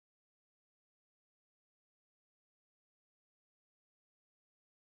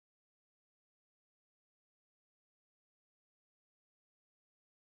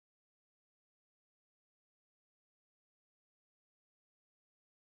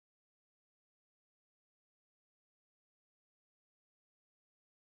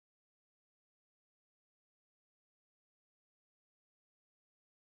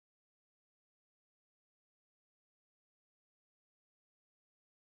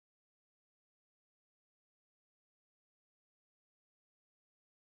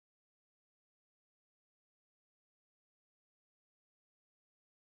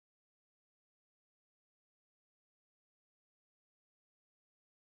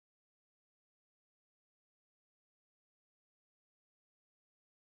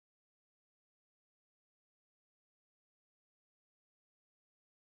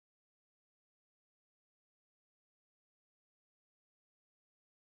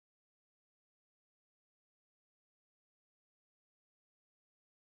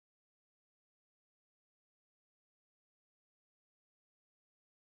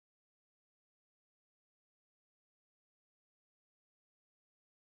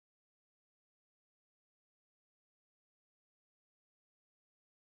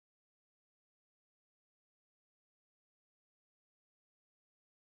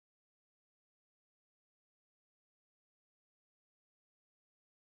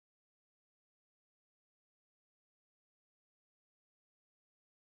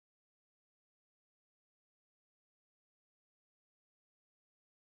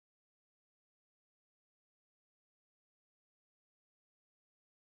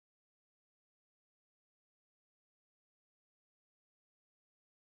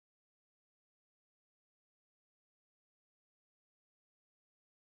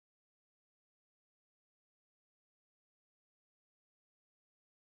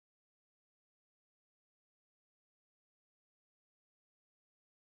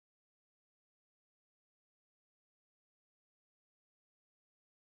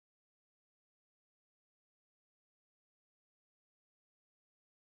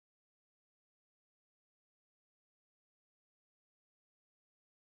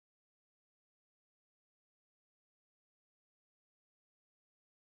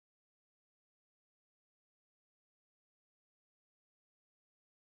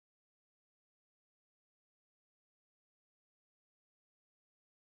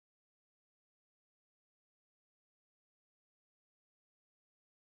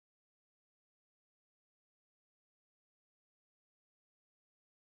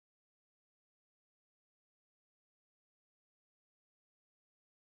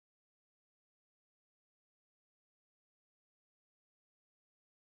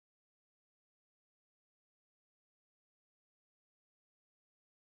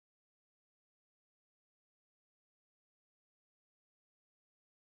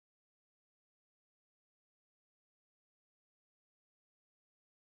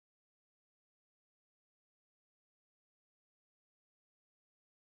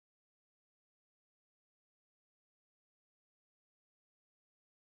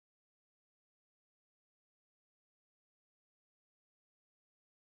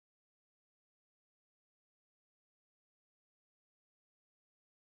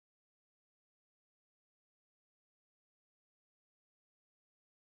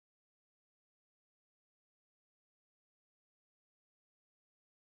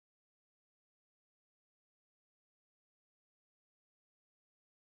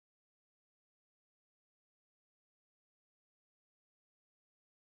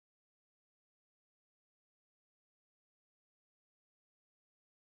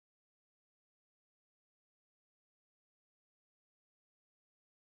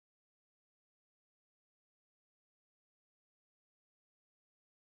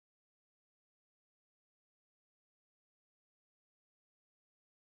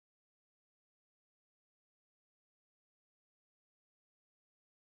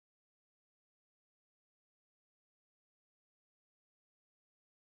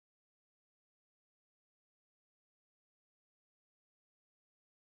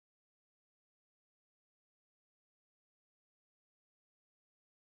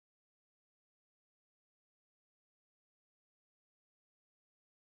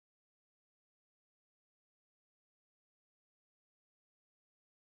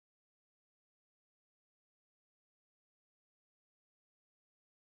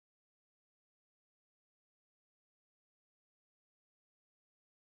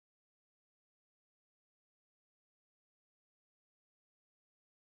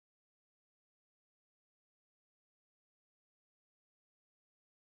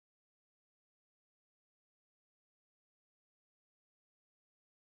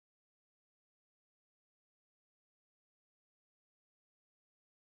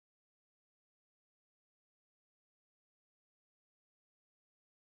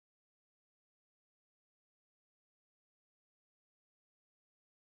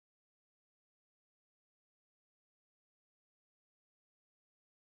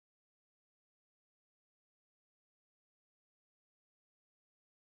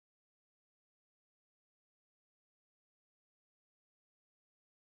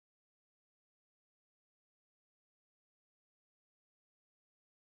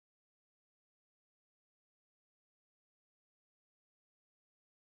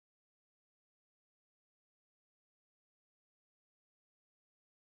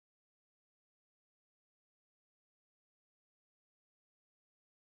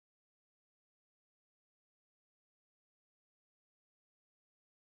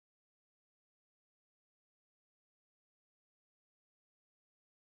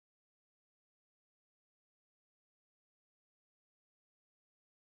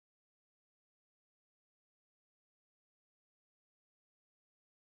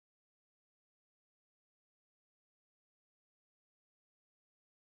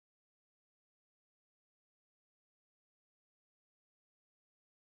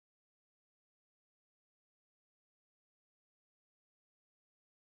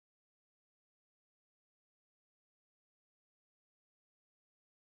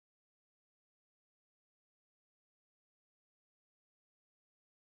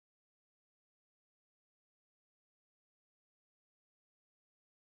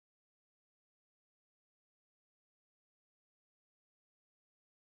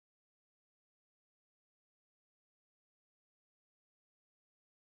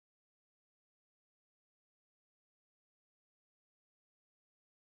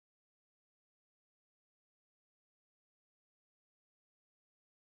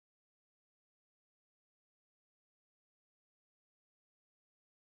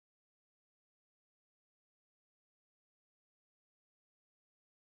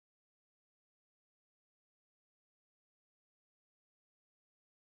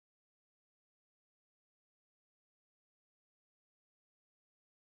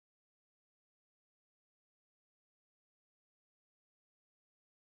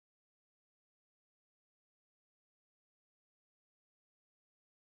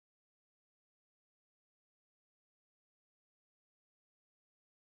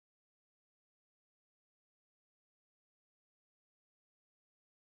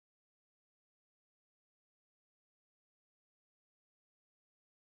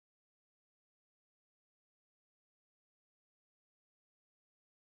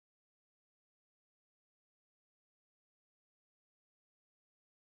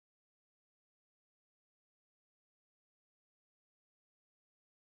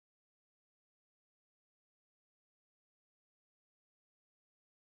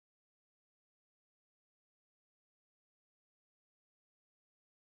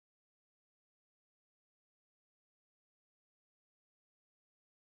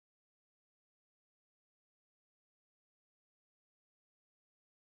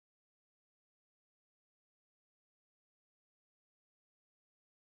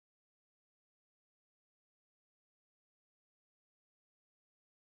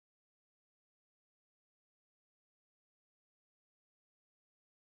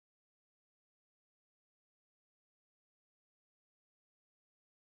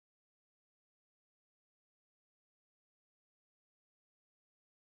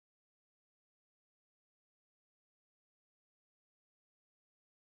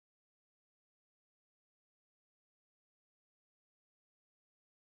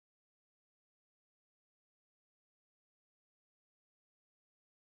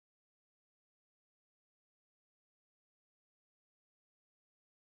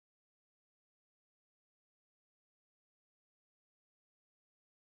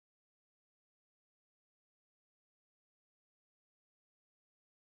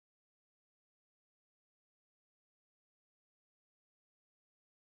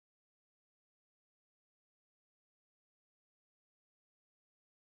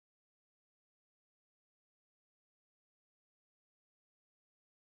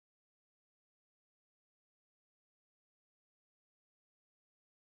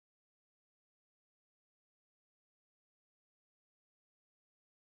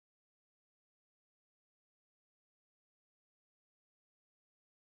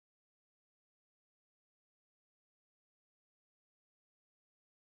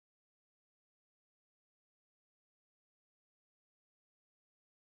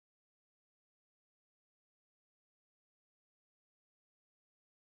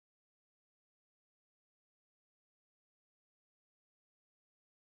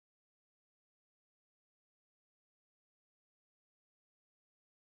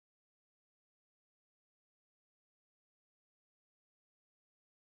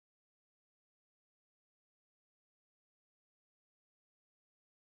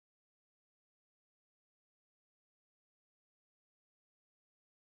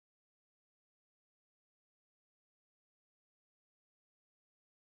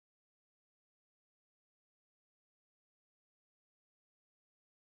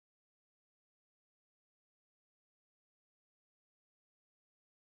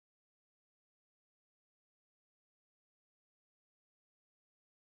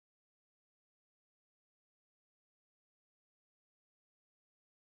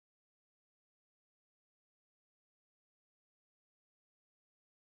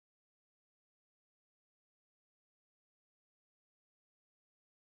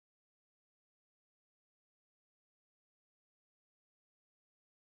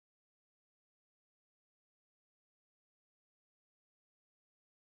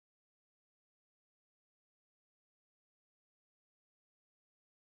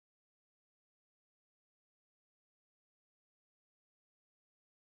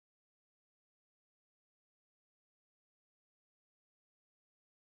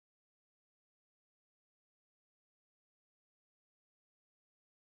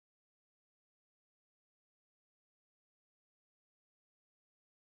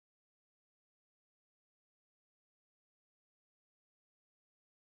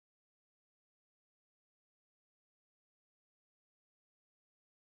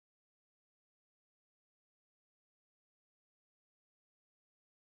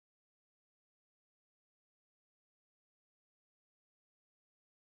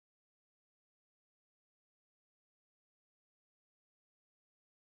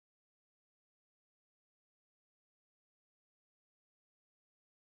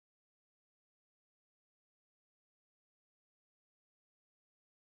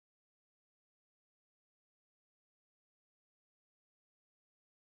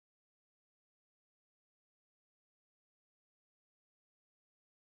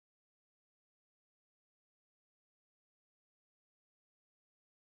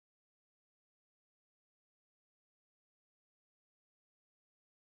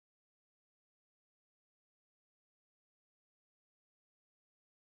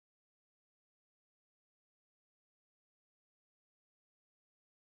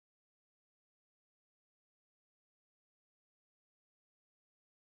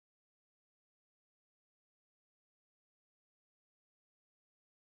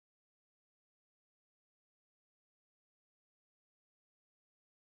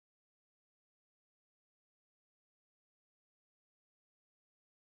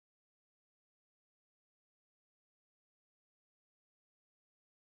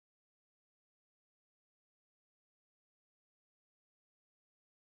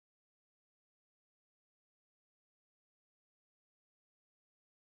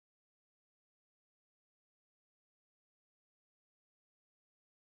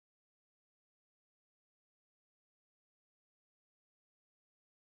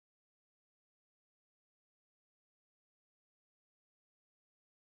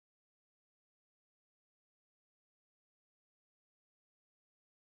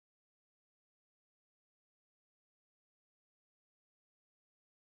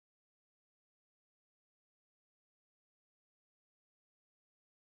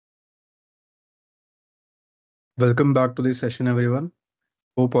Welcome back to the session, everyone.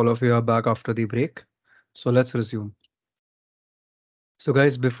 Hope all of you are back after the break. So let's resume. So,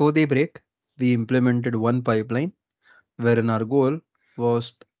 guys, before the break, we implemented one pipeline wherein our goal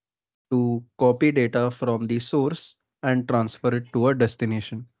was to copy data from the source and transfer it to a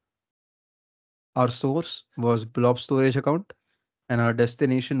destination. Our source was blob storage account and our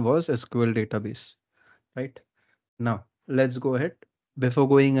destination was SQL database, right? Now, let's go ahead. Before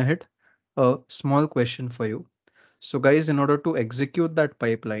going ahead, a small question for you. So, guys, in order to execute that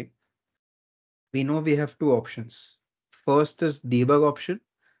pipeline, we know we have two options. First is debug option.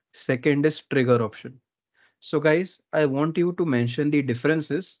 Second is trigger option. So guys, I want you to mention the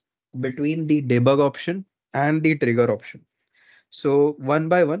differences between the debug option and the trigger option. So one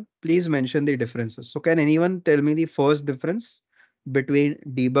by one, please mention the differences. So can anyone tell me the first difference between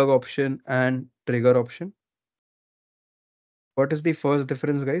debug option and trigger option? What is the first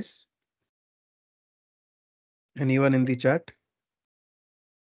difference, guys? Anyone in the chat?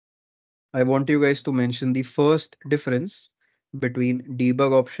 I want you guys to mention the first difference between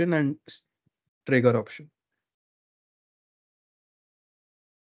debug option and trigger option.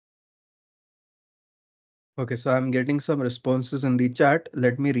 Okay, so I'm getting some responses in the chat.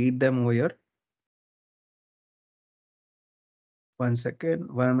 Let me read them over here. One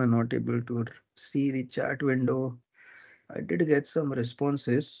second. Why am I not able to see the chat window? I did get some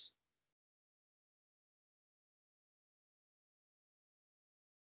responses.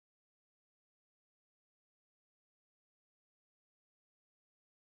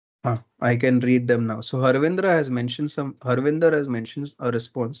 I can read them now. So Harvinder has mentioned a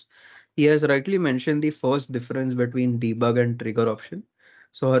response. He has rightly mentioned the first difference between debug and trigger option.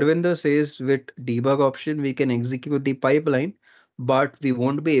 So Harvinder says with debug option, we can execute the pipeline, but we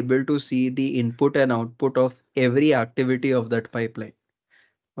won't be able to see the input and output of every activity of that pipeline.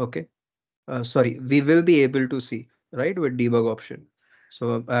 Okay. Sorry, we will be able to see, right, with debug option.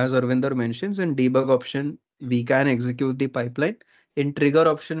 So as Arvinder mentions, in debug option, we can execute the pipeline. In trigger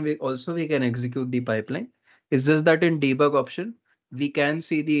option, we can execute the pipeline. It's just that in debug option, we can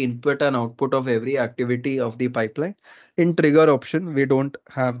see the input and output of every activity of the pipeline. In trigger option, we don't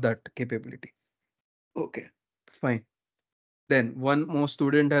have that capability. Okay, fine. Then one more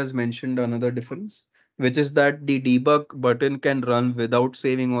student has mentioned another difference, which is that the debug button can run without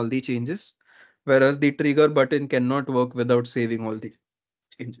saving all the changes, whereas the trigger button cannot work without saving all the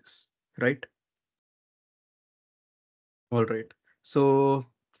changes, right? All right. So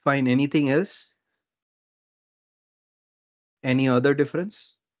fine. Anything else? Any other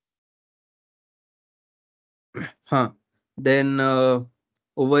difference? Huh. Then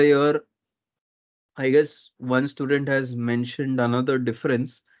over here, I guess one student has mentioned another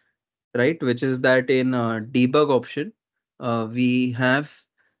difference, right? Which is that in debug option, we have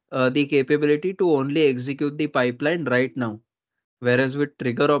the capability to only execute the pipeline right now. Whereas with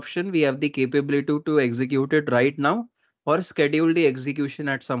trigger option, we have the capability to execute it right now or schedule the execution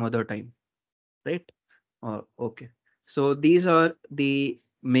at some other time, right? Okay. So these are the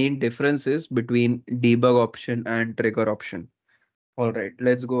main differences between debug option and trigger option. All right,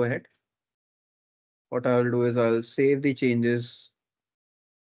 let's go ahead. What I'll do is I'll save the changes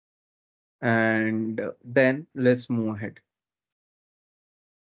and then let's move ahead.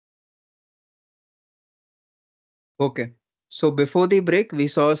 Okay. So before the break, we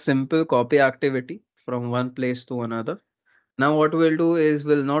saw a simple copy activity from one place to another. Now what we'll do is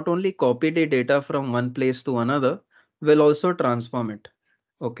we'll not only copy the data from one place to another, we'll also transform it.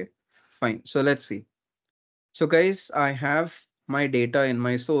 Okay, fine. So let's see. So guys, I have my data in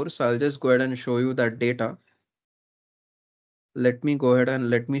my source. I'll just go ahead and show you that data. Let me go ahead and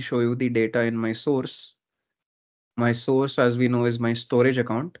let me show you the data in my source. My source, as we know, is my storage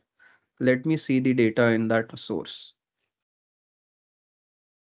account. Let me see the data in that source.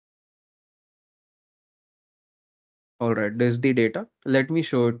 All right, this is the data. Let me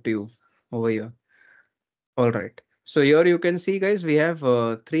show it to you over here. All right. So here you can see, guys, we have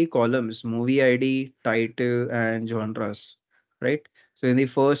three columns: movie ID, title, and genres, right? So in the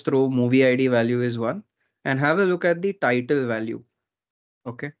first row, movie ID value is one, and have a look at the title value.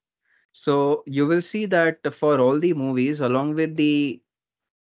 Okay. So you will see that for all the movies, along with the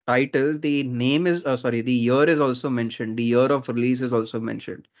title, the name is, sorry, the year is also mentioned. The year of release is also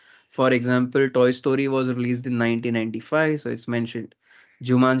mentioned. For example, Toy Story was released in 1995, so it's mentioned.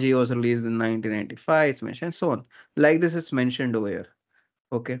 Jumanji was released in 1995, it's mentioned, so on. Like this, it's mentioned over here.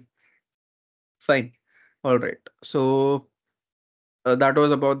 Okay, fine. All right. So that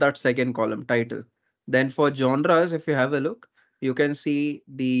was about that second column, title. Then for genres, if you have a look, you can see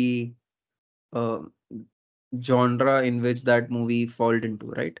the uh, genre in which that movie fall into,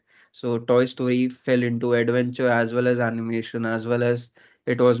 right? So Toy Story fell into adventure as well as animation, as well as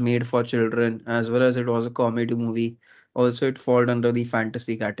it was made for children, as well as it was a comedy movie. Also, it fall under the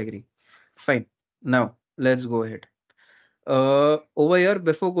fantasy category. Fine. Now let's go ahead. Over here,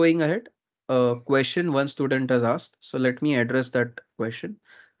 before going ahead, a question one student has asked. So let me address that question.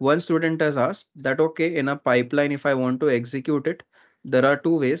 One student has asked that, okay, in a pipeline, if I want to execute it, there are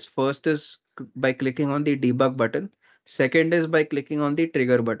two ways. First is by clicking on the debug button. Second is by clicking on the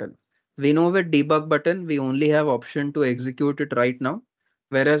trigger button. We know with debug button, we only have option to execute it right now.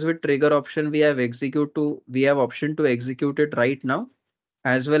 Whereas with trigger option, we have option to execute it right now,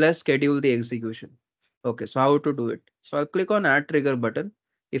 as well as schedule the execution. Okay, so how to do it? So I'll click on add trigger button.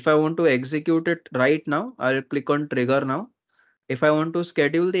 If I want to execute it right now, I'll click on trigger now. If I want to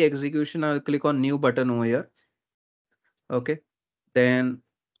schedule the execution, I'll click on new button over here. Okay, then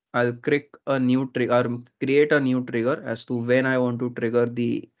I'll click a new trigger or create a new trigger as to when I want to trigger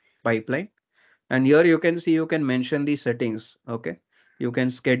the pipeline. And here you can see you can mention the settings. Okay, you can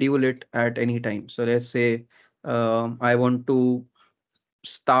schedule it at any time. So let's say I want to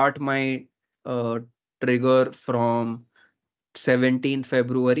start my uh, trigger from 17th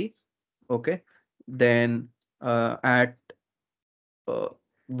February. Okay. Then at uh,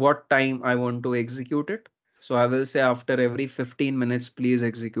 what time I want to execute it. So I will say after every 15 minutes, please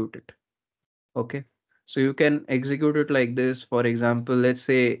execute it. Okay. So you can execute it like this. For example, let's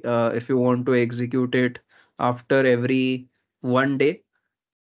say if you want to execute it after every 1 day,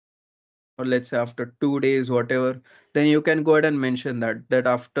 or let's say after 2 days, whatever, then you can go ahead and mention that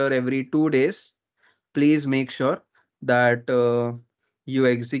after every 2 days, please make sure that you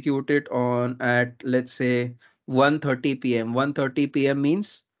execute it on at, let's say, 1:30 p.m. 1:30 p.m.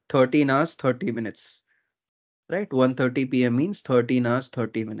 means 13 hours 30 minutes, right? 1:30 p.m. means 13 hours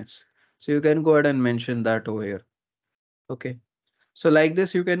 30 minutes. So you can go ahead and mention that over here. Okay. So like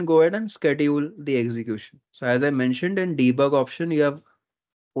this, you can go ahead and schedule the execution. So as I mentioned, in debug option, you have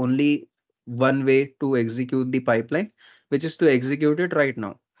only one way to execute the pipeline, which is to execute it right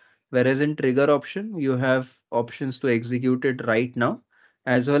now. Whereas in trigger option, you have options to execute it right now,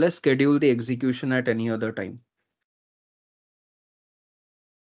 as well as schedule the execution at any other time.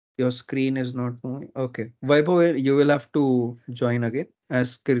 Your screen is not moving. Okay. Vaibhav, you will have to join again.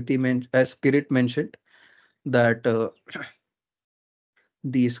 As Kirit mentioned, that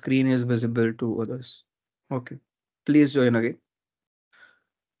the screen is visible to others. Okay. Please join again.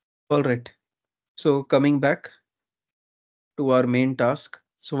 All right. So coming back to our main task.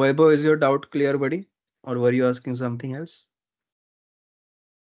 So Vaibhav, is your doubt clear, buddy? Or were you asking something else?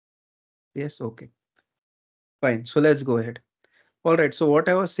 Yes. Okay. Fine. So let's go ahead. All right. So what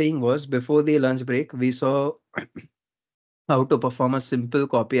I was saying was before the lunch break, we saw how to perform a simple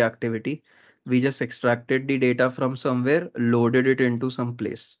copy activity. We just extracted the data from somewhere, loaded it into some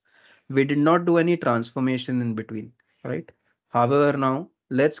place. We did not do any transformation in between, right? However, now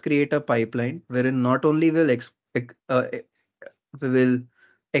let's create a pipeline wherein not only we will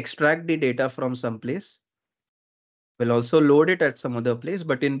extract the data from some place, we'll also load it at some other place,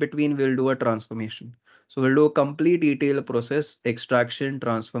 but in between we'll do a transformation. So we'll do a complete detail process, extraction,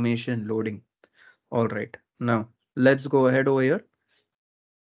 transformation, loading. All right, now let's go ahead over here.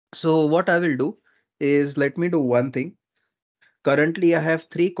 So what I will do is let me do one thing. Currently, I have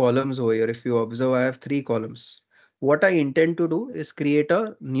three columns over here. If you observe, I have three columns. What I intend to do is create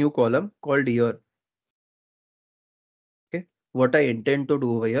a new column called year. Okay. What I intend to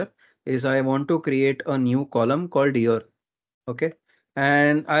do over here is I want to create a new column called year. Okay.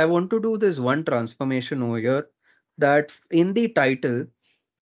 And I want to do this one transformation over here that in the title,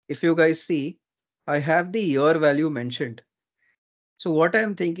 if you guys see, I have the year value mentioned. So what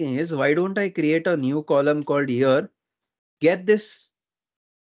I'm thinking is, why don't I create a new column called year, get this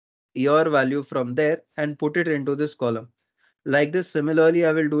year value from there and put it into this column. Like this, similarly,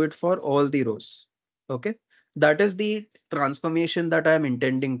 I will do it for all the rows. Okay. That is the transformation that I am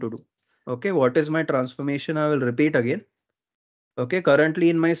intending to do. Okay. What is my transformation? I will repeat again. Okay. Currently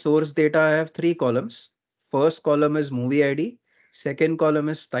in my source data, I have three columns. First column is movie ID. Second column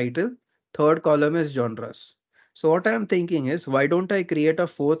is title. Third column is genres. So what I am thinking is, why don't I create a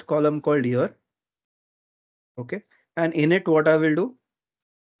fourth column called year? Okay. And in it, what I will do?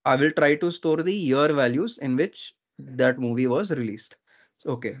 I will try to store the year values in which that movie was released.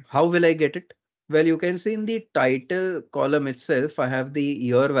 Okay, how will I get it? Well, you can see in the title column itself, I have the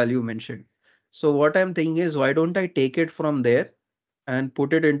year value mentioned. So what I'm thinking is, why don't I take it from there and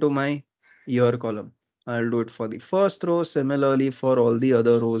put it into my year column? I'll do it for the first row, similarly for all the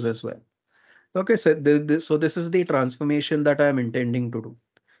other rows as well. Okay, so this is the transformation that I'm intending to do.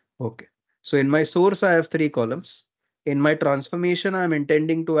 Okay, so in my source, I have three columns. In my transformation, I'm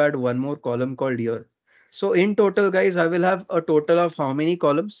intending to add one more column called year. So in total, guys, I will have a total of how many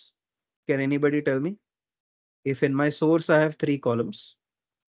columns? Can anybody tell me? If in my source, I have 3 columns.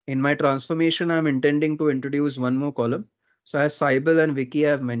 In my transformation, I'm intending to introduce one more column. So as Saibal and Vicky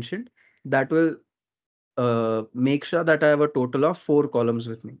have mentioned, that will make sure that I have a total of 4 columns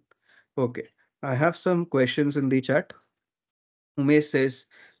with me. Okay. I have some questions in the chat. Umesh says,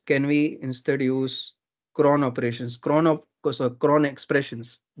 can we instead use cron operations, cron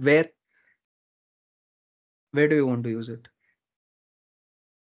expressions? Where do you want to use it?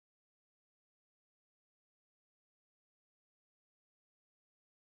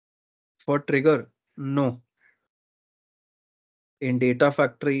 For trigger? No. In data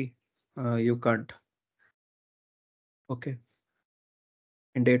factory, you can't. Okay.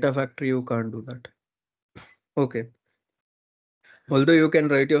 In data factory, you can't do that. Okay. Although you can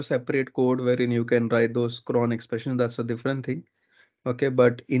write your separate code wherein you can write those cron expressions, that's a different thing. Okay,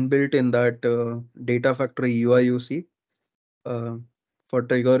 but inbuilt in that data factory UI you see, uh, for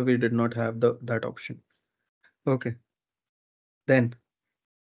trigger we did not have that option. Okay, then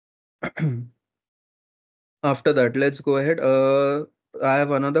after that, let's go ahead. I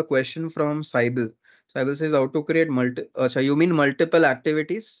have another question from Saibal. Saibal says how to create you mean multiple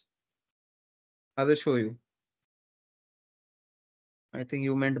activities? I will show you. I think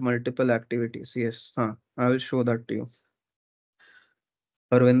you meant multiple activities. Yes, I will show that to you.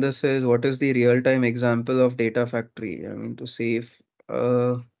 Arvinder says, what is the real-time example of data factory? I mean to see if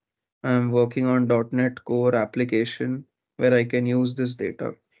I'm working on .NET Core application where I can use this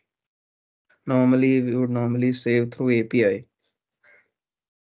data. Normally, we would normally save through API.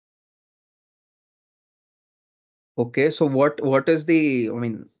 Okay, so what is the, I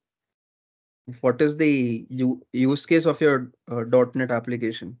mean, what is the use case of your .NET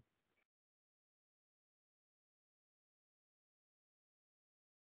application?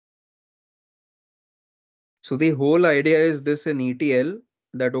 So the whole idea is this in ETL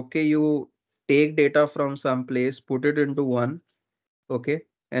that, okay, you take data from some place, put it into one, okay,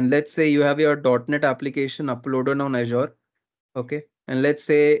 and let's say you have your .NET application uploaded on Azure, okay, and let's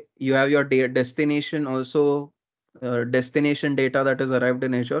say you have your destination also, destination data that is arrived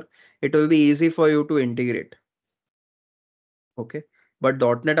in Azure. It will be easy for you to integrate, okay, but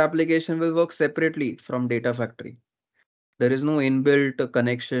 .NET application will work separately from data factory. There is no inbuilt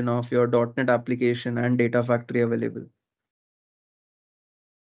connection of your .NET application and data factory available.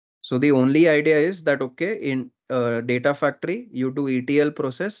 So the only idea is that, okay, in data factory, you do ETL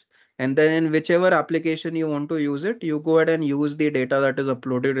process, and then in whichever application you want to use it, you go ahead and use the data that is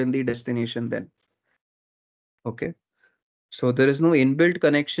uploaded in the destination then. Okay. So there is no inbuilt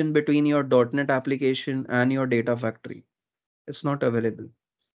connection between your .NET application and your data factory. It's not available.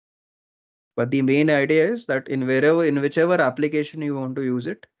 But the main idea is that in whichever application you want to use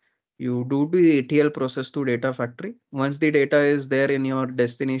it, you do the ETL process to data factory. Once the data is there in your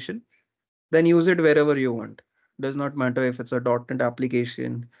destination, then use it wherever you want. Does not matter if it's a .NET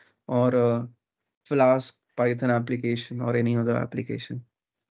application or a Flask Python application or any other application.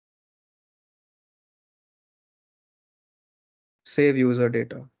 Save user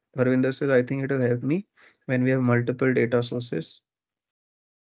data. Arvinder says, I think it will help me when we have multiple data sources.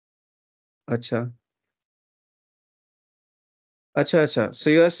 Acha. Acha. So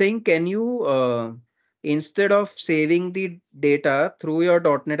you are saying, can you, instead of saving the data through your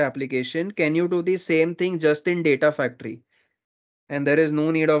 .NET application, can you do the same thing just in data factory? And there is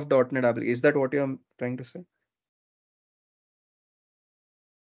no need of .NET application. Is that what you are trying to say?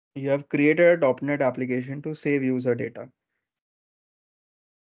 You have created a .NET application to save user data.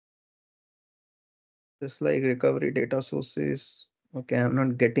 Just like recovery data sources. Okay, I'm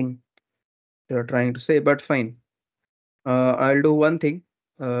not getting what you're trying to say, but fine. I'll do one thing.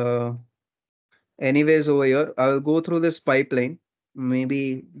 Uh, Anyways, over here, I'll go through this pipeline.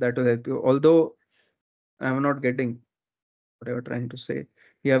 Maybe that will help you. Although I'm not getting what you're trying to say.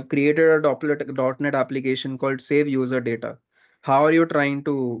 You have created a .NET application called Save User Data. How are you trying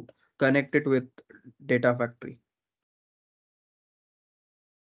to connect it with Data Factory?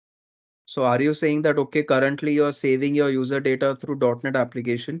 So are you saying that, okay, currently you're saving your user data through .NET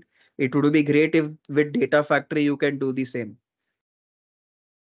application? It would be great if with Data Factory you can do the same.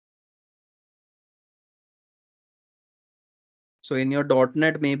 So in your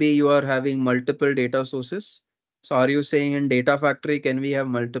 .NET, maybe you are having multiple data sources. So are you saying in Data Factory, can we have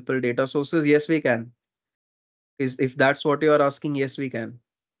multiple data sources? Yes, we can. If that's what you are asking, yes, we can.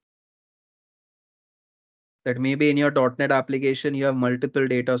 That maybe in your .NET application, you have multiple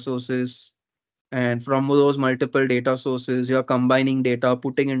data sources. And from those multiple data sources, you're combining data,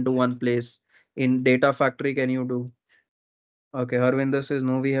 putting into one place. In Data Factory, can you do? Okay, Harvinder says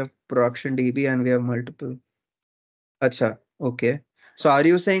no, we have production DB and we have multiple. Acha, okay. So are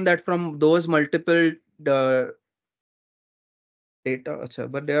you saying that from those multiple uh, data, acha,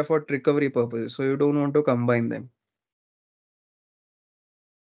 but they are for recovery purposes, so you don't want to combine them.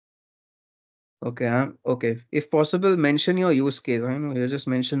 Okay, okay. If possible, mention your use case. I know you just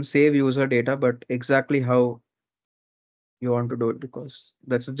mentioned save user data, but exactly how you want to do it because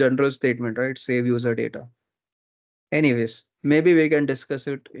that's a general statement, right? Save user data. Anyways, maybe we can discuss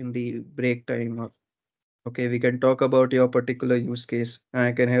it in the break time or okay, we can talk about your particular use case and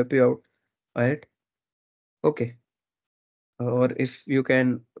I can help you out. Alright. Okay. Or if you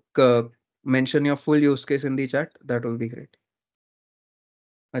can uh, mention your full use case in the chat, that will be great.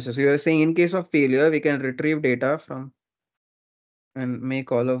 Achha, so you are saying in case of failure, we can retrieve data from and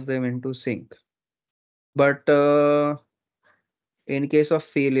make all of them into sync. But in case of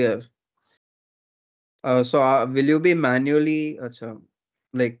failure, will you be manually, achha,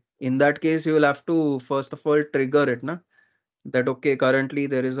 like in that case, you will have to first of all trigger it, na? That okay, currently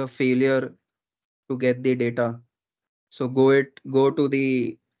there is a failure to get the data. So go to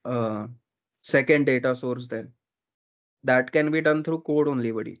the uh, second data source then. That can be done through code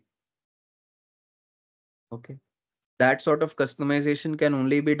only, buddy. Okay. That sort of customization can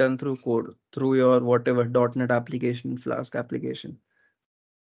only be done through code, through your whatever .NET application, Flask application.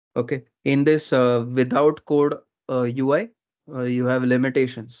 Okay. In this without code UI, you have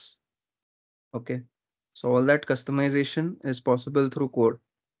limitations. Okay. So all that customization is possible through code.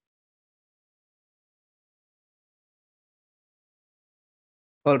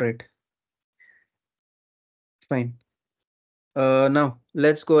 All right. Fine. Now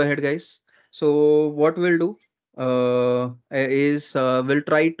let's go ahead, guys. So what we'll do is we'll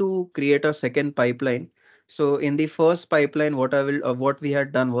try to create a second pipeline. So in the first pipeline, what we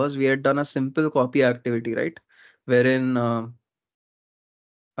had done was we had done a simple copy activity, right? Wherein I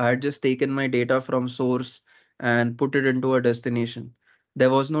had just taken my data from source and put it into a destination. There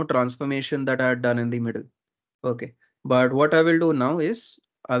was no transformation that I had done in the middle. Okay. But what I will do now is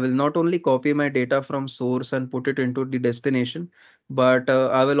I will not only copy my data from source and put it into the destination, but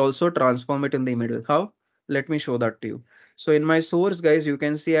I will also transform it in the middle. How? Let me show that to you. So in my source, guys, you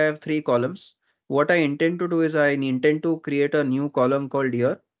can see I have three columns. What I intend to do is I intend to create a new column called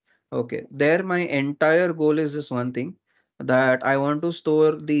year. Okay. There my entire goal is this one thing that I want to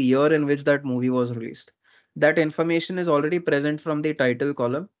store the year in which that movie was released. That information is already present from the title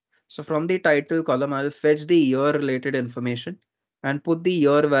column, so from the title column, I'll fetch the year related information and put the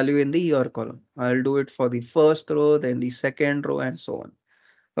year value in the year column. I'll do it for the first row, then the second row and so on.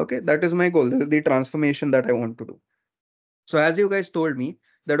 Okay, that is my goal. This is the transformation that I want to do. So as you guys told me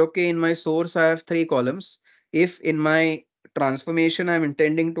that, okay, in my source, I have three columns. If in my transformation, I'm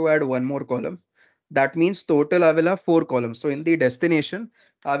intending to add one more column, that means total I will have four columns. So in the destination,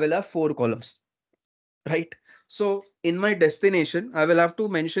 I will have four columns, right? So in my destination, I will have to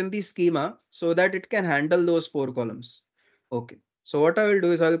mention the schema so that it can handle those four columns. Okay. So what I will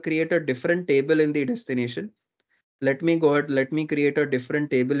do is I'll create a different table in the destination. Let me go ahead. Let me create a different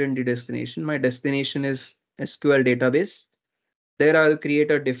table in the destination. My destination is SQL database. There I'll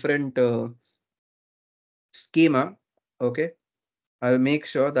create a different schema. Okay. I'll make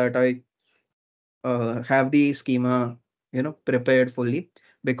sure that I have the schema, prepared fully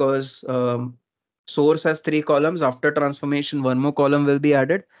because source has three columns. After transformation, one more column will be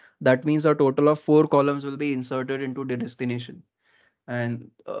added. That means a total of four columns will be inserted into the destination. And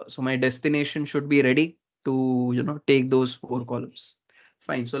so my destination should be ready to, take those four columns.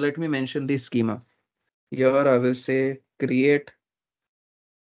 Fine. So let me mention the schema. Here I will say create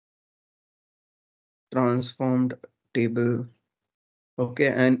transformed table. Okay.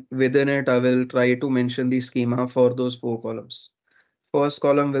 And within it, I will try to mention the schema for those four columns. First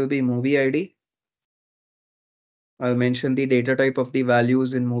column will be movie ID. I'll mention the data type of the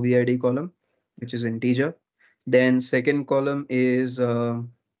values in movie ID column, which is integer. Then second column is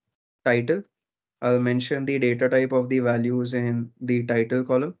title. I'll mention the data type of the values in the title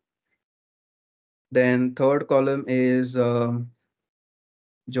column. Then third column is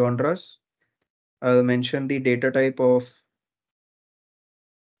genres. I'll mention the data type of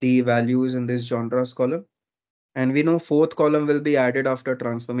the values in this genres column. And we know fourth column will be added after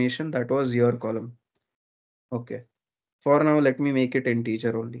transformation. That was year column. Okay. For now, let me make it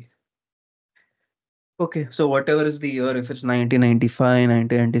integer only. Okay, so whatever is the year, if it's 1995,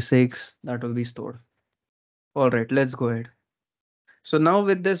 1996, that will be stored. All right, let's go ahead. So now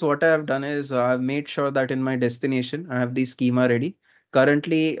with this, what I have done is I've made sure that in my destination, I have the schema ready.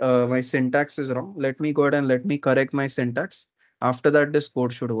 Currently, my syntax is wrong. Let me go ahead and let me correct my syntax. After that, this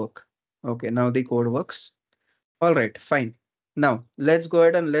code should work. Okay, now the code works. All right, fine. Now let's go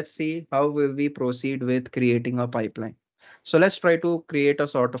ahead and let's see how will we proceed with creating a pipeline. So let's try to create a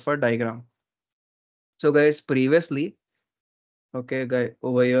sort of a diagram. So guys, previously, okay, guys,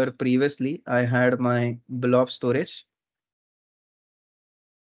 over here, previously I had my blob storage.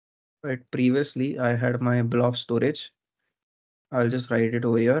 Right, previously I had my blob storage. I'll just write it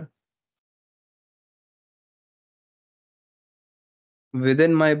over here.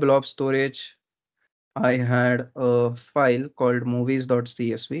 Within my blob storage, I had a file called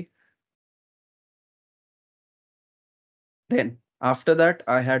movies.csv. Then after that,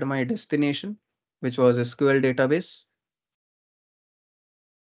 I had my destination, which was SQL database.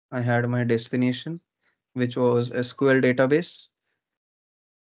 I had my destination, which was SQL database.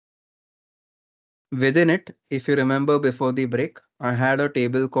 Within it, if you remember before the break, I had a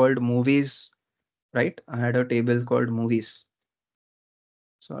table called movies, right? I had a table called movies.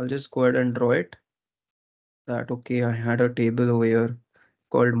 So I'll just go ahead and draw it. That okay, I had a table over here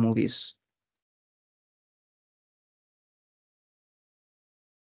called movies.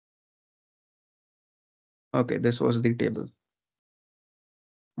 Okay, this was the table,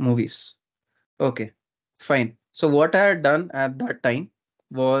 movies. Okay, fine. So what I had done at that time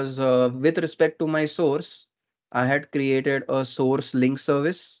was with respect to my source, I had created a source link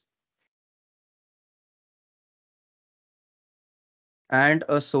service and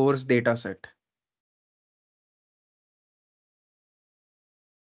a source data set.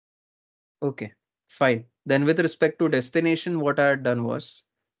 Okay, fine. Then with respect to destination, what I had done was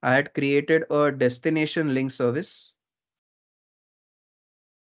I had created a destination link service.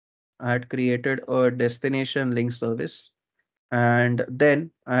 I had created a destination link service, and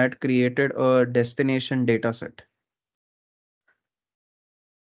then I had created a destination data set.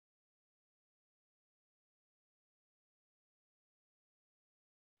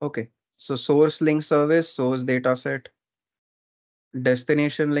 Okay, so source link service, source data set,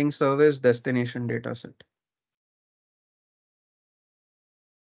 destination link service, destination data set.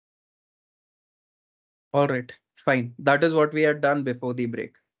 All right, fine. That is what we had done before the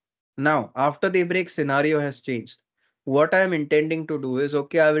break. Now, after the break, scenario has changed. What I am intending to do is,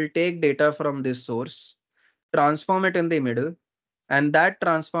 okay, I will take data from this source, transform it in the middle, and that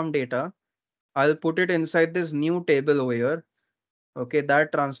transform data, I'll put it inside this new table over here. Okay,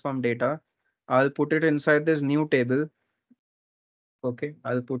 that transform data, I'll put it inside this new table. Okay,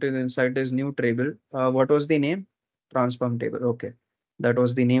 I'll put it inside this new table. What was the name? Transform table. Okay, that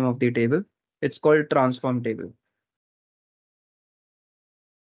was the name of the table. It's called transform table.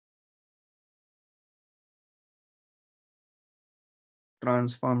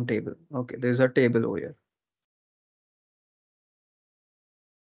 Transform table. Okay, there's a table over here.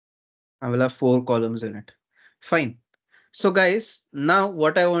 I will have 4 columns in it. Fine. So guys, now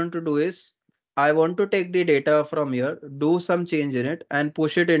what I want to do is I want to take the data from here, do some change in it and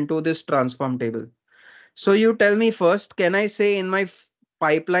push it into this transform table. So you tell me first, can I say in my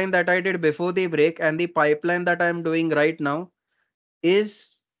pipeline that I did before the break and the pipeline that I'm doing right now,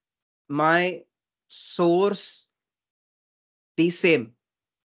 is my source the same?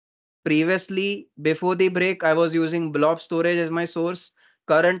 Previously, before the break, I was using blob storage as my source.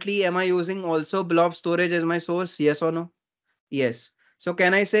 Currently, am I using also blob storage as my source? Yes or no? Yes. So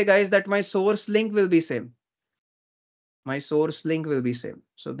can I say, guys, that my source link will be same? My source link will be same.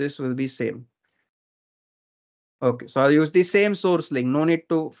 So this will be same. Okay, so I'll use the same source link. No need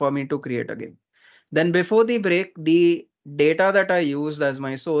to for me to create again. Then before the break, the data that I used as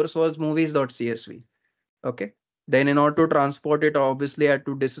my source was movies.csv. Okay. Then in order to transport it, obviously I had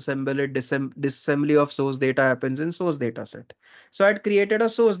to disassemble it. Disassembly of source data happens in source data set. So I had created a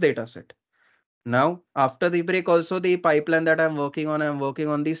source data set. Now, after the break, also the pipeline that I'm working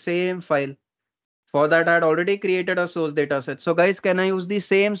on the same file. For that, I had already created a source data set. So guys, can I use the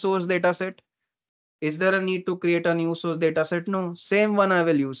same source data set? Is there a need to create a new source data set? No, same one I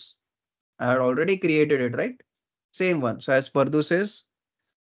will use. I had already created it, right? Same one. So as Pardhu says,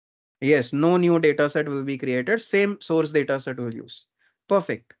 yes, no new data set will be created. Same source data set will use.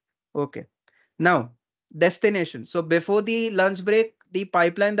 Perfect. Okay. Now, destination. So before the lunch break, the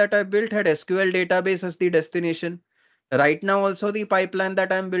pipeline that I built had SQL database as the destination. Right now, also the pipeline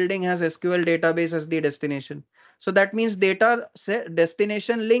that I'm building has SQL database as the destination. So that means data set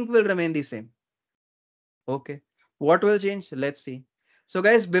destination link will remain the same. Okay. What will change? Let's see. So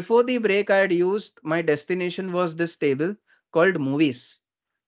guys, before the break, I had used my destination was this table called movies.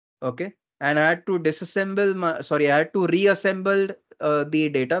 Okay. And I had to disassemble I had to reassemble the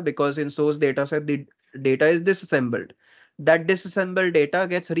data because in source data set, the data is disassembled. That disassembled data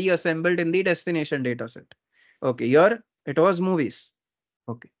gets reassembled in the destination data set. Okay. Here it was movies.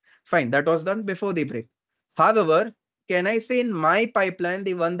 Okay. Fine. That was done before the break. However, can I say in my pipeline,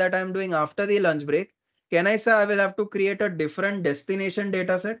 the one that I'm doing after the lunch break, can I say I will have to create a different destination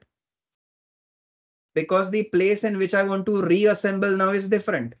data set? Because the place in which I want to reassemble now is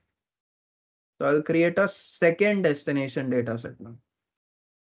different. So I'll create a second destination data set now,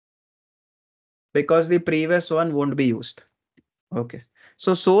 because the previous one won't be used. Okay.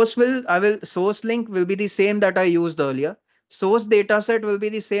 So source link will be the same that I used earlier. Source data set will be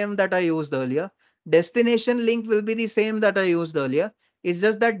the same that I used earlier. Destination link will be the same that I used earlier. It's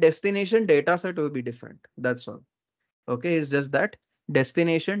just that destination data set will be different. That's all. Okay. It's just that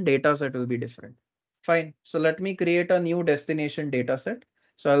destination data set will be different. Fine. So let me create a new destination data set.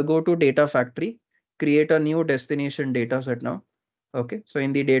 So I'll go to data factory, create a new destination data set now. Okay. So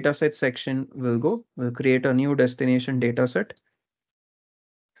in the data set section, we'll create a new destination data set.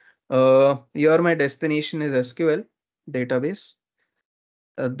 Here my destination is SQL database.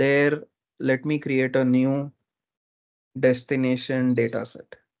 There, let me create a new destination data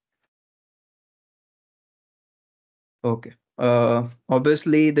set. Okay.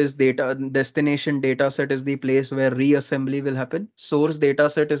 Obviously, this data destination data set is the place where reassembly will happen. Source data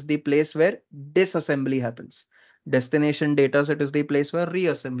set is the place where disassembly happens. Destination data set is the place where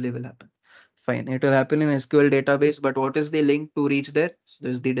reassembly will happen. Fine. It will happen in SQL database, but what is the link to reach there? So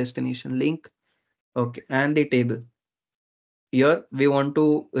this is the destination link. Okay. And the table. Here we want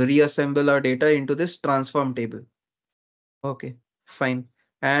to reassemble our data into this transform table. Okay, fine.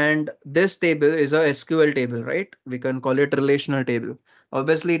 And this table is a SQL table, right? We can call it relational table.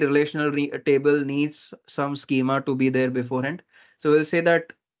 Obviously, relational table needs some schema to be there beforehand. So we'll say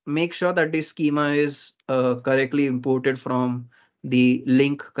that make sure that the schema is correctly imported from the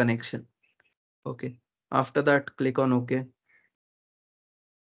link connection. Okay. After that, click on OK.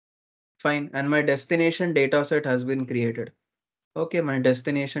 Fine. And my destination data set has been created. Okay, my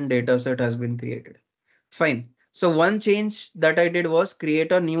destination data set has been created. Fine. So one change that I did was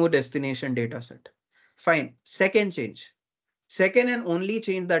create a new destination data set. Fine. Second change. Second and only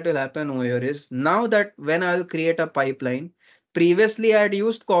change that will happen over here is now that when I'll create a pipeline, previously I had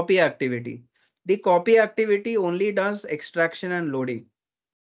used copy activity. The copy activity only does extraction and loading.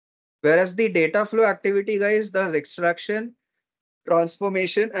 Whereas the data flow activity, guys, does extraction,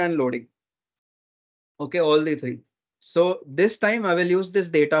 transformation, and loading. Okay, all the three. So this time I will use this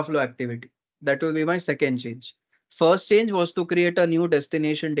data flow activity. That will be my second change. First change was to create a new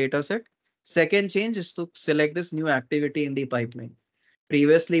destination data set. Second change is to select this new activity in the pipeline.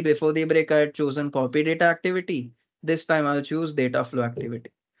 Previously, before the break, I had chosen copy data activity. This time I'll choose data flow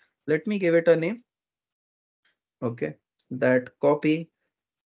activity. Let me give it a name. Okay, that copy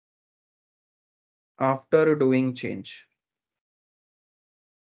after doing change.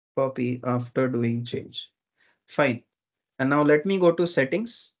 Copy after doing change. Fine. And now let me go to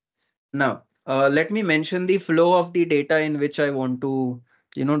settings. Now, let me mention the flow of the data in which I want to,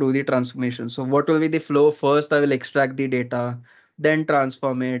 do the transformation. So what will be the flow? First, I will extract the data, then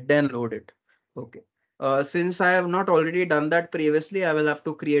transform it, then load it. Okay. Since I have not already done that previously, I will have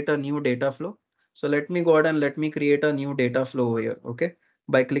to create a new data flow. So let me go ahead and let me create a new data flow over here. Okay.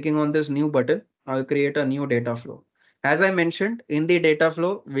 By clicking on this new button, I'll create a new data flow. As I mentioned in the data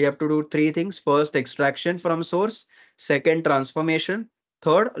flow, we have to do three things. First, extraction from source. Second, transformation.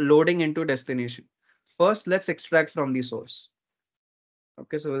 Third, loading into destination. First, let's extract from the source.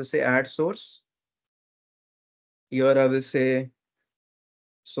 Okay, so we'll say add source. Here I will say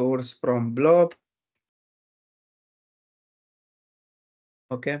source from blob.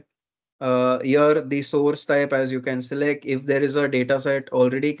 Okay. Here the source type, as you can select, if there is a data set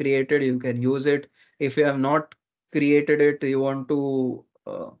already created, you can use it. If you have not created it, you want to,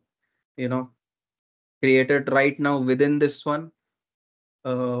 you know, create it right now within this one.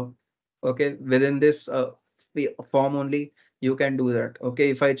 Okay, within this form only, you can do that.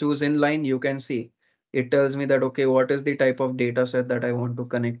 Okay, if I choose inline, you can see it tells me that, okay, what is the type of data set that I want to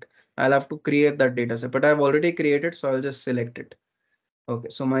connect. I'll have to create that data set, but I've already created, so I'll just select it. Okay,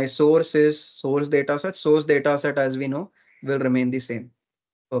 so my source is source data set. Source data set, as we know, will remain the same.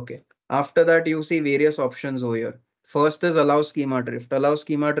 Okay, after that, you see various options over here. First is allow schema drift. Allow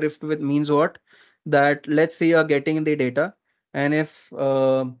schema drift with means what? That let's say you're getting the data, and if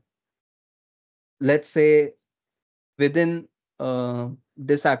let's say within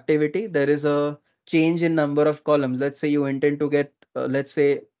this activity, there is a change in number of columns. Let's say you intend to get, let's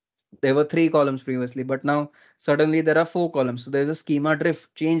say there were 3 columns previously, but now suddenly there are 4 columns. So there's a schema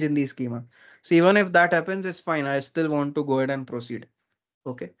drift, change in the schema. So even if that happens, it's fine. I still want to go ahead and proceed.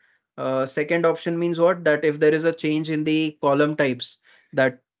 Okay. Second option means what? That if there is a change in the column types,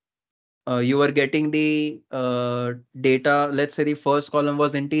 that you are getting the data, let's say the first column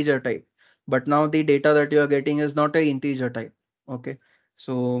was integer type, but now the data that you are getting is not a integer type. Okay,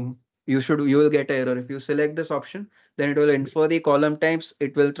 so you will get error if you select this option. Then it will infer the column types.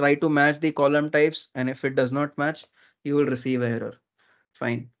 It will try to match the column types, and if it does not match, you will receive an error.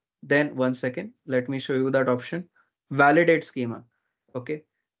 Fine. Then one second, let me show you that option. Validate schema. Okay.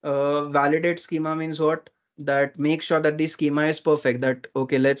 Validate schema means what? That make sure that the schema is perfect. That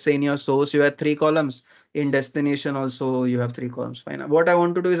okay, let's say in your source you have three columns. In destination also you have three columns. Fine. What I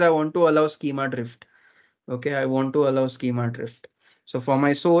want to do is I want to allow schema drift. Okay, I want to allow schema drift. So for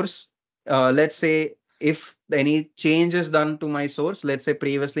my source, let's say if any change is done to my source, let's say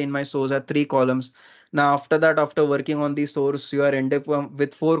previously in my source are three columns. Now after that, after working on the source, you are end up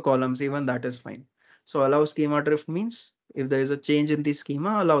with four columns, even that is fine. So allow schema drift means if there is a change in the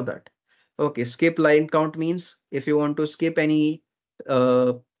schema, allow that. Okay, skip line count means if you want to skip any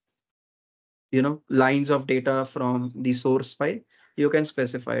uh, lines of data from the source file, you can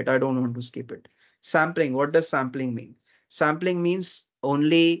specify it. I don't want to skip it. Sampling, what does sampling mean? Sampling means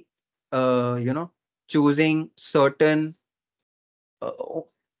only choosing certain uh,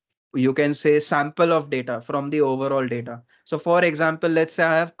 you can say sample of data from the overall data. So for example, let's say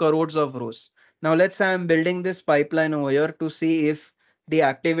I have crores of rows. Now let's say I'm building this pipeline over here to see if the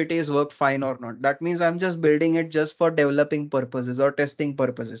activities work fine or not. That means I'm just building it just for developing purposes or testing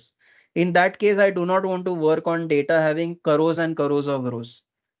purposes. In that case, I do not want to work on data having crores and crores of rows.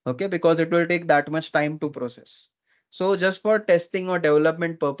 Okay, because it will take that much time to process. So just for testing or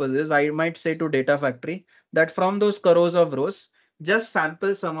development purposes, I might say to data factory that from those crores of rows, just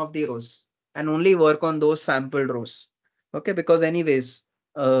sample some of the rows and only work on those sampled rows. Okay, because anyways,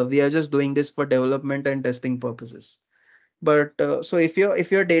 we are just doing this for development and testing purposes. But so if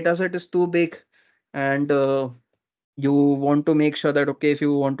your data set is too big and you want to make sure that okay, if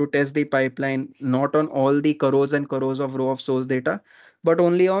you want to test the pipeline not on all the crores and crores of row of source data, but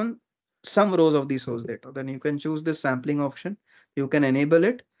only on some rows of the source data, then you can choose this sampling option. You can enable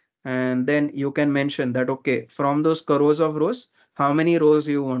it, and then you can mention that okay, from those crores of rows, how many rows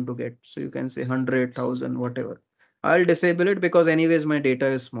you want to get. So you can say 100,000, whatever. I'll disable it because anyways my data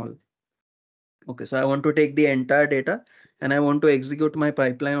is small. Okay, so I want to take the entire data and I want to execute my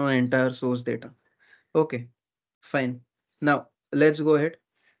pipeline on entire source data. Okay, fine. Now let's go ahead.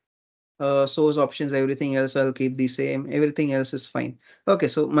 Source options, everything else I'll keep the same. Everything else is fine. Okay,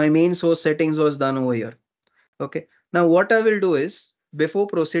 so my main source settings was done over here. Okay, now what I will do is before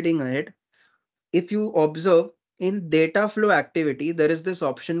proceeding ahead, if you observe in data flow activity, there is this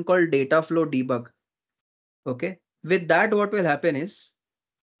option called data flow debug. Okay, with that, what will happen is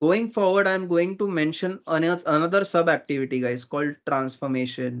going forward, I'm going to mention another sub activity, guys, called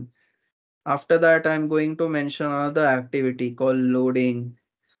transformation. After that, I'm going to mention another activity called loading.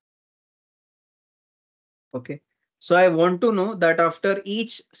 Okay. So I want to know that after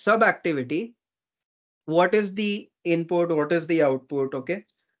each sub activity, what is the input, what is the output? Okay.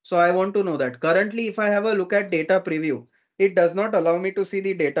 So I want to know that currently, if I have a look at data preview, it does not allow me to see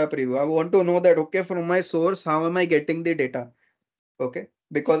the data preview. I want to know that, okay, from my source, how am I getting the data? Okay.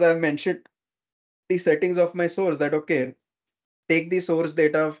 Because I've mentioned the settings of my source that, okay, take the source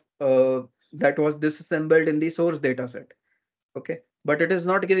data that was disassembled in the source data set. Okay, but it is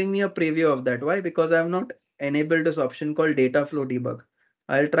not giving me a preview of that. Why? Because I have not enabled this option called data flow debug.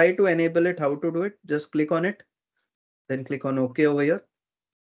 I'll try to enable it. How to do it? Just click on it, then click on OK over here,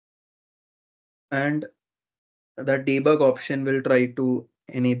 and that debug option will try to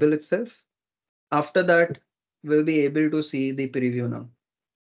enable itself. After that, we'll be able to see the preview now.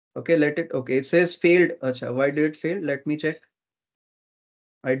 Okay, let it. Okay, it says failed. Acha, why did it fail? Let me check.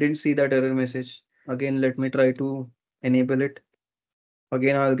 I didn't see that error message. Again, let me try to enable it.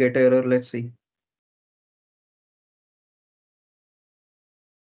 Again, I'll get error. Let's see.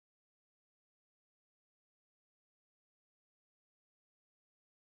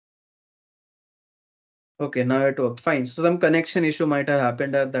 Okay, now it worked. Fine. So some connection issue might have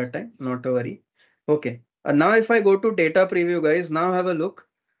happened at that time. Not to worry. Okay. Now if I go to data preview, guys, now have a look.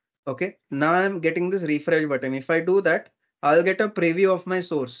 Okay. Now I'm getting this refresh button. If I do that, I'll get a preview of my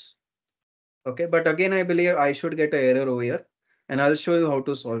source. Okay. But again, I believe I should get an error over here, and I'll show you how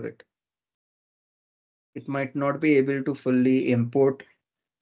to solve it. It might not be able to fully import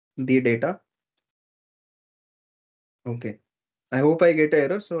the data. Okay. I hope I get an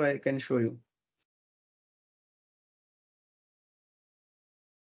error so I can show you.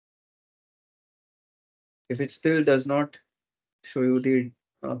 If it still does not show you the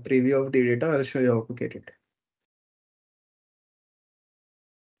preview of the data, I'll show you how to get it.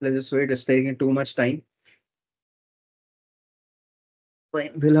 Let's just wait. It's taking too much time.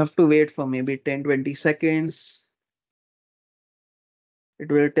 Fine. We'll have to wait for maybe 10-20 seconds.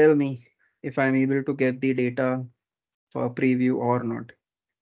 It will tell me. if I'm able to get the data for preview or not.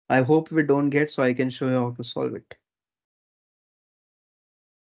 I hope we don't get, so I can show you how to solve it.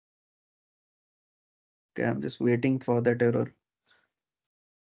 Okay, I'm just waiting for that error.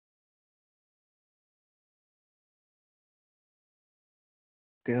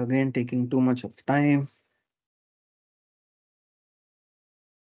 Okay, again taking too much of time.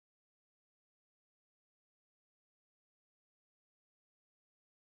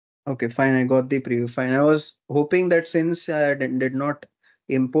 Okay, fine. I got the preview. Fine. I was hoping that since I did not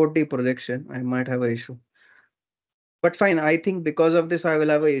import the projection, I might have an issue. But fine, I think because of this, I will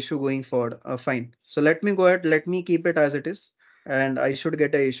have an issue going forward. Fine. So let me go ahead. Let me keep it as it is. And I should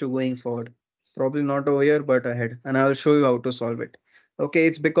get an issue going forward. Probably not over here, but ahead. And I will show you how to solve it. Okay,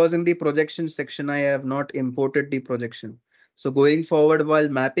 it's because in the projection section, I have not imported the projection. So going forward while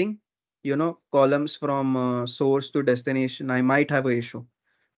mapping, columns from source to destination, I might have an issue.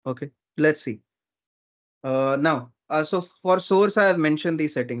 Okay, let's see. So for source, I have mentioned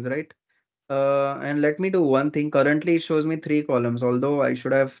these settings, right? And let me do one thing. Currently, it shows me 3 columns, although I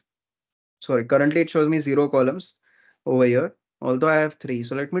should have, sorry, currently it shows me 0 columns over here, although I have 3.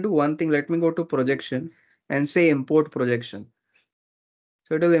 So let me do one thing. Let me go to projection and say import projection.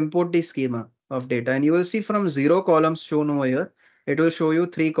 So it will import the schema of data and you will see from 0 columns shown over here, it will show you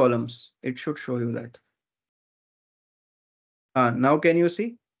 3 columns. It should show you that. Now can you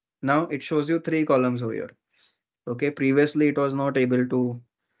see? Now it shows you 3 columns over here. Okay, previously it was not able to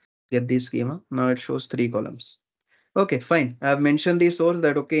get the schema. Now it shows 3 columns. Okay, fine. I have mentioned the source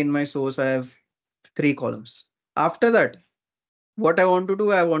that, okay, in my source, I have 3 columns. After that, what I want to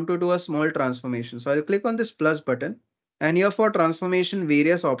do, I want to do a small transformation. So I'll click on this plus button and here for transformation,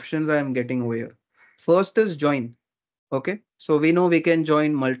 various options I am getting over here. First is join. Okay, so we know we can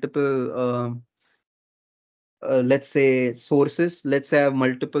join multiple, let's say sources. Let's say I have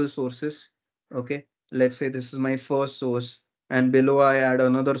multiple sources. Okay, let's say this is my first source and below I add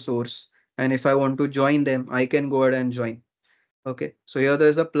another source. And if I want to join them, I can go ahead and join. Okay, so here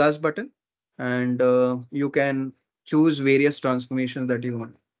there's a plus button and you can choose various transformations that you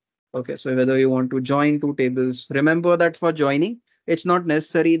want. Okay, so whether you want to join 2 tables, remember that for joining, it's not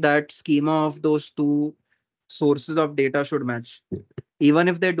necessary that schema of those 2 sources of data should match. Even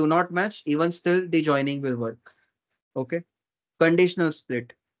if they do not match, even still the joining will work. Okay, conditional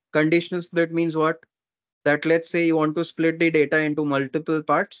split. Conditional split means what? That let's say you want to split the data into multiple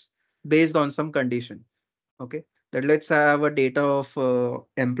parts based on some condition. Okay, that let's have a data of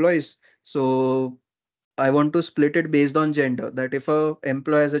employees. So I want to split it based on gender, that if a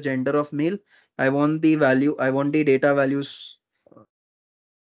employee has a gender of male, I want the data values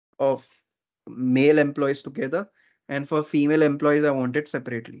of male employees together, and for female employees I want it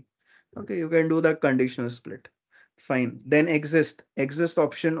separately. Okay, you can do that conditional split. Fine. Then exist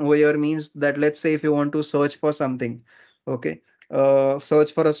option over here means that let's say if you want to search for something, okay,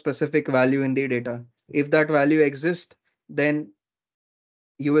 search for a specific value in the data. If that value exists, then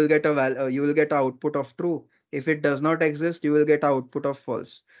you will get output of true. If it does not exist, you will get output of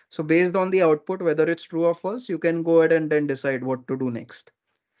false. So based on the output, whether it's true or false, you can go ahead and then decide what to do next.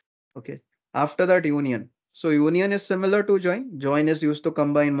 Okay. After that, union. So union is similar to join. Join is used to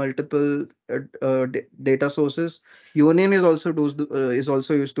combine multiple data sources. Union is also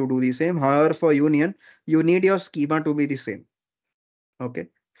used to do the same. However, for union, you need your schema to be the same. Okay.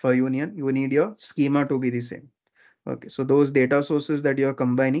 For union, you need your schema to be the same. Okay, so those data sources that you're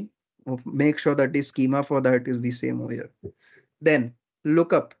combining, make sure that the schema for that is the same over here. Then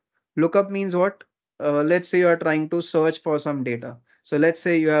lookup. Lookup means what? Let's say you are trying to search for some data. So let's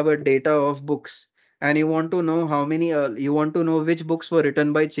say you have a data of books and you want to know you want to know which books were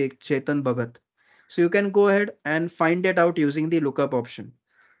written by Chetan Bhagat. So you can go ahead and find it out using the lookup option.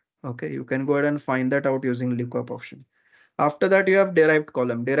 Okay, you can go ahead and find that out using lookup option. After that, you have derived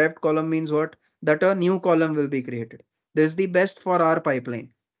column. Derived column means what? That a new column will be created. This is the best for our pipeline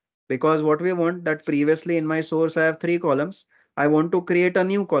because what we want that previously in my source, I have 3 columns. I want to create a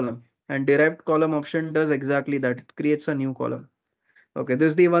new column and derived column option does exactly that. It creates a new column. Okay,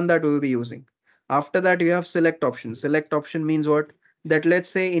 this is the one that we'll be using. After that, you have select option. Select option means what? That let's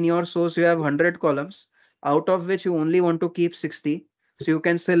say in your source, you have 100 columns, out of which you only want to keep 60. So you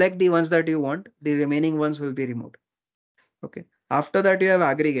can select the ones that you want. The remaining ones will be removed. Okay. After that, you have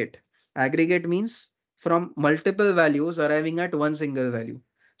aggregate. Aggregate means from multiple values arriving at one single value.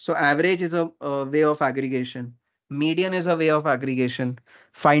 So average is a way of aggregation. Median is a way of aggregation.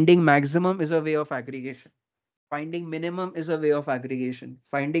 Finding maximum is a way of aggregation. Finding minimum is a way of aggregation.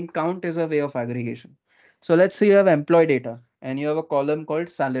 Finding count is a way of aggregation. So let's say you have employee data and you have a column called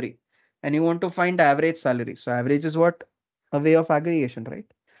salary and you want to find average salary. So average is what? A way of aggregation, right?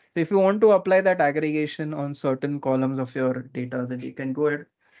 So if you want to apply that aggregation on certain columns of your data, then you can go ahead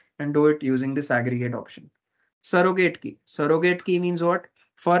and do it using this aggregate option. Surrogate key. Surrogate key means what?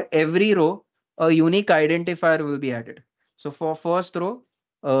 For every row, a unique identifier will be added. So for first row,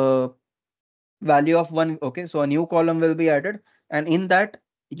 value of one. Okay, so a new column will be added, and in that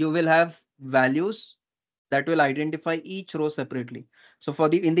you will have values that will identify each row separately. So for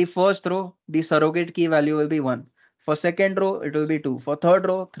the in the first row, the surrogate key value will be 1. For second row, it will be 2. For third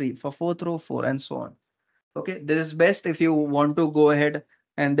row, 3. For fourth row, 4, and so on. Okay, this is best if you want to go ahead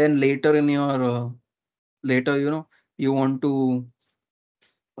and then later in your later, you want to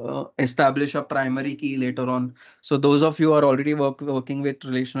establish a primary key later on. So those of you who are already working with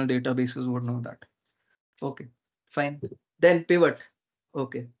relational databases would know that. Okay, fine. Then pivot.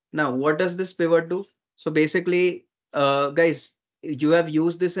 Okay. Now, what does this pivot do? So basically, guys, you have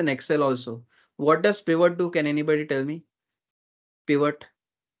used this in Excel also. What does pivot do? Can anybody tell me? Pivot.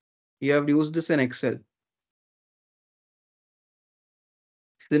 You have used this in Excel.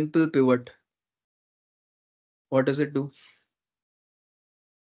 Simple pivot. What does it do?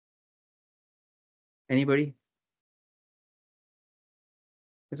 Anybody?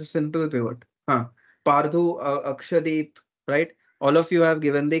 It's a simple pivot. Huh. Pardhu, Akshadeep, right? All of you have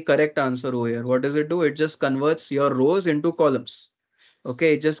given the correct answer over here. What does it do? It just converts your rows into columns.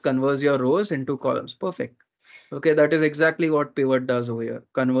 Okay, it just converts your rows into columns. Perfect. Okay, that is exactly what pivot does over here.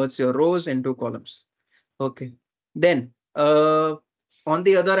 Converts your rows into columns. Okay. Then on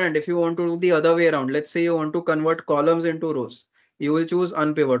the other hand, if you want to do the other way around, let's say you want to convert columns into rows, you will choose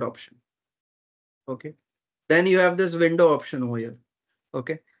unpivot option. Okay. Then you have this window option over here.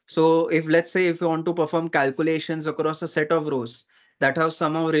 Okay. So if let's say if you want to perform calculations across a set of rows that have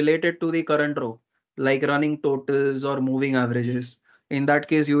somehow related to the current row, like running totals or moving averages, in that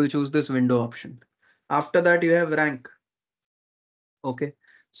case, you will choose this window option. After that, you have rank. Okay.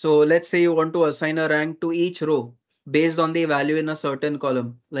 So let's say you want to assign a rank to each row based on the value in a certain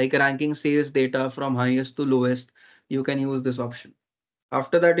column, like ranking sales data from highest to lowest. You can use this option.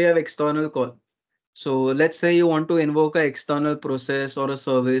 After that, you have external call. So let's say you want to invoke an external process or a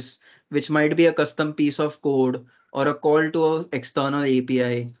service, which might be a custom piece of code or a call to an external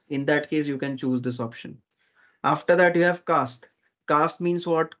API. In that case, you can choose this option. After that, you have cast. Cast means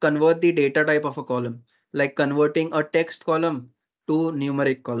what? Convert the data type of a column, like converting a text column to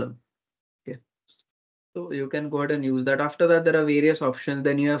numeric column. Okay. So you can go ahead and use that. After that, there are various options.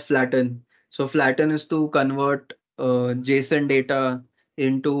 Then you have flatten. So flatten is to convert JSON data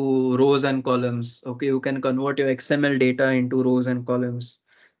into rows and columns. Okay, you can convert your XML data into rows and columns.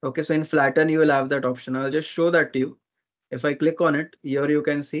 Okay, so in flatten, you will have that option. I'll just show that to you. If I click on it, here you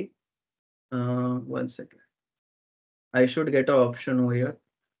can see. 1 second. I should get an option over here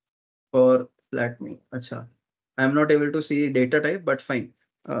for flattening. Acha. I'm not able to see data type, but fine.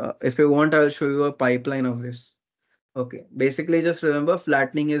 If you want, I'll show you a pipeline of this. Okay, basically just remember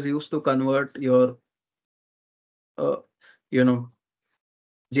flattening is used to convert your, uh, you know,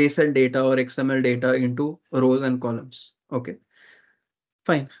 JSON data or XML data into rows and columns. Okay,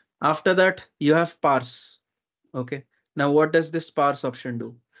 fine. After that, you have parse. Okay. Now, what does this parse option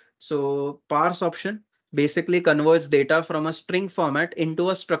do? So parse option basically converts data from a string format into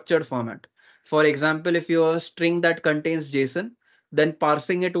a structured format. For example, if you have a string that contains JSON, then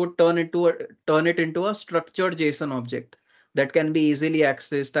parsing it would turn it into a structured JSON object that can be easily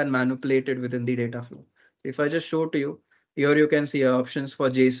accessed and manipulated within the data flow. If I just show to you, here you can see options for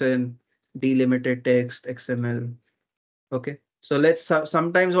JSON, delimited text, XML. Okay. So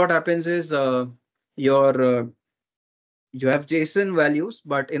sometimes what happens is your you have JSON values,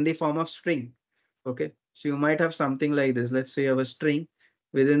 but in the form of string. Okay, so you might have something like this. Let's say you have a string.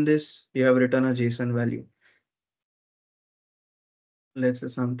 Within this, you have written a JSON value. Let's say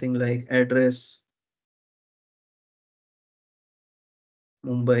something like address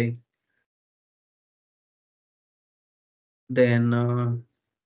Mumbai. Then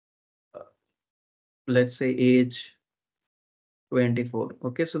let's say age 24.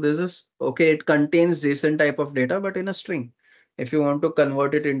 Okay, so this is okay. It contains JSON type of data, but in a string. If you want to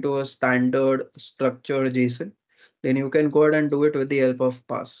convert it into a standard structured JSON, then you can go ahead and do it with the help of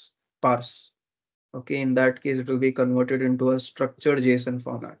parse. Okay, in that case, it will be converted into a structured JSON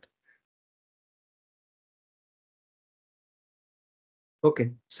format.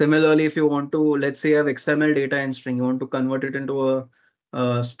 Okay. Similarly, if you want to, let's say you have XML data in string, you want to convert it into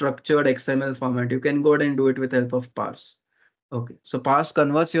a structured XML format, you can go ahead and do it with help of parse. Okay. So parse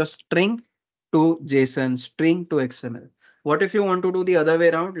converts your string to JSON, string to XML. What if you want to do the other way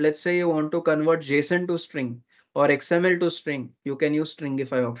around? Let's say you want to convert JSON to string or XML to string. You can use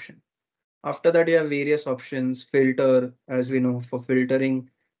stringify option. After that, you have various options, filter, as we know, for filtering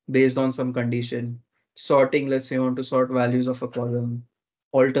based on some condition. Sorting, let's say you want to sort values of a column.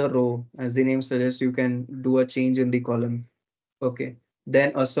 Alter row, as the name suggests, you can do a change in the column. Okay.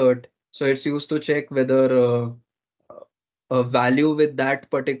 Then assert. So it's used to check whether a value with that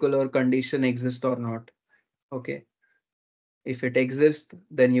particular condition exists or not. Okay. If it exists,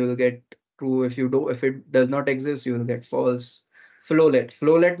 then you will get true. If it does not exist, you will get false. Flowlet.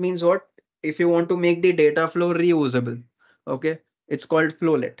 Flowlet means what? If you want to make the data flow reusable, okay, it's called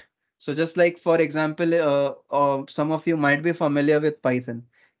flowlet. So just like for example, some of you might be familiar with Python.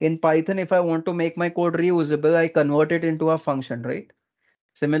 In Python, if I want to make my code reusable, I convert it into a function, right?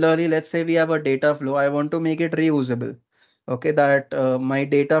 Similarly, let's say we have a data flow. I want to make it reusable. Okay, that my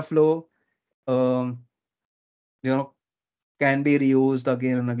data flow, um, you know, can be reused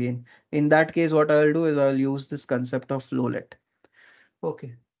again and again. In that case, what I'll do is I'll use this concept of flowlet.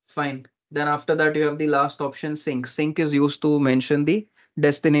 Okay, fine. Then after that, you have the last option, sync. Sync is used to mention the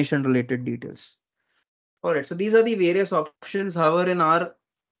destination related details. All right, so these are the various options. However, in our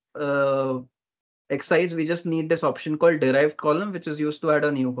uh, exercise, we just need this option called derived column, which is used to add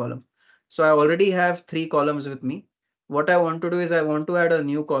a new column. So I already have 3 columns with me. What I want to do is I want to add a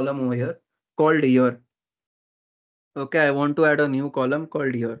new column over here called year. Okay, I want to add a new column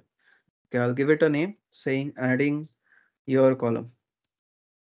called year. Okay, I'll give it a name saying your column,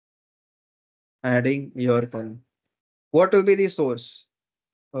 adding your column. What will be the source?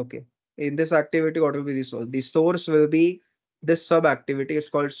 Okay, in this activity, what will be the source? The source will be this sub activity. It's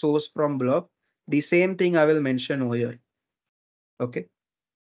called source from blob. The same thing I will mention over here. Okay,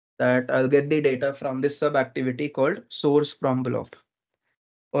 that I'll get the data from this sub activity called source from blob.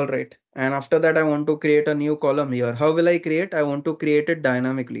 All right. And after that, I want to create a new column here. How will I create? I want to create it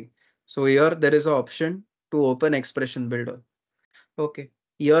dynamically. So here there is an option to open expression builder. Okay.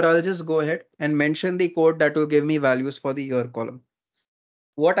 Here I'll just go ahead and mention the code that will give me values for the year column.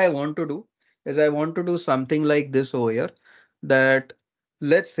 What I want to do is I want to do something like this over here, that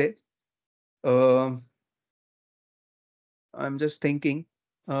let's say, um I'm just thinking,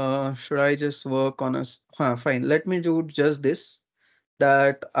 should I just work on fine. Let me do just this,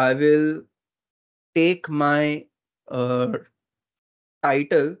 that I will take my uh,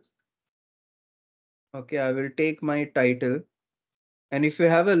 title. Okay, I will take my title. And if you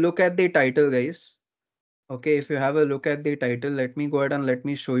have a look at the title, guys, okay, if you have a look at the title, let me go ahead and let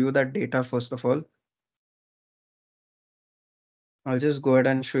me show you that data first of all. I'll just go ahead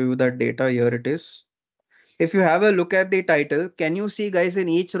and show you that data. Here it is. If you have a look at the title, can you see, guys, in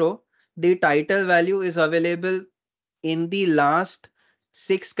each row, the title value is available in the last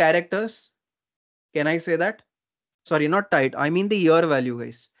 6 characters? Can I say that? Sorry, not title. I mean the year value,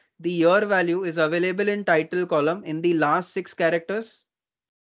 guys. The year value is available in title column in the last 6 characters.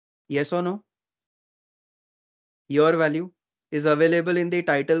 Yes or no? Your value is available in the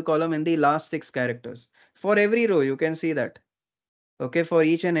title column in the last 6 characters. For every row, you can see that. Okay, for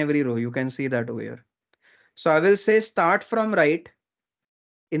each and every row, you can see that over here. So I will say start from right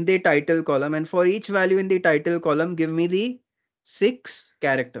in the title column, and for each value in the title column, give me the 6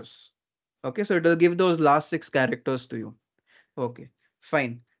 characters. Okay, so it will give those last 6 characters to you. Okay,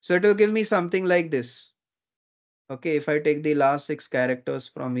 fine. So it will give me something like this. Okay, if I take the last 6 characters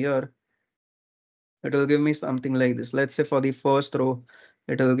from here, it will give me something like this. Let's say for the first row,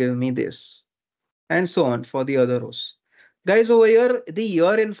 it will give me this, and so on for the other rows. Guys, over here, the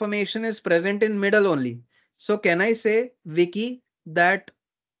year information is present in middle only. So can I say, Vicky, that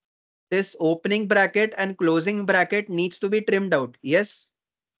this opening bracket and closing bracket needs to be trimmed out? Yes.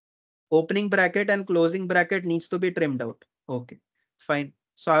 Opening bracket and closing bracket needs to be trimmed out. Okay, fine.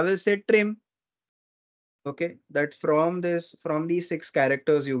 So I will say trim. Okay, that from these 6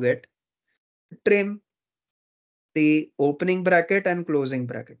 characters you get, trim the opening bracket and closing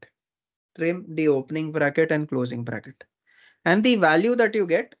bracket. Trim the opening bracket and closing bracket. And the value that you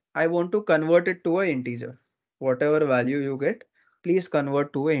get, I want to convert it to an integer. Whatever value you get, please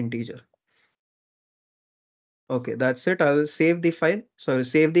convert to an integer. Okay, that's it. I'll save the file. Sorry,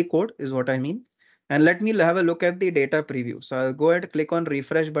 save the code is what I mean. And let me have a look at the data preview. So I'll go ahead, click on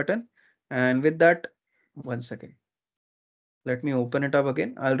refresh button. And with that, 1 second. Let me open it up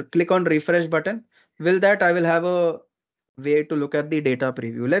again. I'll click on refresh button. Will that I will have a way to look at the data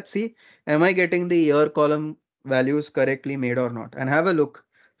preview. Let's see, am I getting the year column values correctly made or not? And have a look.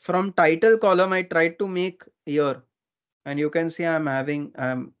 From title column, I tried to make year, and you can see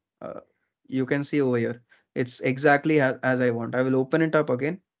you can see over here. It's exactly as I want. I will open it up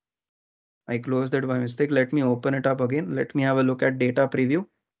again. I closed it by mistake. Let me open it up again. Let me have a look at data preview.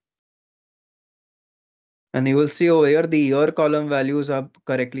 And you will see over here the year column values are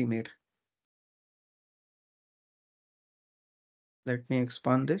correctly made. Let me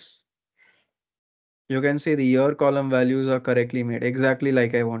expand this. You can see the year column values are correctly made, exactly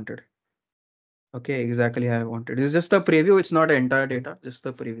like I wanted. Okay, exactly how I wanted. It's just a preview. It's not entire data, just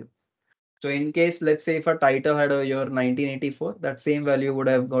the preview. So in case, let's say if a title had a year 1984, that same value would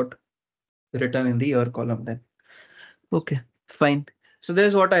have got written in the year column then. Okay, fine. So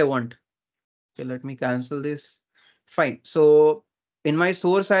there's what I want. Okay, let me cancel this. Fine. So in my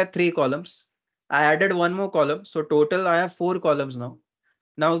source, I had 3 columns. I added one more column. So total, I have 4 columns now.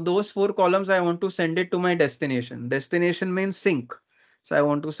 Now those 4 columns, I want to send it to my destination. Destination means sink. So I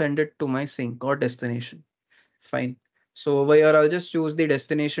want to send it to my sink or destination. Fine. So over here, I'll just choose the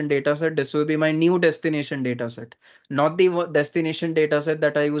destination dataset. This will be my new destination dataset, not the destination dataset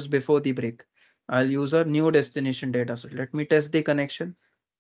that I used before the break. I'll use a new destination dataset. Let me test the connection.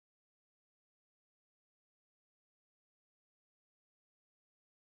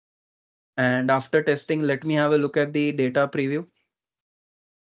 And after testing, let me have a look at the data preview.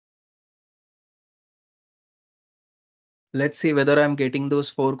 Let's see whether I'm getting those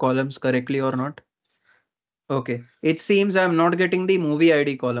 4 columns correctly or not. Okay, it seems I'm not getting the movie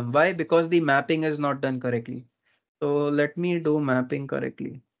ID column. Why? Because the mapping is not done correctly. So let me do mapping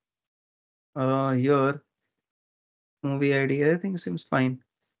correctly. Here, movie ID, I think seems fine.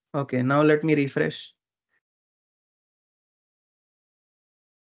 Okay, now let me refresh.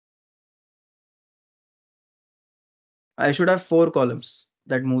 I should have 4 columns.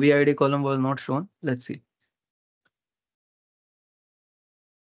 That movie ID column was not shown. Let's see.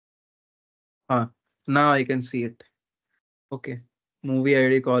 Now I can see it. Okay. Movie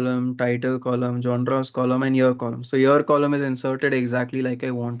ID column, title column, genres column, and year column. So your column is inserted exactly like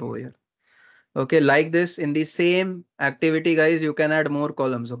I want over here. Okay, like this in the same activity, guys, you can add more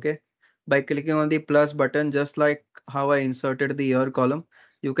columns. Okay, by clicking on the plus button, just like how I inserted the year column,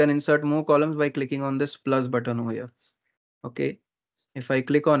 you can insert more columns by clicking on this plus button over here. Okay, if I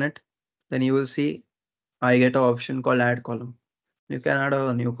click on it, then you will see I get an option called add column. You can add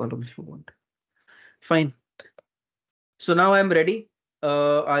a new column if you want. Fine. So now I'm ready.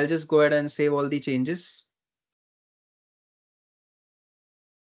 I'll just go ahead and save all the changes.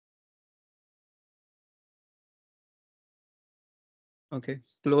 Okay,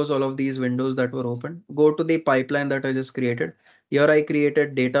 close all of these windows that were open. Go to the pipeline that I just created. Here I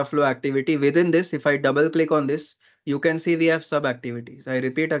created data flow activity. Within this, if I double click on this, you can see we have sub activities. I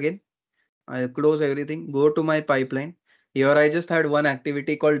repeat again, I close everything, go to my pipeline. Here I just had one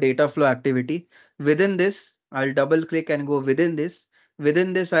activity called data flow activity. Within this, I'll double click and go within this.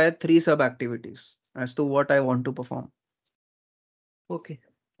 Within this, I had 3 sub activities as to what I want to perform. Okay,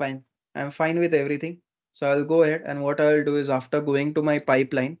 fine. I'm fine with everything. So I'll go ahead and what I'll do is after going to my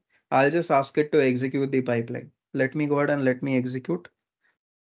pipeline, I'll just ask it to execute the pipeline. Let me go ahead and let me execute.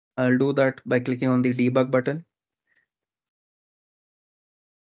 I'll do that by clicking on the debug button.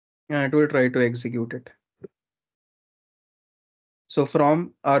 And it will try to execute it. So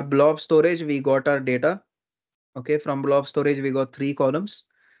from our blob storage, we got our data. Okay, from blob storage, we got 3 columns.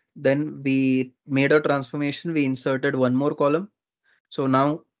 Then we made a transformation. We inserted one more column. So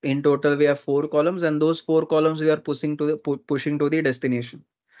now in total, we have 4 columns, and those 4 columns we are pushing to the pushing to the destination.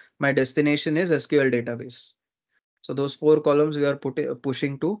 My destination is SQL database. So those 4 columns we are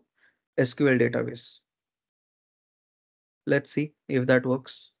pushing to SQL database. Let's see if that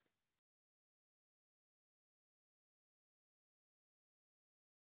works.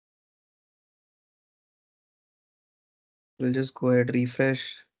 We'll just go ahead,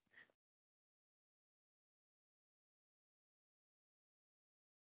 refresh.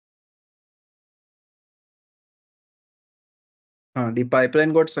 The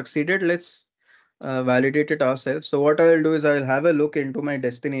pipeline got succeeded. Let's validate it ourselves. So what I'll do is I'll have a look into my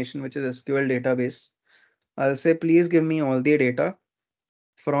destination, which is SQL database. I'll say, please give me all the data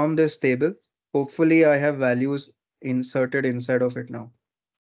from this table. Hopefully I have values inserted inside of it now.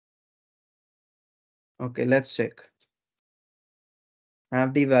 Okay, let's check.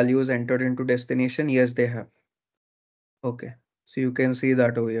 Have the values entered into destination? Yes, they have. Okay, so you can see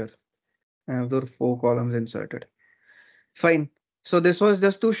that over here. I have those 4 columns inserted. Fine. So this was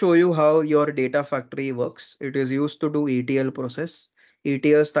just to show you how your data factory works. It is used to do ETL process.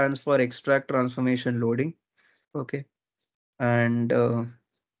 ETL stands for extract transformation loading. Okay. And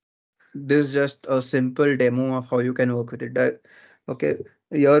this is just a simple demo of how you can work with it. Okay.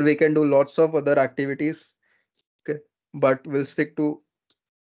 Here we can do lots of other activities. Okay. But we'll stick to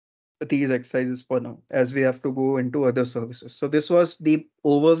these exercises for now as we have to go into other services. So this was the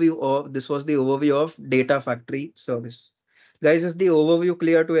overview of data factory service. Guys, is the overview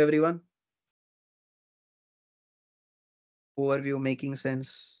clear to everyone? Overview making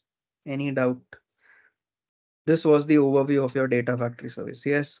sense? Any doubt? This was the overview of your data factory service.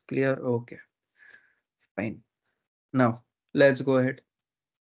 Yes, clear. Okay, fine. Now let's go ahead.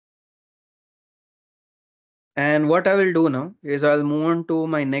 And what I will do now is I'll move on to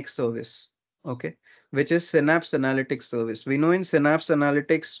my next service, okay, which is Synapse Analytics service. We know in Synapse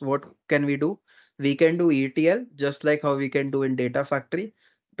Analytics, what can we do? We can do ETL just like how we can do in Data Factory.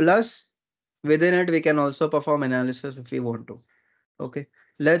 Plus, within it, we can also perform analysis if we want to. Okay,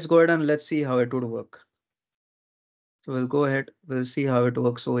 let's go ahead and let's see how it would work. So we'll go ahead, we'll see how it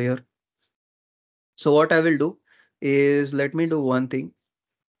works over here. So what I will do is let me do one thing.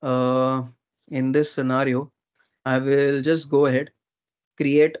 Uh, in this scenario, I will just go ahead,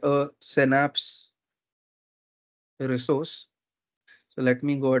 create a Synapse resource. So let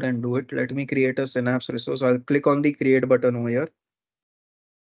me go ahead and do it. Let me create a Synapse resource. I'll click on the create button over here.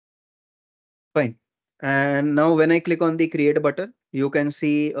 Fine. And now when I click on the create button, you can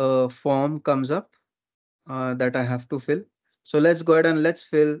see a form comes up that I have to fill. So let's go ahead and let's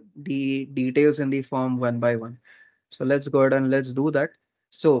fill the details in the form one by one. So let's go ahead and let's do that.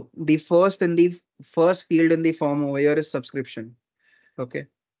 So the first field in the form over here is subscription. Okay.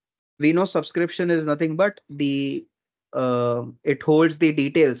 We know subscription is nothing but the it holds the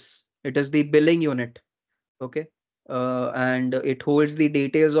details. It is the billing unit. Okay. And it holds the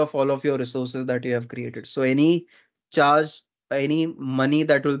details of all of your resources that you have created. So any charge, any money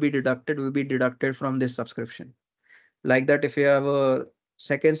that will be deducted from this subscription. Like that, if you have a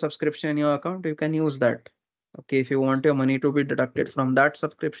second subscription in your account, you can use that. Okay. If you want your money to be deducted from that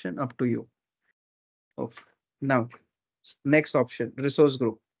subscription, up to you. Okay. Now, next option, resource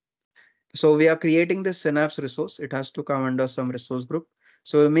group. So we are creating this Synapse resource. It has to come under some resource group.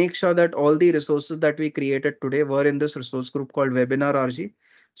 So make sure that all the resources that we created today were in this resource group called webinar RG.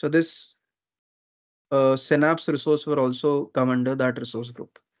 So this Synapse resource will also come under that resource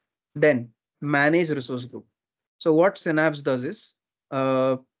group. Then manage resource group. So what Synapse does is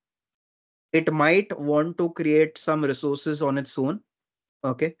it might want to create some resources on its own.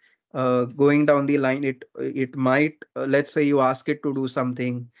 Okay. Going down the line, it might let's say you ask it to do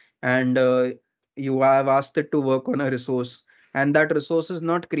something, and you have asked it to work on a resource, and that resource is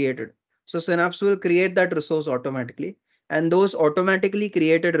not created. So Synapse will create that resource automatically, and those automatically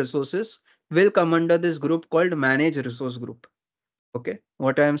created resources will come under this group called manage resource group. Okay,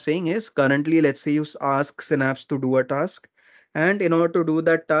 what I am saying is currently, let's say you ask Synapse to do a task, and in order to do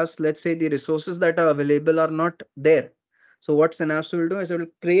that task, let's say the resources that are available are not there. So what Synapse will do is it will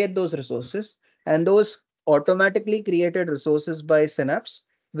create those resources, and those automatically created resources by Synapse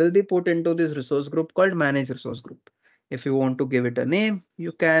will be put into this resource group called manage resource group. If you want to give it a name,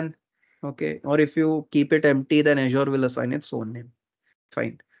 you can. Okay, or if you keep it empty, then Azure will assign its own name.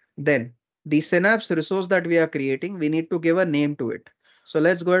 Fine. Then the Synapse resource that we are creating, we need to give a name to it. So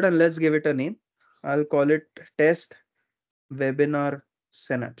let's go ahead and let's give it a name. I'll call it test webinar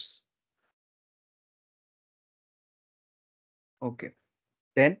Synapse. Okay.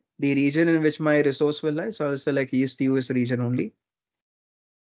 Then the region in which my resource will lie. So I'll select East US region only.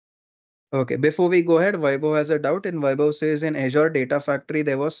 Okay. Before we go ahead, Vaibhav has a doubt, and Vaibhav says in Azure Data Factory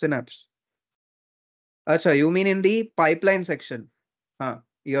there was Synapse. Acha, you mean in the pipeline section? Huh,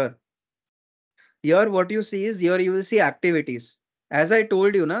 here. Here, what you see is here you will see activities. As I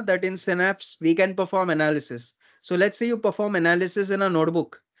told you na, that in Synapse, we can perform analysis. So let's say you perform analysis in a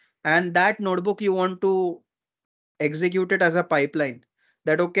notebook, and that notebook you want to execute it as a pipeline.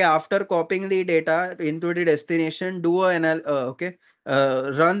 That okay, after copying the data into the destination, do a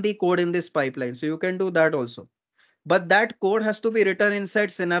run the code in this pipeline. So you can do that also. But that code has to be written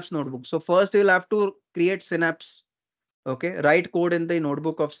inside Synapse notebook. So first you'll have to create Synapse. Okay, write code in the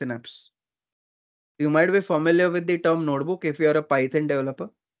notebook of Synapse. You might be familiar with the term notebook if you are a Python developer.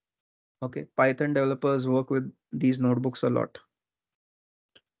 Okay, Python developers work with these notebooks a lot.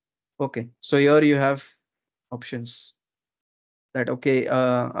 Okay, so here you have options that okay,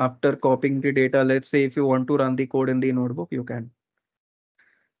 after copying the data, let's say if you want to run the code in the notebook, you can.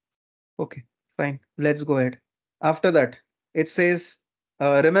 Okay, fine. Let's go ahead. After that, it says,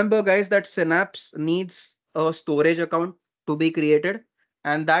 remember guys that Synapse needs a storage account to be created,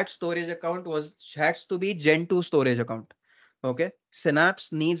 and that storage account has to be Gen 2 storage account. Okay,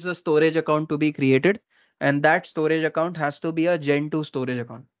 Synapse needs a storage account to be created, and that storage account has to be a Gen 2 storage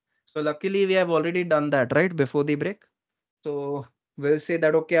account. So luckily we have already done that right before the break. So we'll say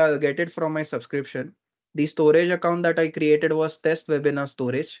that okay, I'll get it from my subscription. The storage account that I created was test webinar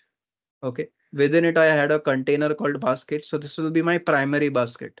storage. Okay. Within it, I had a container called basket. So this will be my primary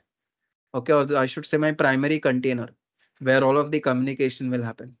basket. Okay. Or I should say my primary container where all of the communication will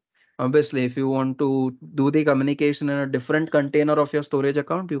happen. Obviously, if you want to do the communication in a different container of your storage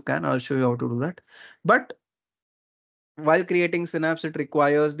account, you can. I'll show you how to do that. But While creating Synapse, it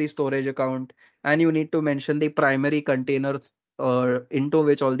requires the storage account, and you need to mention the primary container into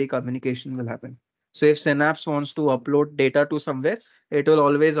which all the communication will happen. So if Synapse wants to upload data to somewhere, it will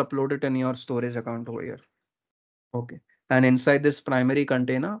always upload it in your storage account over here. Okay. And inside this primary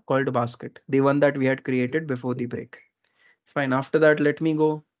container called basket, the one that we had created before the break. Fine. After that, let me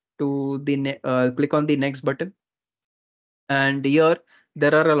go to the click on the next button. And here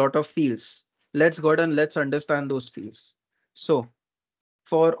there are a lot of fields. Let's go ahead and let's understand those fields. So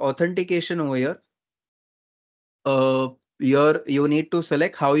for authentication over here, uh, here you need to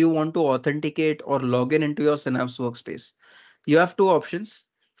select how you want to authenticate or log in into your Synapse workspace. You have two options.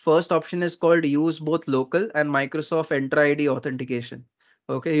 First option is called use both local and Microsoft Entra ID authentication.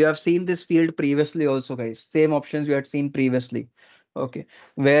 Okay, you have seen this field previously also, guys. Same options you had seen previously. Okay,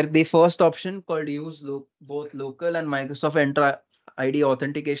 where the first option called use both local and Microsoft Entra ID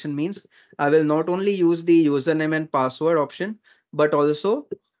authentication means I will not only use the username and password option, but also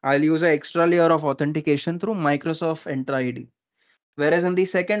I'll use an extra layer of authentication through Microsoft Entra ID. Whereas in the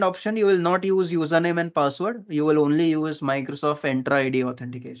second option, you will not use username and password. You will only use Microsoft Entra ID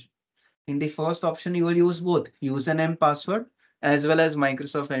authentication. In the first option, you will use both username, password, as well as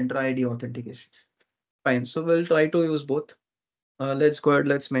Microsoft Entra ID authentication. Fine. So we'll try to use both. Let's go ahead.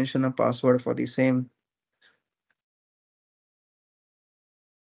 Let's mention a password for the same.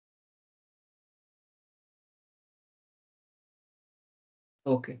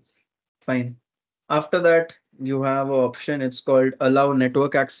 Okay, fine. After that, you have an option. It's called allow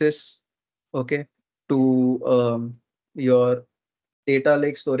network access. Okay, to your data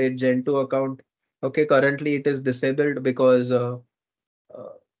lake storage Gen 2 account. Okay, currently it is disabled because uh,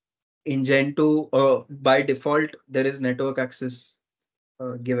 in Gen 2, by default, there is network access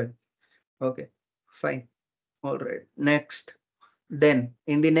given. Okay, fine. All right. Next. Then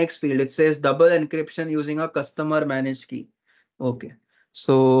in the next field, it says double encryption using a customer managed key. Okay.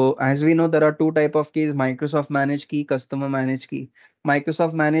 So as we know, there are two type of keys, Microsoft managed key, customer managed key.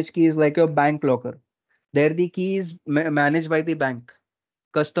 Microsoft managed key is like your bank locker. There the key is managed by the bank.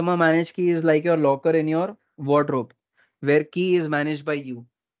 Customer managed key is like your locker in your wardrobe, where key is managed by you.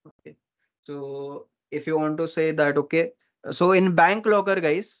 Okay. So if you want to say that, okay. So in bank locker,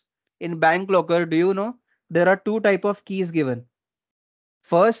 guys, in bank locker, do you know there are two type of keys given?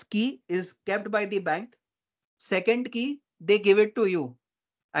 First key is kept by the bank. Second key, they give it to you.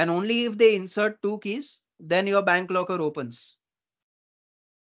 And only if they insert two keys, then your bank locker opens.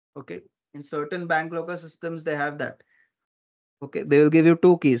 Okay. In certain bank locker systems, they have that. Okay. They will give you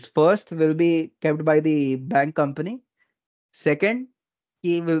two keys. First will be kept by the bank company. Second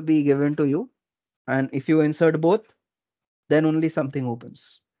key will be given to you. And if you insert both, then only something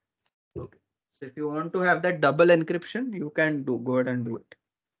opens. Okay. So if you want to have that double encryption, you can go ahead and do it.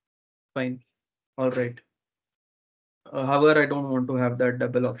 Fine. All right. However, I don't want to have that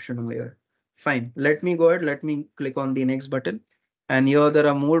double option over here. Fine. Let me go ahead. Let me click on the next button. And here there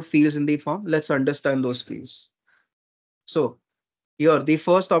are more fields in the form. Let's understand those fields. So here, the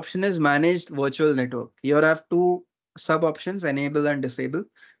first option is managed virtual network. Here I have two sub options, enable and disable.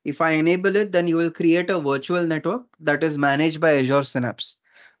 If I enable it, then you will create a virtual network that is managed by Azure Synapse.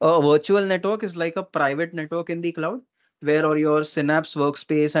 A virtual network is like a private network in the cloud where all your Synapse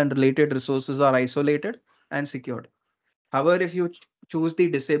workspace and related resources are isolated and secured. However, if you choose the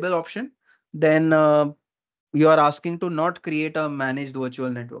disable option, then you are asking to not create a managed virtual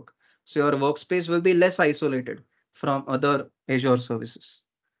network. So your workspace will be less isolated from other Azure services.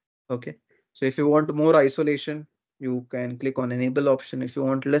 Okay. So if you want more isolation, you can click on enable option. If you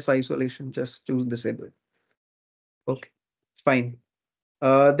want less isolation, just choose disable. Okay, fine.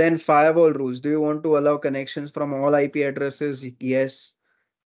 Then firewall rules. Do you want to allow connections from all IP addresses? Yes.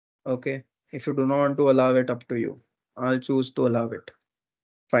 Okay. If you do not want to allow it, up to you. I'll choose to allow it.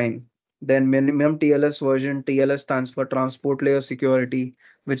 Fine. Then minimum TLS version. TLS stands for Transport Layer Security,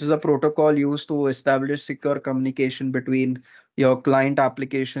 which is a protocol used to establish secure communication between your client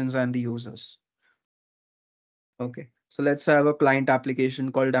applications and the users. Okay. So let's have a client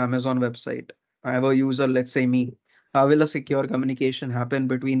application called Amazon website. I have a user, let's say me. How will a secure communication happen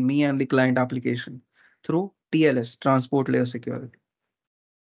between me and the client application? Through TLS, Transport Layer Security.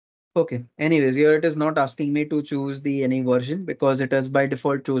 Okay. Anyways, here it is not asking me to choose the any version because it has by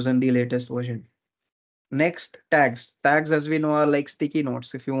default chosen the latest version. Next, tags. Tags, as we know, are like sticky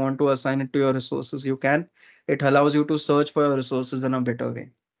notes. If you want to assign it to your resources, you can. It allows you to search for your resources in a better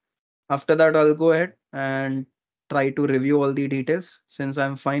way. After that, I'll go ahead and try to review all the details since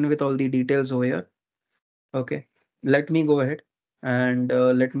I'm fine with all the details over here. Okay, let me go ahead and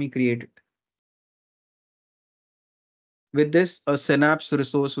let me create it. With this, a Synapse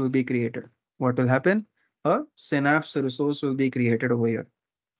resource will be created. What will happen? a Synapse resource will be created over here.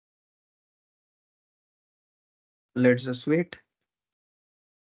 Let's just wait.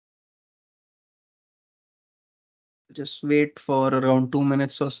 Just wait for around 2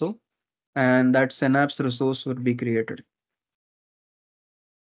 minutes or so, and that Synapse resource will be created.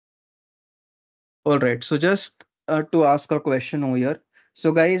 All right. So just to ask a question over here.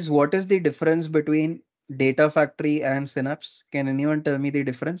 So guys, what is the difference between Data Factory and Synapse? Can anyone tell me the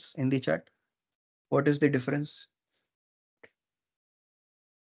difference in the chat? What is the difference?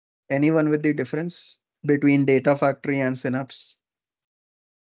 Anyone with the difference between Data Factory and Synapse?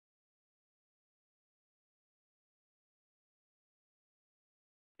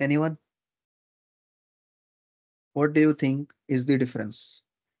 Anyone? What do you think is the difference?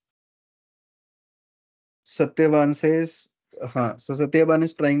 Satyavan says, so Satyavan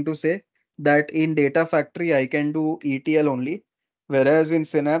is trying to say that in Data Factory, I can do ETL only, whereas in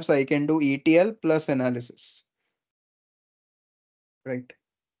Synapse, I can do ETL plus analysis, right?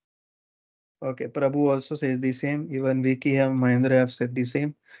 Okay, Prabhu also says the same. Even Vicky and Mahendra have said the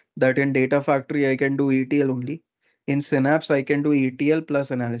same, that in Data Factory, I can do ETL only. In Synapse, I can do ETL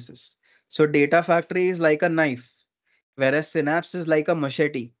plus analysis. So Data Factory is like a knife, whereas Synapse is like a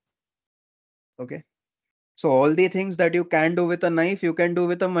machete. Okay. So all the things that you can do with a knife, you can do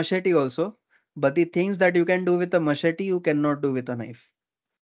with a machete also. But the things that you can do with a machete, you cannot do with a knife.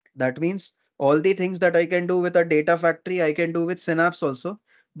 That means all the things that I can do with a Data Factory, I can do with Synapse also.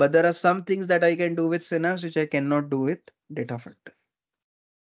 But there are some things that I can do with Synapse which I cannot do with Data Factory.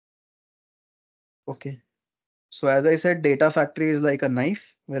 Okay. So as I said, Data Factory is like a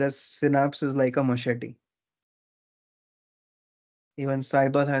knife, whereas Synapse is like a machete. Even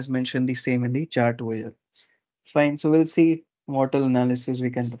Saibal has mentioned the same in the chat over here. Fine. So we'll see what all analysis we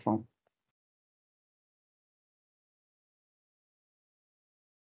can perform.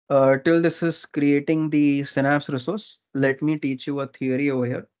 Till this is creating the Synapse resource, let me teach you a theory over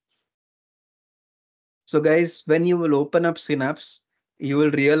here. So guys, when you will open up Synapse, you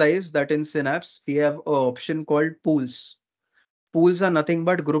will realize that in Synapse, we have an option called pools. Pools are nothing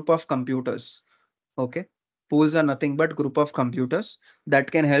but group of computers. Okay. Pools are nothing but group of computers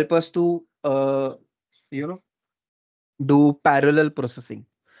that can help us to, you know, do parallel processing.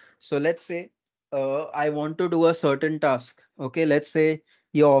 So let's say I want to do a certain task. Okay. Let's say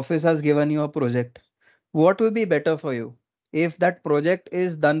your office has given you a project. What will be better for you? If that project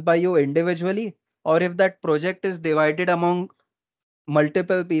is done by you individually, or if that project is divided among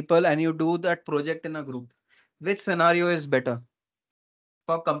multiple people and you do that project in a group, which scenario is better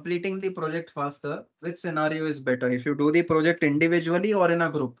for completing the project faster? Which scenario is better if you do the project individually or in a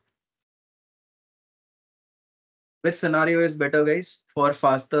group? Which scenario is better, guys, for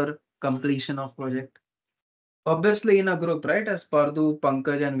faster completion of project? Obviously in a group, right? As Pardu,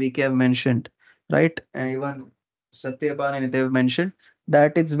 Pankaj and VK have mentioned, right? And even Satyapan and they've mentioned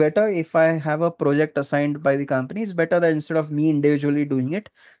that it's better if I have a project assigned by the company. It's better that instead of me individually doing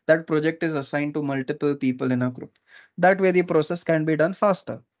it, that project is assigned to multiple people in a group. That way the process can be done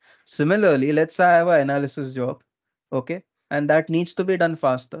faster. Similarly, let's say I have an analysis job, okay, and that needs to be done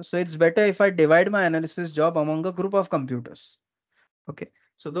faster. So it's better if I divide my analysis job among a group of computers. Okay.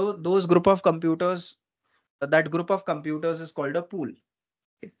 So those group of computers, that group of computers is called a pool.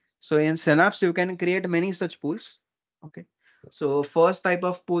 Okay. So in Synapse, you can create many such pools. Okay. So first type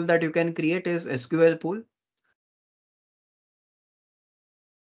of pool that you can create is SQL pool.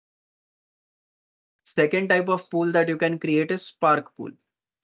 Second type of pool that you can create is Spark pool.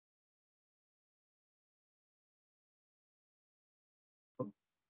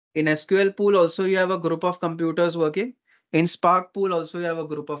 In SQL pool also you have a group of computers working. In Spark pool also you have a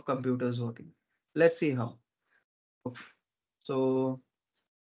group of computers working. Let's see how. Okay. So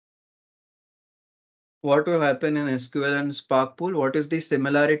what will happen in SQL and Spark pool? What is the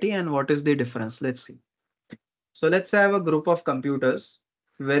similarity and what is the difference? Let's see. So let's say I have a group of computers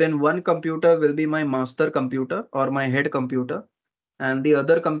wherein one computer will be my master computer or my head computer, and the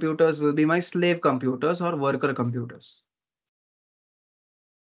other computers will be my slave computers or worker computers.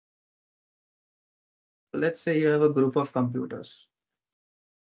 So let's say you have a group of computers.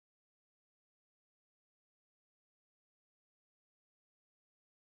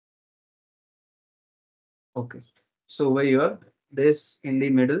 Okay. So over here, this in the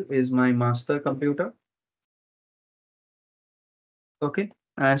middle is my master computer. Okay.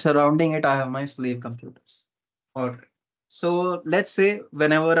 And surrounding it, I have my slave computers. All right. So let's say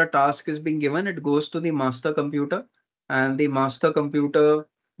whenever a task is being given, it goes to the master computer, and the master computer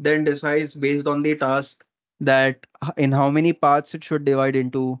then decides based on the task that in how many parts it should divide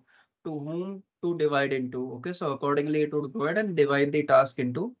into, to whom to divide into. Okay. So accordingly, it would go ahead and divide the task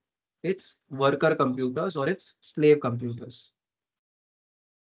into It's worker computers or it's slave computers.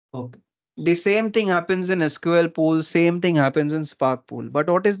 Okay. The same thing happens in SQL pool, same thing happens in Spark pool. But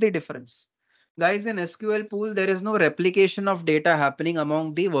what is the difference? Guys, in SQL pool, there is no replication of data happening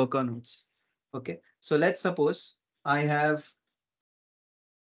among the worker nodes. Okay. So let's suppose I have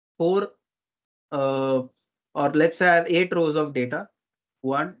four, or let's say I have 8 rows of data.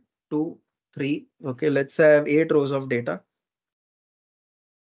 One, two, three. Okay. Let's say I have 8 rows of data.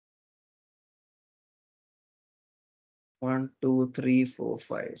 1, 2, 3, 4,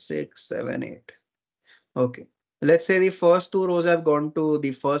 5, 6, 7, 8. Okay. Let's say the first 2 rows have gone to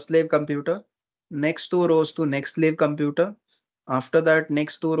the first slave computer, next 2 rows to next slave computer. After that,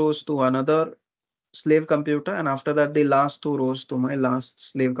 next 2 rows to another slave computer, and after that, the last 2 rows to my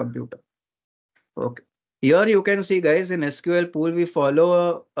last slave computer. Okay. Here you can see, guys, in SQL pool, we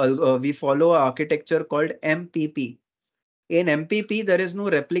follow a architecture called MPP. In MPP, there is no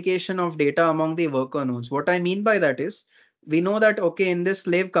replication of data among the worker nodes. What I mean by that is, we know that, okay, in this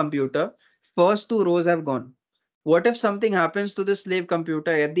slave computer, first 2 rows have gone. What if something happens to the slave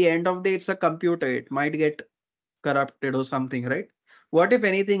computer? At the end of the day, it's a computer. It might get corrupted or something, right? What if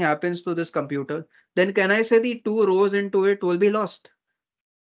anything happens to this computer? Then can I say the 2 rows into it will be lost?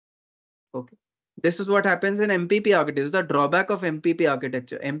 Okay. This is what happens in MPP architecture. This is the drawback of MPP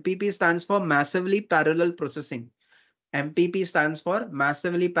architecture. MPP stands for massively parallel processing. MPP stands for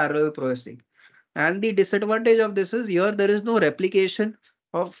massively parallel processing. And the disadvantage of this is here there is no replication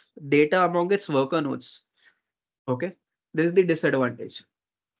of data among its worker nodes. Okay, this is the disadvantage.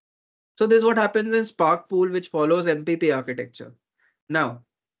 So this is what happens in Spark pool, which follows MPP architecture. Now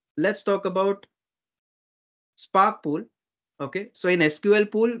let's talk about Spark pool. Okay, so in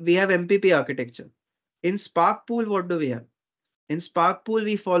SQL pool we have MPP architecture. In Spark pool, what do we have? In Spark pool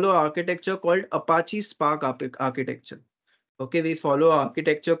we follow architecture called Apache Spark architecture. Okay, we follow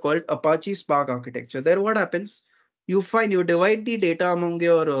architecture called Apache Spark architecture. There what happens? You divide the data among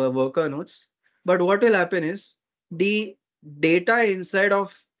your worker nodes, but what will happen is the data inside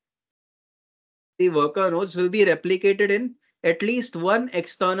of the worker nodes will be replicated in at least one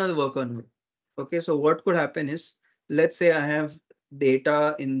external worker node. Okay, so what could happen is, let's say I have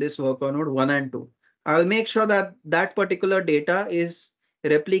data in this worker node 1 and 2. I'll make sure that that particular data is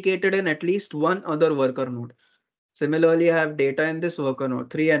replicated in at least one other worker node. Similarly, I have data in this worker node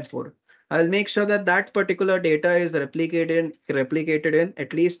 3 and 4. I'll make sure that that particular data is replicated in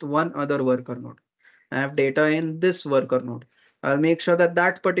at least one other worker node. I have data in this worker node. I'll make sure that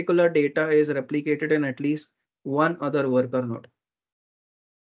that particular data is replicated in at least one other worker node.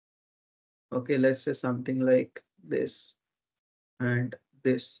 Okay, let's say something like this and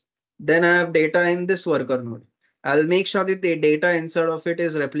this. Then I have data in this worker node. I'll make sure that the data inside of it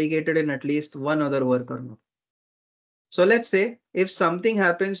is replicated in at least one other worker node. So let's say if something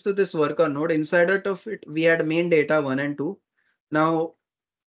happens to this worker node, inside of it, we had main data 1 and 2. Now,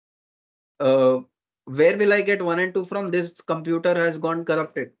 where will I get 1 and 2 from? This computer has gone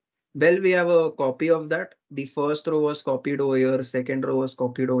corrupted. Well, we have a copy of that. The first row was copied over here, second row was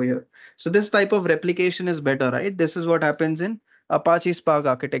copied over here. So this type of replication is better, right? This is what happens in Apache Spark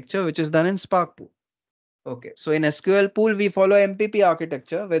architecture, which is done in Spark pool. Okay, so in SQL pool, we follow MPP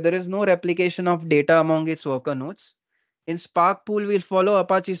architecture where there is no replication of data among its worker nodes. In Spark pool, we'll follow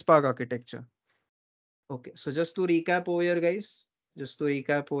Apache Spark architecture. Okay, so just to recap over here, guys, just to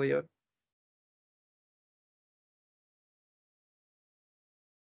recap over here.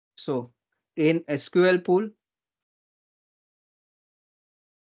 So in SQL pool,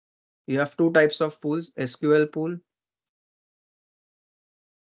 you have two types of pools, SQL pool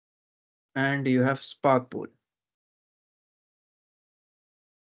and you have Spark pool.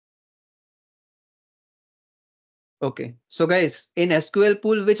 Okay, so guys, in SQL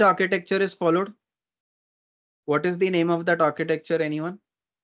pool, which architecture is followed? What is the name of that architecture, anyone?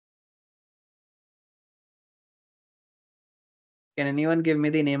 Can anyone give me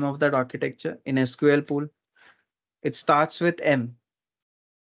the name of that architecture in SQL pool? It starts with M.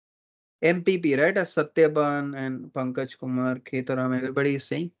 MPP, right? As Satyaban and Pankaj Kumar, Khetaram, everybody is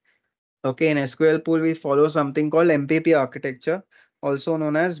saying. Okay, in SQL pool, we follow something called MPP architecture, also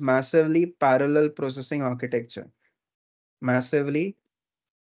known as massively parallel processing architecture. Massively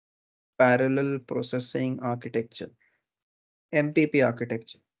parallel processing architecture, MPP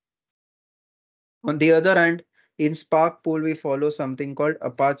architecture. On the other hand, in Spark pool, we follow something called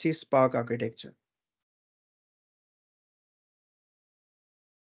Apache Spark architecture.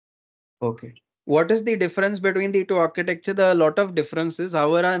 Okay. What is the difference between the two architecture? There are a lot of differences.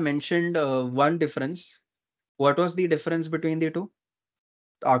 However, I mentioned one difference. What was the difference between the two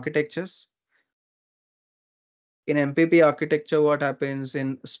architectures? In MPP architecture, what happens?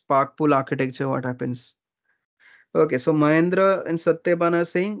 In Spark pool architecture, what happens? Okay, so Mahendra and Satyaban are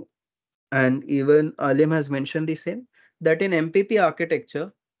saying, and even Alim has mentioned the same, that in MPP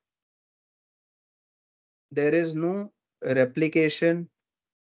architecture, there is no replication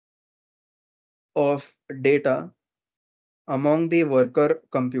of data among the worker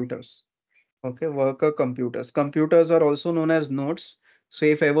computers. Okay, worker computers. Computers are also known as nodes. So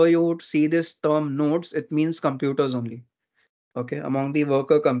if ever you would see this term nodes, it means computers only. Okay, among the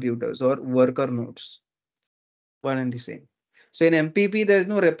worker computers or worker nodes, one and the same. So in MPP, there is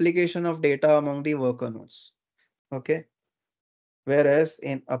no replication of data among the worker nodes. Okay, whereas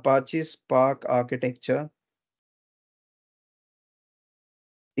in Apache Spark architecture,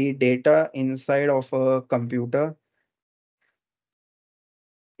 the data inside of a computer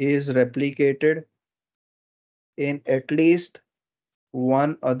is replicated in at least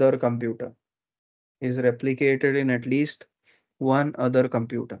one other computer. Is replicated in at least one other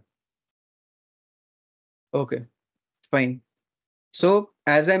computer. Okay, fine. So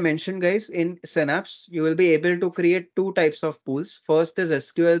as I mentioned, guys, in Synapse, you will be able to create two types of pools. First is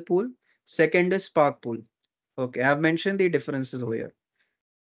SQL pool. Second is Spark pool. Okay, I've mentioned the differences over here.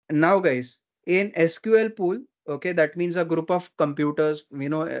 Now, guys, in SQL pool, okay, that means a group of computers.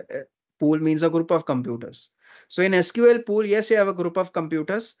 Pool means a group of computers. So in SQL pool, yes, you have a group of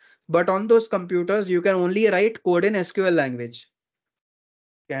computers, but on those computers, you can only write code in SQL language.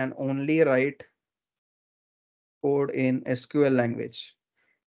 Can only write code in SQL language.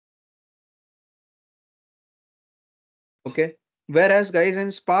 Okay. Whereas, guys,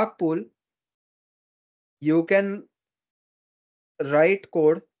 in Spark pool, you can write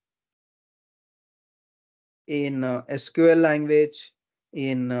code in SQL language,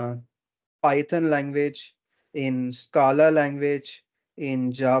 in Python language, in Scala language,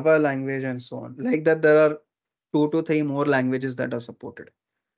 in Java language, and so on. Like that, there are 2 to 3 more languages that are supported.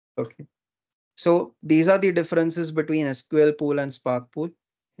 Okay. So these are the differences between SQL pool and Spark pool.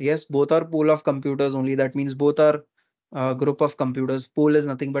 Yes, both are pool of computers only. That means both are a group of computers. Pool is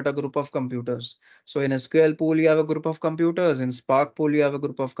nothing but a group of computers. So in SQL pool, you have a group of computers. In Spark pool, you have a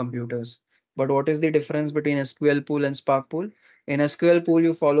group of computers. But what is the difference between SQL pool and Spark pool? In SQL pool,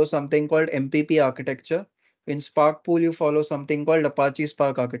 you follow something called MPP architecture. In Spark pool, you follow something called Apache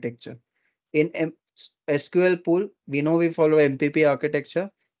Spark architecture. In SQL pool, we know we follow MPP architecture,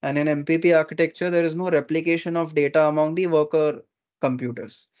 and in MPP architecture, there is no replication of data among the worker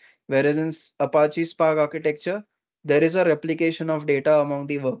computers. Whereas in Apache Spark architecture, there is a replication of data among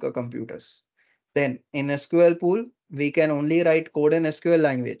the worker computers. Then in SQL pool, we can only write code in SQL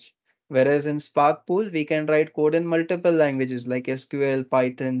language. Whereas in Spark pool, we can write code in multiple languages like SQL,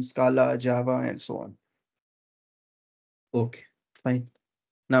 Python, Scala, Java, and so on. Okay, fine.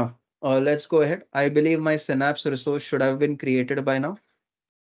 Now, let's go ahead. I believe my Synapse resource should have been created by now.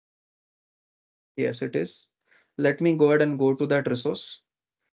 Yes, it is. Let me go ahead and go to that resource.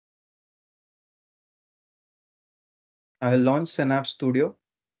 I'll launch Synapse Studio.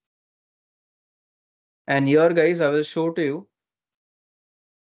 And here, guys, I will show to you.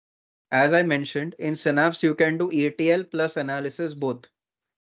 As I mentioned, in Synapse, you can do ETL plus analysis both.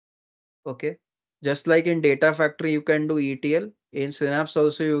 Okay. Just like in Data Factory, you can do ETL. In Synapse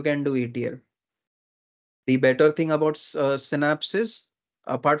also, you can do ETL. The better thing about Synapse is,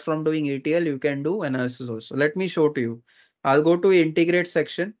 apart from doing ETL, you can do analysis also. Let me show to you. I'll go to integrate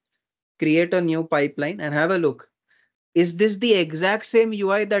section, create a new pipeline and have a look. Is this the exact same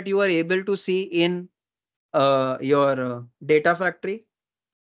UI that you are able to see in your data factory?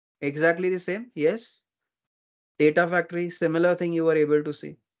 Exactly the same. Yes. Data factory, similar thing you are able to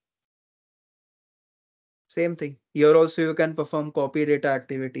see. Same thing. Here also you can perform copy data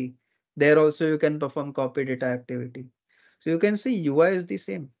activity. There also you can perform copy data activity. So you can see UI is the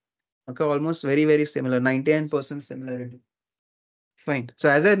same. Okay, almost very, very similar, 99% similarity. Fine. So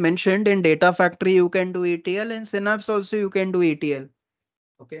as I mentioned, in data factory, you can do ETL. In Synapse also you can do ETL.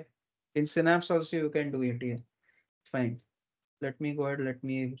 Okay. In Synapse also you can do ETL. Fine. Let me go ahead. Let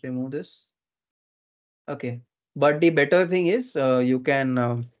me remove this. Okay. But the better thing is you can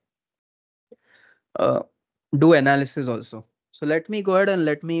uh, do analysis also. So let me go ahead and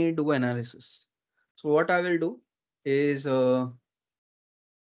let me do analysis. So what I will do is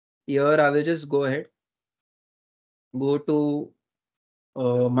here I will just go ahead, go to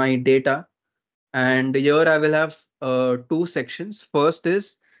my data. And here I will have two sections. First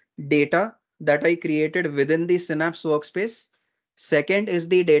is data that I created within the Synapse workspace. Second is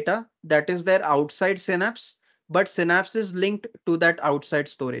the data that is there outside Synapse, but Synapse is linked to that outside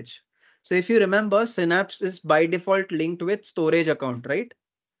storage. So if you remember, Synapse is by default linked with storage account, right?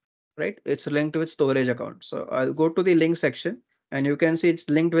 right? It's linked with storage account. So I'll go to the link section and you can see it's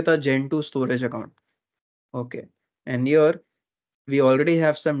linked with a Gen2 storage account. Okay. And here we already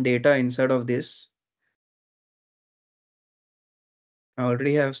have some data inside of this. I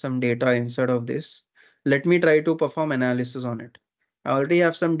already have some data inside of this. Let me try to perform analysis on it. I already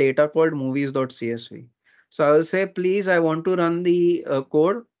have some data called movies.csv. So I will say, please, I want to run the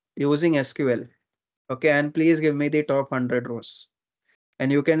code using SQL. Okay. And please give me the top 100 rows.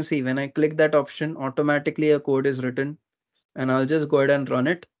 And you can see when I click that option, automatically a code is written and I'll just go ahead and run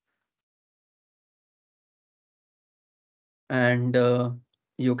it. And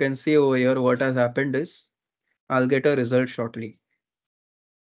you can see over here what has happened is I'll get a result shortly.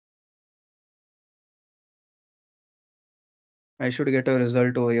 I should get a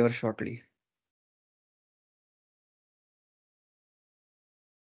result over here shortly.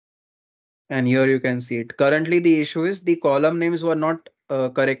 And here you can see it. Currently, the issue is the column names were not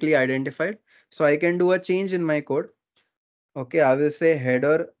correctly identified. So I can do a change in my code. Okay, I will say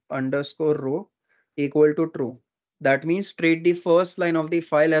header underscore row equal to true. That means treat the first line of the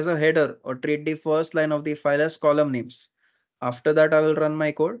file as a header or treat the first line of the file as column names. After that, I will run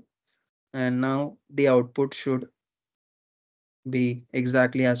my code. And now the output should be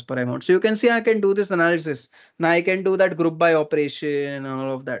exactly as per I want. So you can see I can do this analysis. Now I can do that group by operation and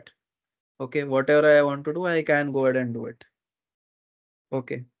all of that. Okay, whatever I want to do, I can go ahead and do it.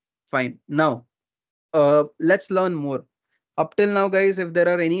 Okay, fine. Now, let's learn more. Up till now, guys, if there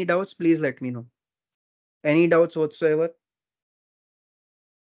are any doubts, please let me know. Any doubts whatsoever?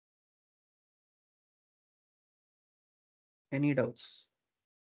 Any doubts?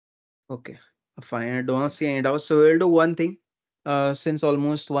 Okay, fine. I don't see any doubts. So we'll do one thing. Since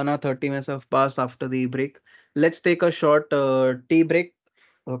almost 1 hour 30 minutes have passed after the break, let's take a short tea break.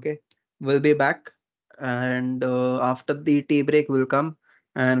 Okay, we'll be back. And after the tea break, we'll come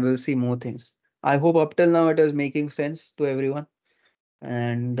and we'll see more things. I hope up till now it is making sense to everyone.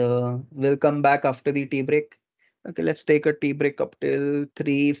 And we'll come back after the tea break. Okay, let's take a tea break up till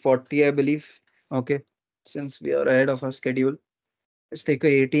 3:40, I believe. Okay, since we are ahead of our schedule. Let's take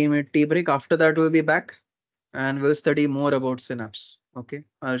a 18-minute tea break. After that, we'll be back and we'll study more about Synapse. Okay,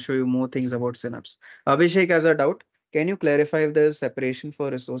 I'll show you more things about Synapse. Abhishek has a doubt. Can you clarify if there is separation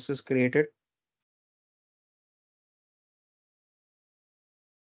for resources created?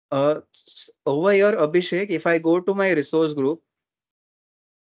 Over here, Abhishek, if I go to my resource group,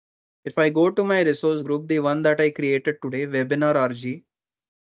 the one that I created today, webinar RG,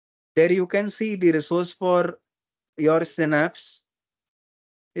 there you can see the resource for your Synapse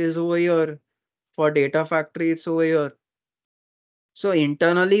is over here. For data factory, it's over here. So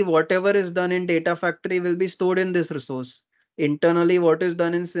internally, whatever is done in data factory will be stored in this resource. Internally, what is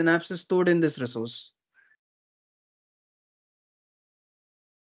done in Synapse is stored in this resource.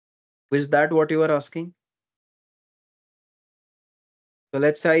 Is that what you are asking? So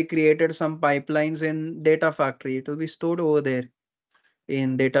let's say I created some pipelines in data factory. It will be stored over there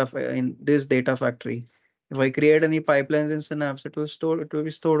in in this data factory. If I create any pipelines in Synapse, it will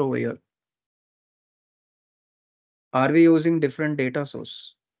be stored over here. Are we using different data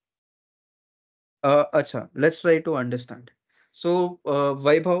source? Acha, let's try to understand. So,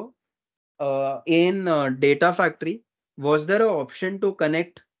 Vaibhav, in data factory, was there an option to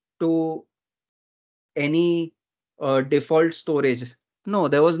connect to any default storage? No,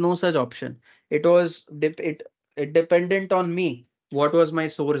 there was no such option. It was it dependent on me. What was my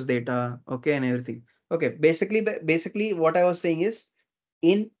source data? Okay, and everything. Okay, basically what I was saying is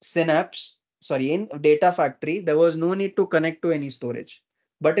in Synapse, sorry, in data factory, there was no need to connect to any storage.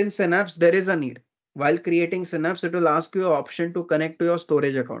 But in Synapse, there is a need. While creating Synapse, it will ask you an option to connect to your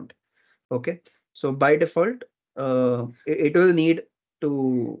storage account. Okay, so by default, it will need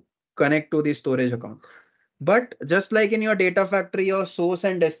to connect to the storage account. But just like in your data factory, your source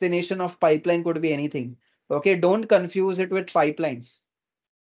and destination of pipeline could be anything. Okay, don't confuse it with pipelines.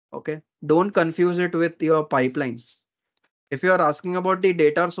 Okay, don't confuse it with your pipelines. If you are asking about the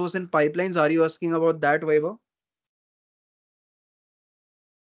data source in pipelines, are you asking about that, Vaibhav?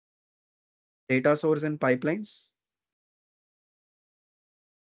 Data source in pipelines?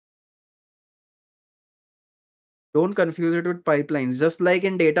 Don't confuse it with pipelines. Just like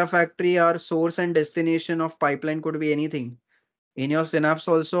in data factory, our source and destination of pipeline could be anything. In your Synapse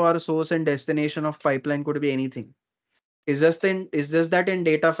also, our source and destination of pipeline could be anything. It's just that in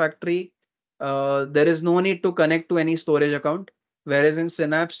data factory, there is no need to connect to any storage account. Whereas in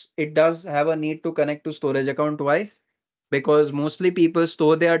Synapse, it does have a need to connect to storage account. Why? Because mostly people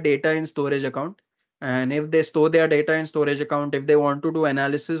store their data in storage account. And if they store their data in storage account, if they want to do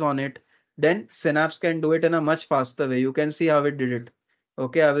analysis on it, then Synapse can do it in a much faster way. You can see how it did it.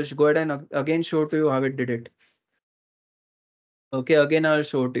 Okay, I will go ahead and again show to you how it did it. Okay, again I'll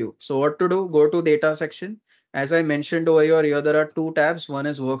show to you. So what to do? Go to data section. As I mentioned over here there are two tabs. One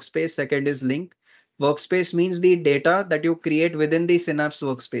is workspace, second is link. Workspace means the data that you create within the Synapse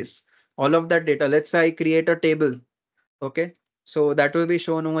workspace. All of that data. Let's say I create a table. Okay, so that will be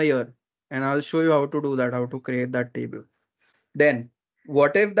shown over here. And I'll show you how to do that, how to create that table. Then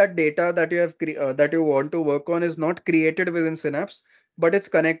what if that data that you have that you want to work on is not created within Synapse, but it's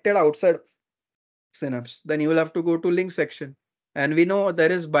connected outside Synapse? Then you will have to go to link section. And we know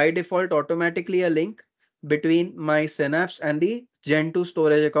there is by default automatically a link between my Synapse and the Gen 2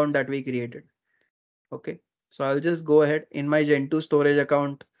 storage account that we created. Okay, so I'll just go ahead in my Gen 2 storage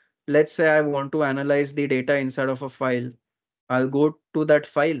account. Let's say I want to analyze the data inside of a file. I'll go to that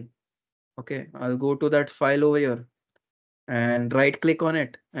file. Okay, I'll go to that file over here and right click on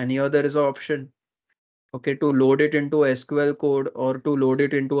it. And here there is an option. Okay, to load it into SQL code or to load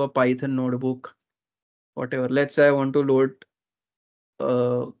it into a Python notebook, whatever. Let's say I want to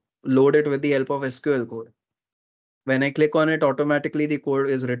uh, load it with the help of SQL code. When I click on it, automatically the code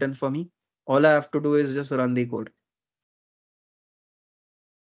is written for me. All I have to do is just run the code.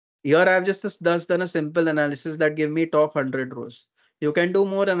 Here I've just thus done a simple analysis that give me top 100 rows. You can do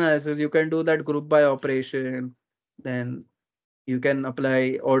more analysis. You can do that group by operation. Then you can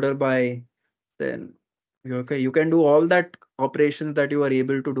apply order by. Then okay, you can do all that operations that you are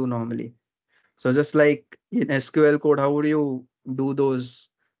able to do normally. So just like in SQL code, how would you do those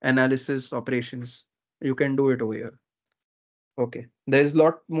analysis operations? You can do it over here. Okay, there's a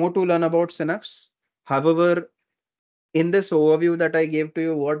lot more to learn about Synapse. However, in this overview that I gave to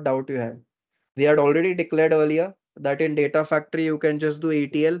you, what doubt you have? We had already declared earlier that in Data Factory, you can just do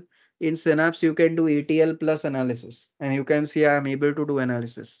ETL. In Synapse, you can do ETL plus analysis. And you can see I am able to do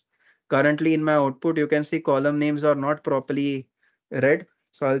analysis. Currently in my output, you can see column names are not properly read.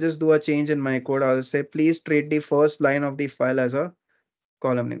 So I'll just do a change in my code. I'll say, please treat the first line of the file as a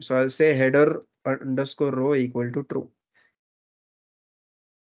column name. So I'll say header underscore row equal to true.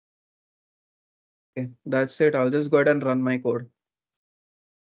 Okay, that's it. I'll just go ahead and run my code.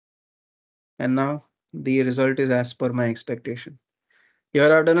 And now the result is as per my expectation. Here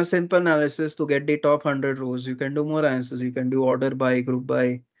I've done a simple analysis to get the top 100 rows. You can do more analysis. You can do order by, group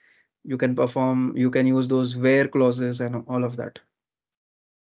by. You can use those where clauses and all of that.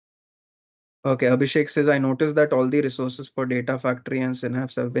 Okay, Abhishek says, I noticed that all the resources for Data Factory and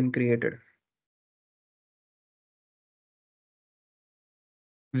Synapse have been created.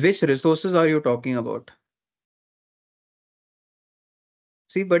 Which resources are you talking about?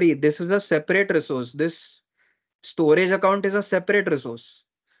 See, buddy, this is a separate resource. This storage account is a separate resource.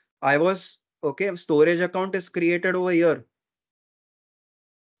 Okay, storage account is created over here.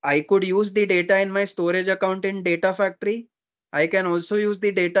 I could use the data in my storage account in Data Factory. I can also use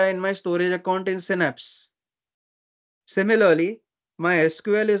the data in my storage account in Synapse. Similarly, my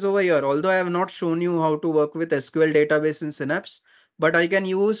SQL is over here. Although I have not shown you how to work with SQL database in Synapse, but I can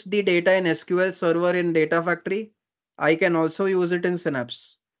use the data in SQL server in Data Factory. I can also use it in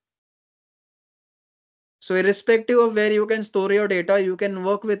Synapse. So irrespective of where you can store your data, you can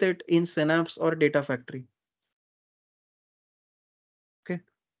work with it in Synapse or Data Factory. Okay,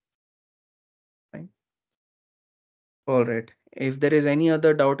 fine. All right. If there is any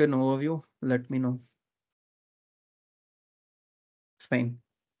other doubt in overview, let me know. Fine.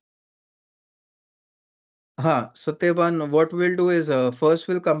 Satyavan, what we'll do is first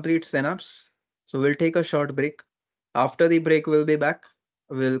we'll complete Synapse. So we'll take a short break. After the break, we'll be back.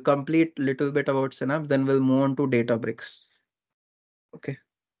 We'll complete little bit about Synapse, then we'll move on to Databricks. Okay,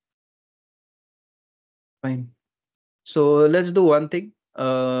 fine. So let's do one thing.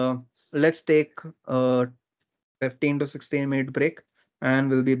 Let's take a 15 to 16-minute break and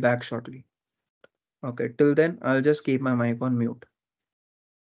we'll be back shortly. Okay, till then, I'll just keep my mic on mute.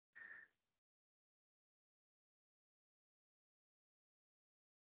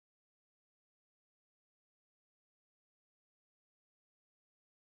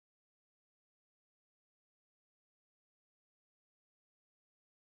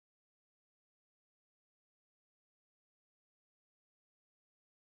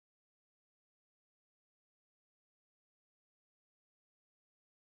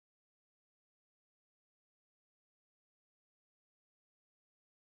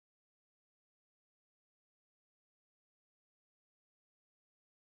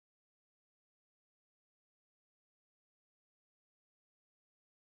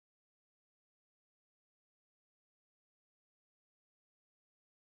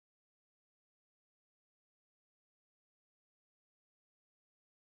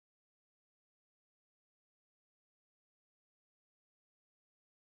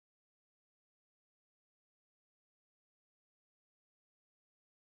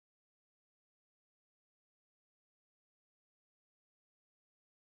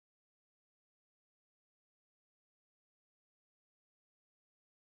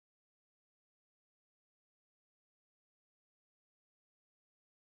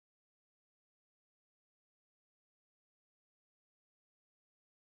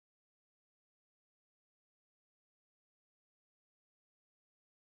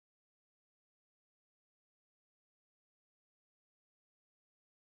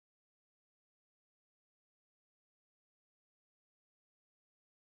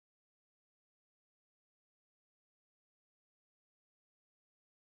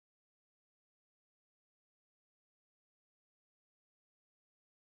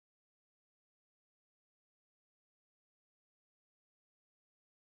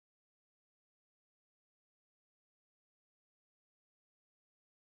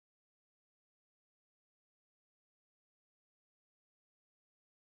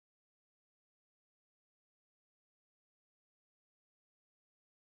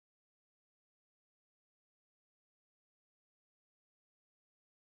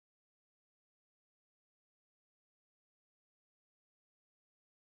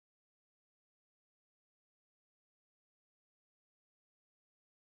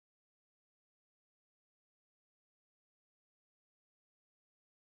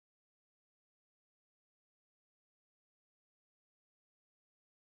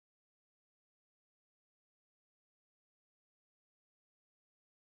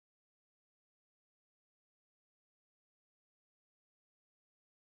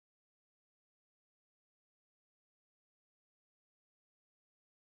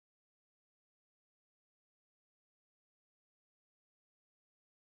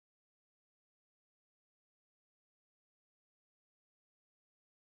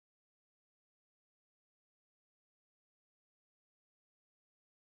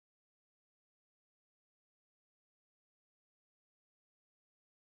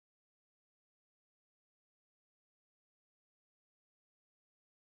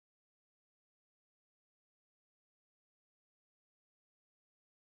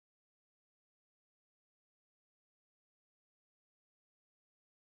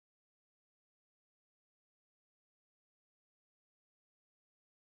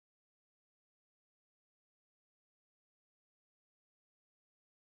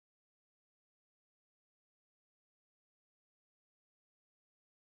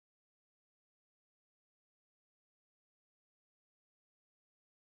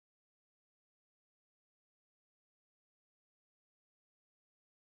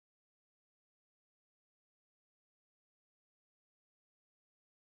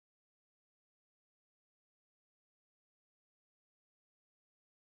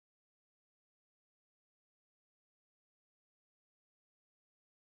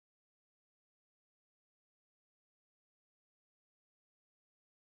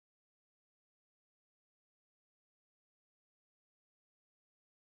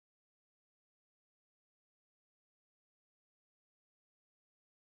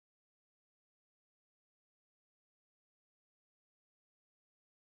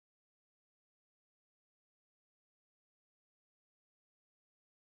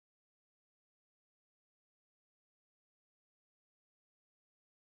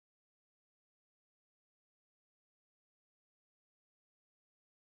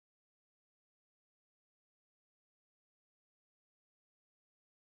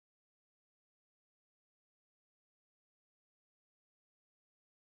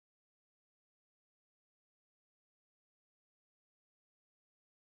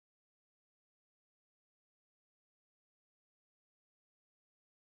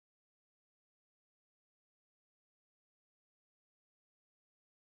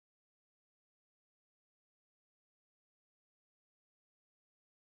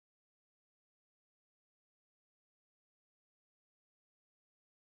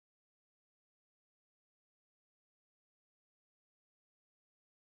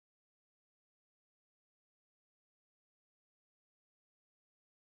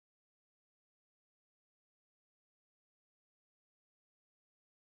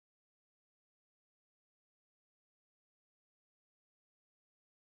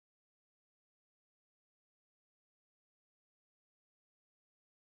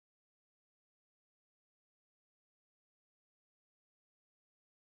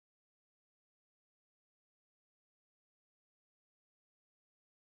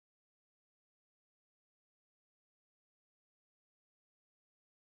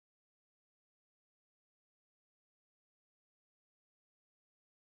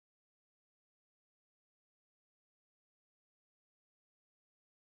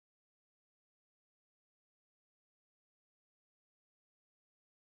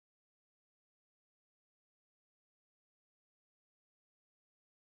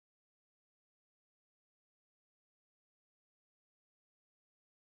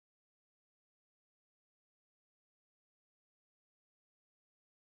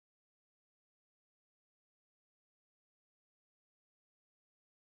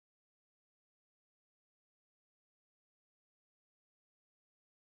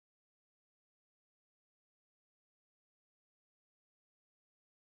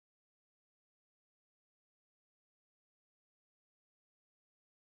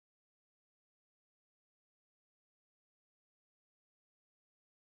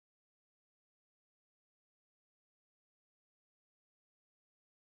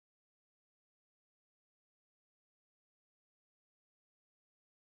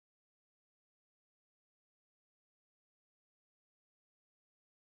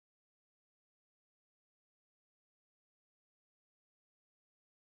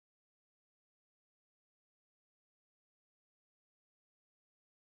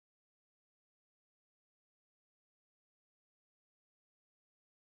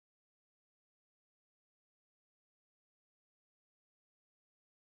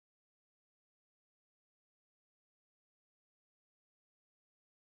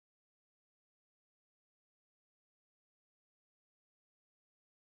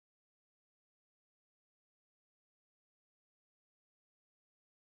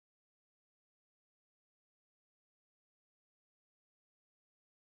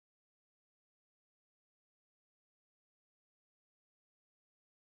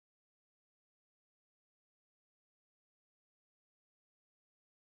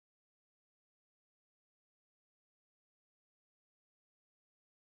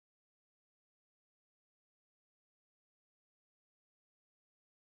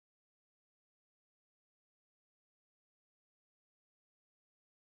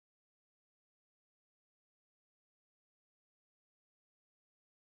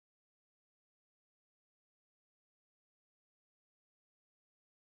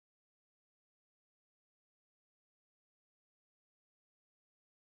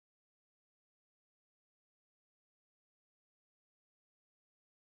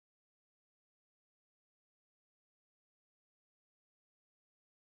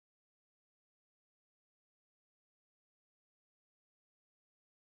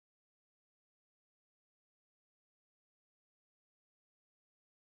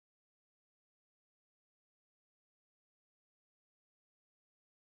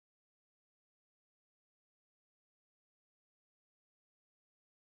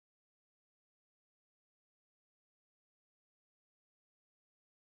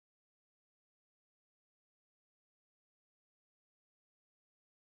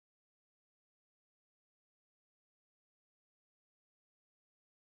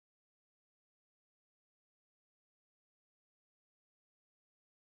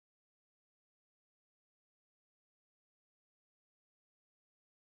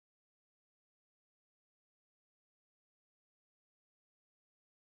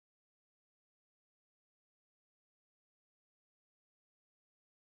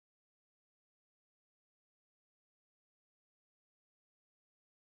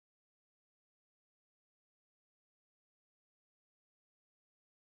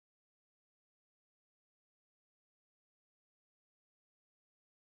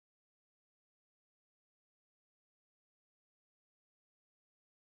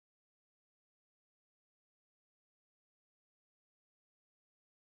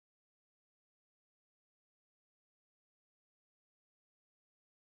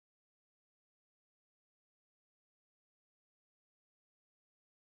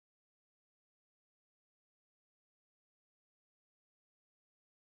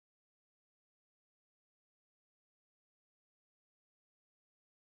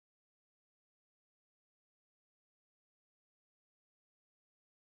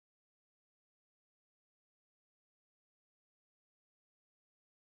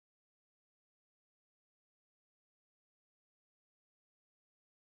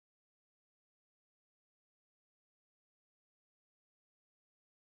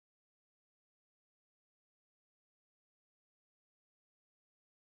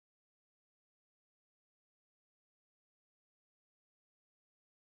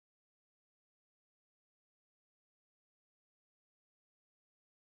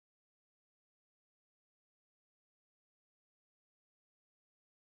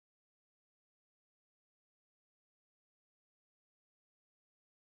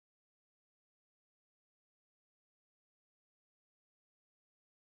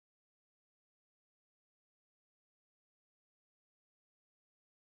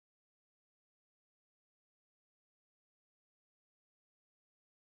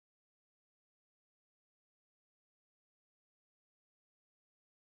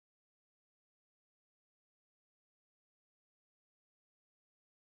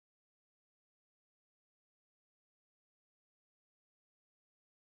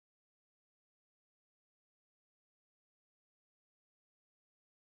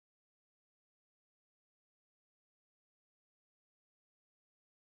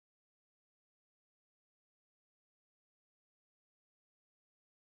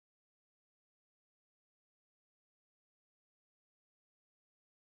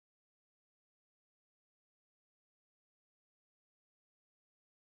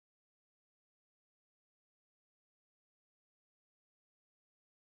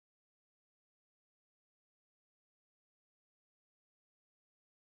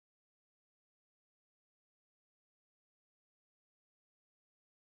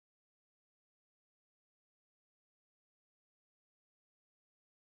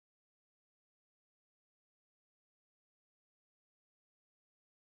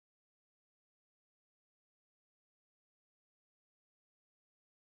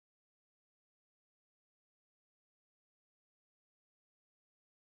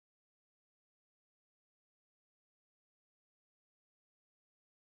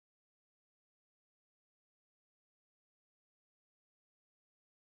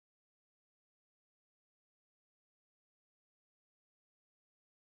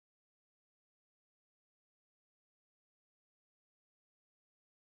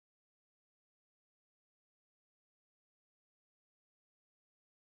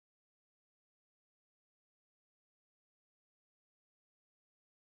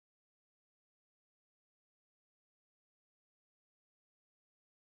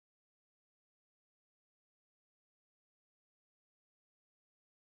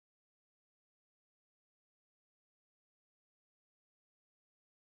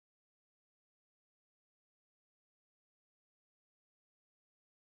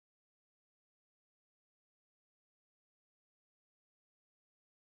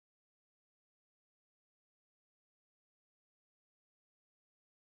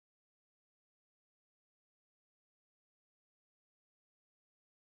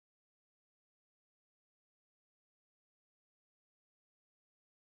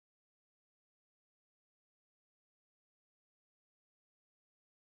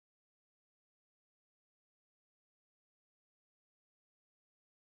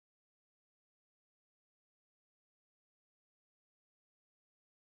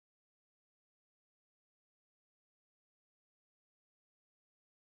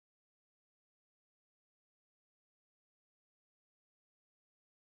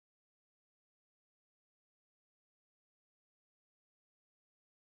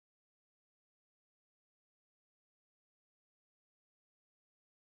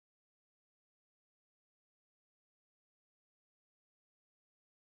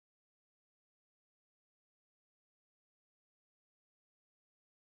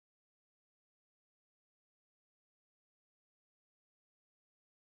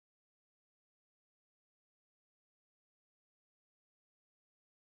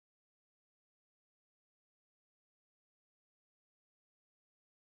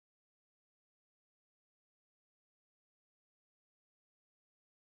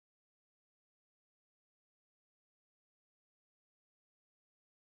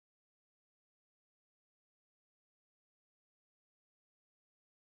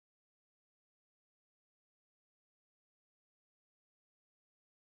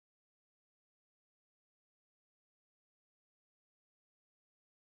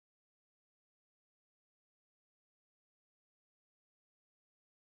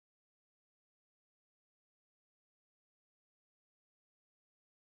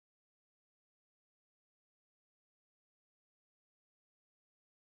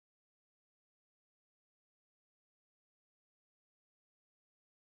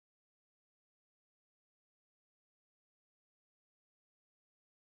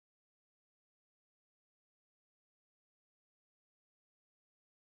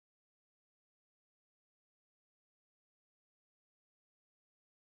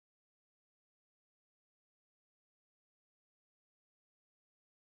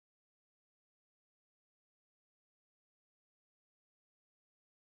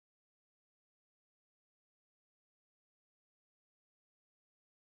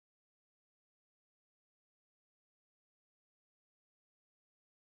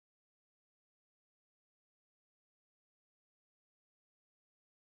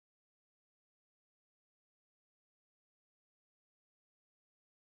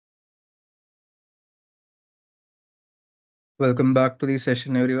 Welcome back to the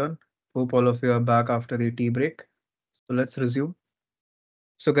session, everyone. Hope all of you are back after the tea break. So let's resume.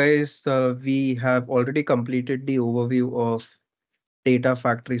 So, guys, we have already completed the overview of data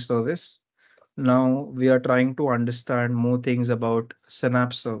factory service. Now we are trying to understand more things about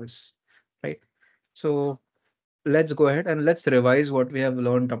Synapse service, right? So let's go ahead and let's revise what we have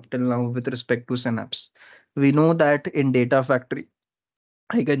learned up till now with respect to Synapse. We know that in data factory,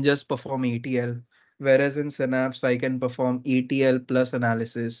 I can just perform ETL, whereas in Synapse, I can perform ETL plus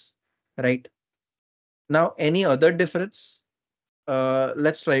analysis, right? Now, any other difference?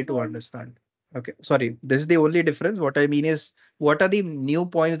 Let's try to understand. Okay, sorry, this is the only difference. What I mean is, what are the new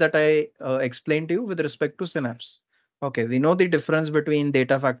points that I explained to you with respect to Synapse? Okay, we know the difference between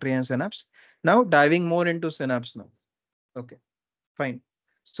Data Factory and Synapse. Now, diving more into Synapse now. Okay, fine.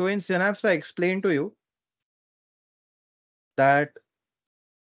 So in Synapse, I explained to you that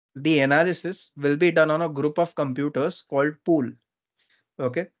the analysis will be done on a group of computers called pool.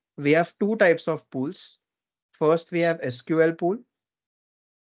 Okay, we have two types of pools. First, we have SQL pool,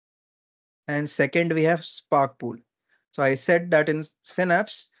 and second, we have Spark pool. So I said that in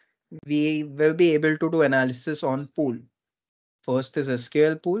Synapse, we will be able to do analysis on pool. First is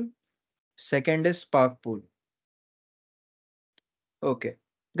SQL pool, second is Spark pool. Okay.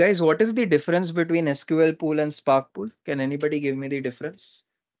 Guys, what is the difference between SQL pool and Spark pool? Can anybody give me the difference?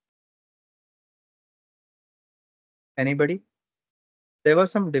 Anybody? There were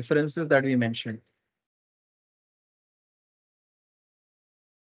some differences that we mentioned.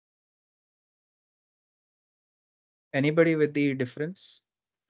 Anybody with the difference?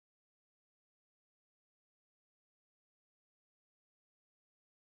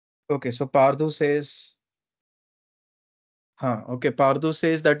 Okay, so Pardu says, okay, Pardu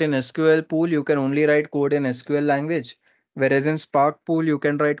says that in SQL pool, you can only write code in SQL language, whereas in Spark pool, you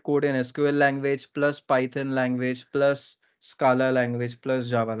can write code in SQL language plus Python language plus Scala language plus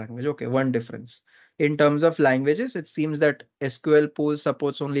Java language. Okay, one difference. In terms of languages, it seems that SQL pool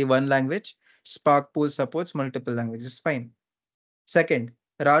supports only one language, Spark pool supports multiple languages. Fine. Second,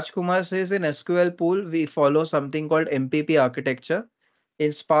 Rajkumar says in SQL pool, we follow something called MPP architecture.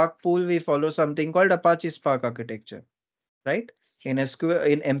 In Spark pool, we follow something called Apache Spark architecture, right? In SQL,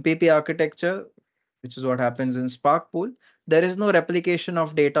 in MPP architecture, which is what happens in Spark pool, there is no replication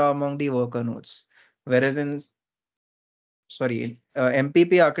of data among the worker nodes. Whereas in sorry,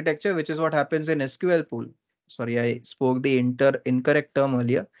 MPP architecture, which is what happens in SQL pool. Sorry, I spoke the incorrect term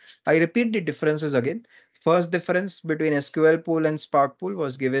earlier. I repeat the differences again. First difference between SQL pool and Spark pool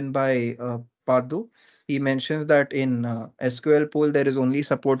was given by Padu. He mentions that in SQL pool, there is only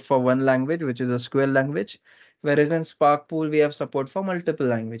support for one language, which is SQL language, whereas in Spark pool, we have support for multiple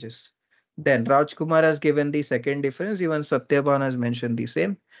languages. Then Rajkumar has given the second difference. Even Satyaban has mentioned the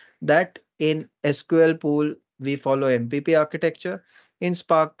same, that in SQL pool, we follow MPP architecture. In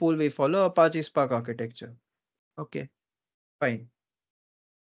Spark pool, we follow Apache Spark architecture. Okay, fine.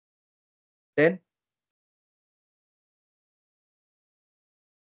 Then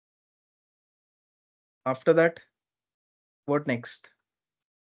after that, what next?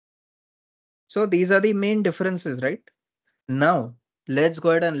 So these are the main differences, right? Now let's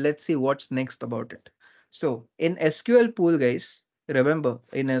go ahead and let's see what's next about it. So in SQL pool, guys, remember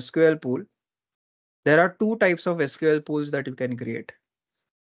in SQL pool, there are two types of SQL pools that you can create.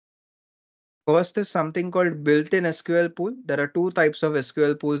 First is something called built-in SQL pool. There are two types of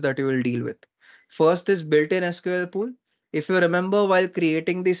SQL pools that you will deal with. First is built-in SQL pool. If you remember, while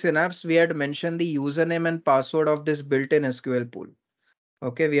creating the Synapse, we had mentioned the username and password of this built-in SQL pool.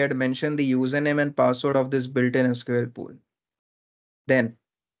 Okay, we had mentioned the username and password of this built-in SQL pool. Then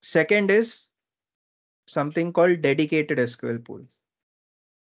second is something called dedicated SQL pool.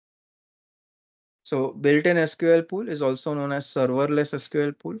 So built-in SQL pool is also known as serverless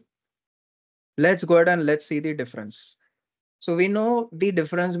SQL pool. Let's go ahead and let's see the difference. So we know the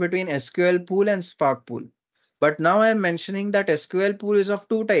difference between SQL pool and Spark pool. But now I'm mentioning that SQL pool is of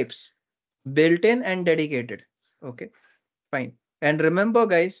two types, built-in and dedicated. Okay, fine. And remember,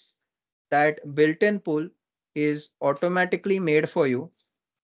 guys, that built-in pool is automatically made for you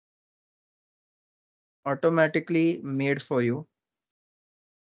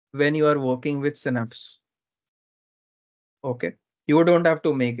when you are working with Synapse. Okay, you don't have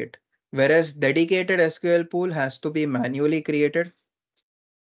to make it. Whereas dedicated SQL pool has to be manually created,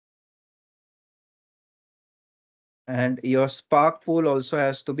 and your Spark pool also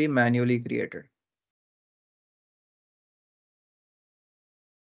has to be manually created.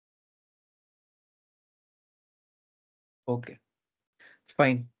 Okay,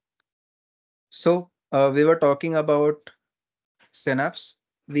 fine. So we were talking about Synapse.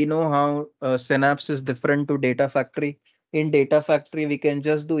 We know how Synapse is different to Data Factory. In Data Factory, we can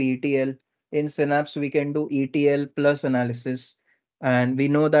just do ETL. In Synapse, we can do ETL plus analysis. And we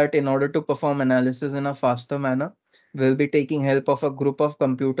know that in order to perform analysis in a faster manner, we'll be taking help of a group of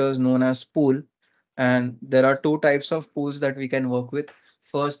computers known as pool. And there are two types of pools that we can work with.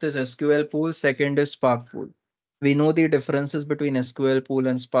 First is SQL pool, second is Spark pool. We know the differences between SQL pool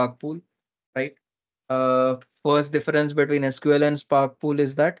and Spark pool, right? First difference between SQL and Spark pool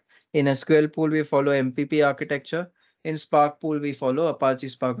is that in SQL pool we follow MPP architecture. In Spark pool we follow Apache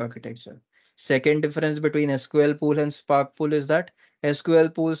Spark architecture. Second difference between SQL pool and Spark pool is that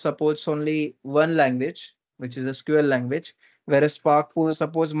SQL pool supports only one language, which is SQL language, whereas Spark pool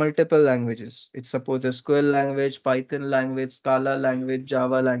supports multiple languages. It supports SQL language, Python language, Scala language,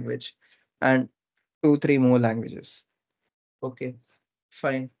 Java language, and two, three more languages. Okay.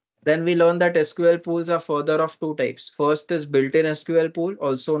 Fine. Then we learn that SQL pools are further of two types. First is built-in SQL pool,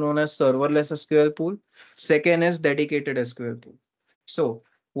 also known as serverless SQL pool. Second is dedicated SQL pool. So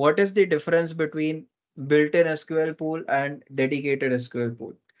what is the difference between built-in SQL pool and dedicated SQL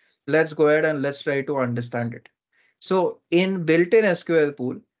pool? Let's go ahead and let's try to understand it. So in built-in SQL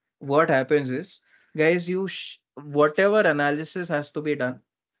pool, what happens is, guys, whatever analysis has to be done,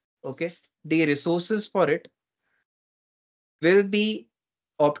 okay, the resources for it will be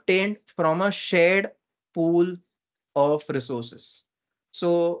obtained from a shared pool of resources.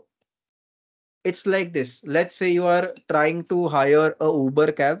 So it's like this. Let's say you are trying to hire a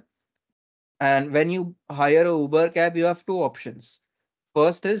Uber cab, and when you hire a Uber cab, you have two options.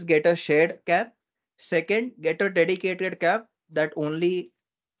 First is get a shared cab. Second, get a dedicated cab that only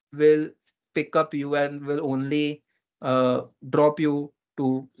will pick up you and will only drop you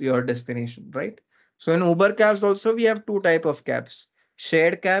to your destination, right? So in Uber cabs also we have two type of cabs: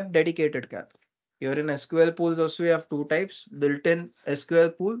 shared cab, dedicated cab. Here in SQL pools also we have two types: built-in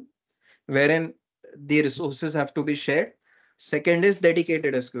SQL pool, wherein the resources have to be shared. Second is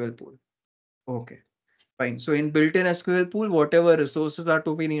dedicated SQL pool. Okay. Fine. So in built-in SQL pool, whatever resources are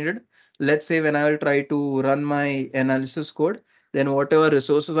to be needed, let's say when I will try to run my analysis code, then whatever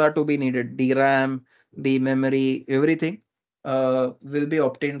resources are to be needed, the RAM, the memory, everything will be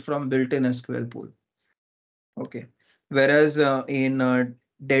obtained from built-in SQL pool. Okay. Whereas in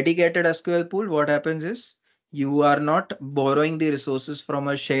dedicated SQL pool, what happens is you are not borrowing the resources from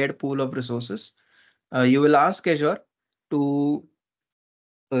a shared pool of resources. You will ask Azure to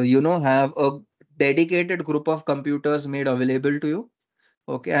have a dedicated group of computers made available to you.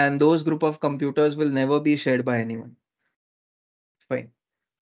 Okay, and those group of computers will never be shared by anyone. Fine.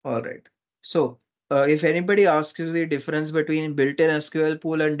 All right. So if anybody asks you the difference between built-in SQL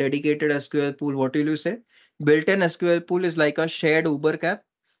pool and dedicated SQL pool, what will you say? Built-in SQL pool is like a shared Uber cab,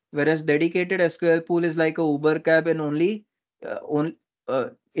 whereas dedicated SQL pool is like a Uber cab and only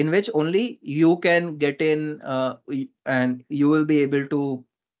in which only you can get in and you will be able to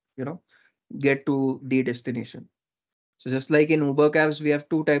you know get to the destination. So just like in Uber cabs, we have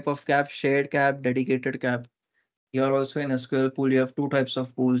two type of cab: shared cab, dedicated cab. Here also in SQL pool, you have two types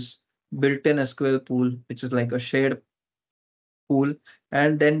of pools: built-in SQL pool, which is like a shared pool,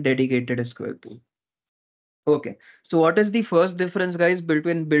 and then dedicated SQL pool. Okay. So what is the first difference, guys,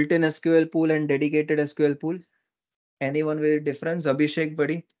 between built-in SQL pool and dedicated SQL pool? Anyone with a difference? Abhishek,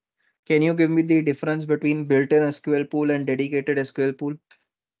 buddy, can you give me the difference between built-in SQL pool and dedicated SQL pool?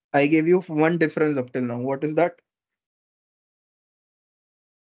 I gave you one difference up till now. What is that?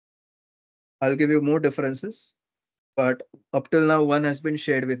 I'll give you more differences, but up till now, one has been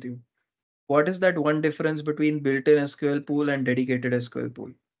shared with you. What is that one difference between built-in SQL pool and dedicated SQL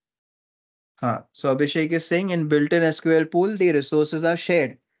pool? So Abhishek is saying in built-in SQL pool, the resources are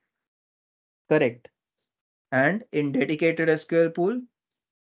shared. Correct. And in dedicated SQL pool,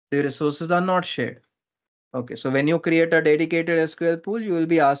 the resources are not shared. Okay. So when you create a dedicated SQL pool, you will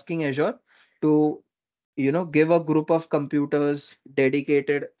be asking Azure to, give a group of computers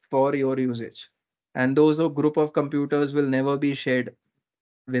dedicated for your usage. And those group of computers will never be shared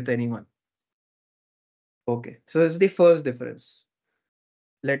with anyone. Okay. So that's the first difference.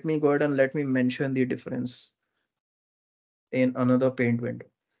 Let me go ahead and let me mention the difference in another paint window.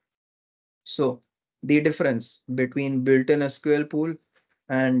 So the difference between built-in SQL pool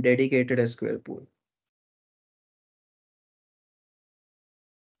and dedicated SQL pool.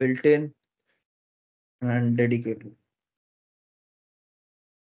 Built-in and dedicated.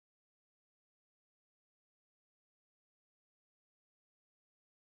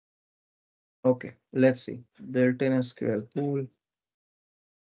 Okay, let's see. Built-in SQL pool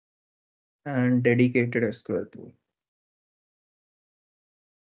and dedicated SQL pool.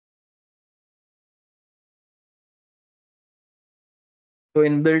 So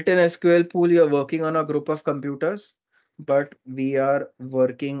in built-in SQL pool, you're working on a group of computers, but we are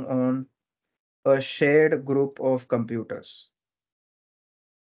working on a shared group of computers.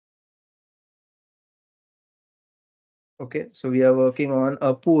 Okay, so we are working on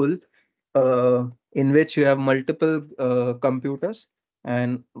a pool in which you have multiple computers,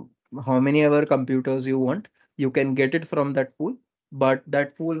 and how many ever computers you want, you can get it from that pool, but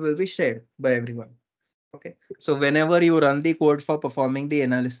that pool will be shared by everyone. Okay, so whenever you run the code for performing the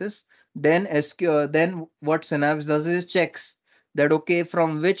analysis, then then what Synapse does is checks that okay,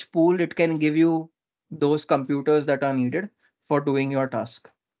 from which pool it can give you those computers that are needed for doing your task.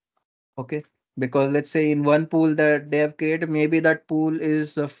 Okay, because let's say in one pool that they have created, maybe that pool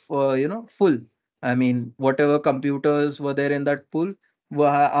is full. I mean, whatever computers were there in that pool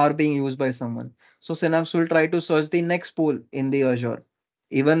are being used by someone. So Synapse will try to search the next pool in the Azure.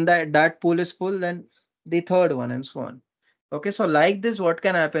 Even that pool is full, then the third one and so on. Okay, so like this, what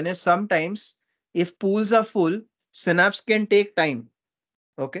can happen is sometimes if pools are full, Synapse can take time.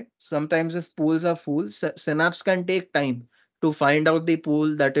 Okay, sometimes if pools are full, Synapse can take time to find out the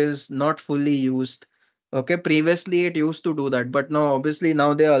pool that is not fully used. Okay, previously it used to do that, but now obviously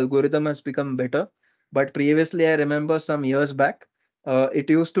now the algorithm has become better. But previously, I remember some years back, it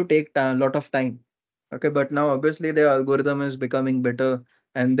used to take a lot of time. Okay, but now obviously the algorithm is becoming better,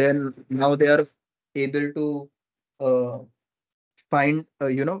 and then now they are able to uh, find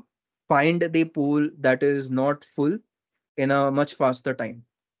find the pool that is not full in a much faster time.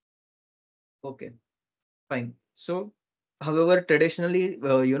 Okay. Fine. So, however, traditionally,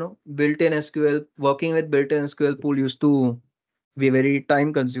 built-in SQL, working with built-in SQL pool used to be very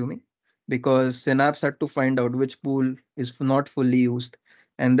time consuming because Synapse had to find out which pool is not fully used.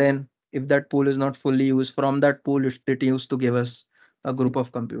 And then if that pool is not fully used, from that pool, it used to give us a group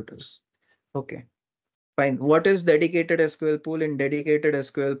of computers. Okay, fine. What is dedicated SQL pool? In dedicated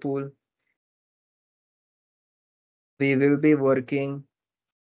SQL pool, we will be working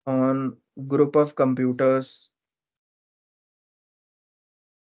on group of computers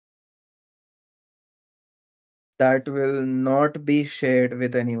that will not be shared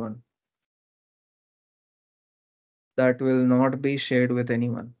with anyone. That will not be shared with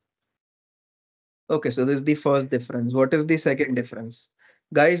anyone. Okay, so this is the first difference. What is the second difference?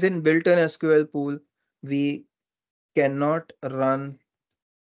 Guys, in built-in SQL pool, we cannot run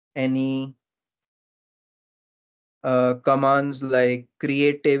any commands like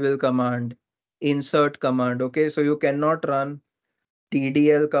create table command, insert command. Okay, so you cannot run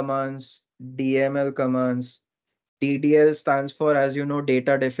DDL commands, DML commands. DDL stands for, as you know,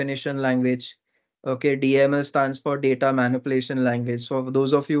 data definition language. Okay, DML stands for data manipulation language. So for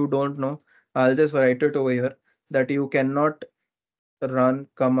those of you who don't know, I'll just write it over here that you cannot run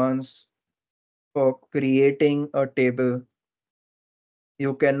commands for creating a table.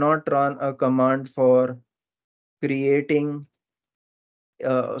 You cannot run a command for creating,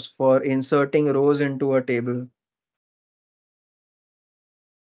 for inserting rows into a table.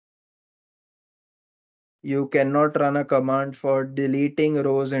 You cannot run a command for deleting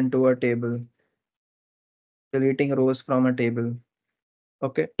rows into a table, deleting rows from a table.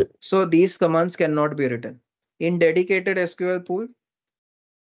 Okay, so these commands cannot be written. In dedicated SQL pool,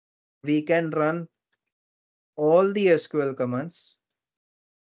 we can run all the SQL commands.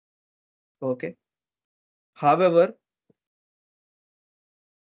 Okay, however,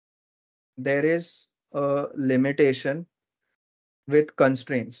 there is a limitation with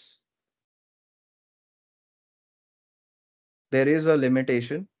constraints. There is a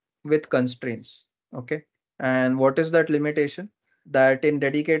limitation with constraints. Okay, and what is that limitation? That in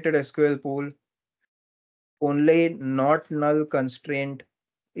dedicated SQL pool, only not null constraint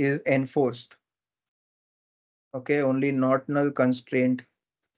is enforced. Okay, only not null constraint.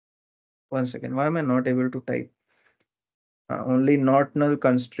 One second, why am I not able to type? Only not null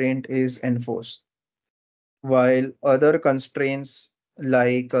constraint is enforced, while other constraints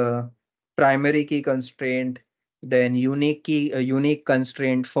like primary key constraint, then unique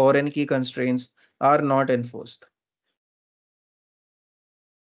constraint, foreign key constraints are not enforced.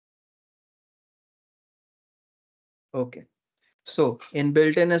 Okay, so in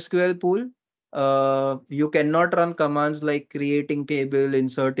built-in SQL pool, you cannot run commands like creating table,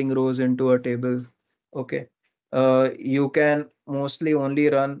 inserting rows into a table. Okay, you can mostly only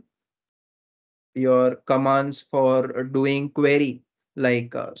run your commands for doing query,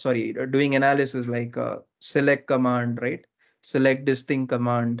 like doing analysis, like select command, right? Select distinct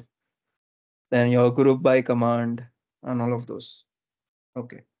command, then your group by command, and all of those.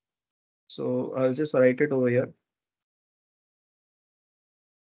 Okay, so I'll just write it over here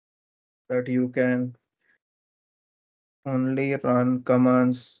that you can only run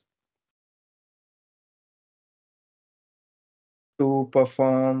commands to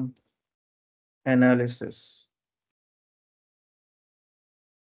perform analysis.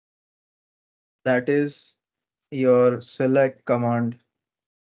 That is your select command.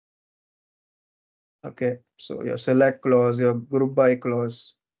 Okay, so your select clause, your group by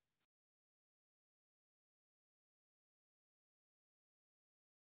clause.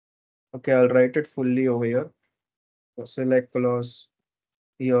 Okay, I'll write it fully over here. Your select clause,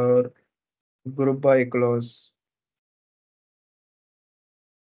 your group by clause,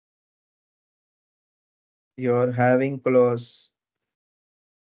 your having clause,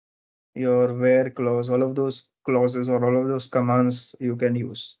 your where clause, all of those clauses or all of those commands you can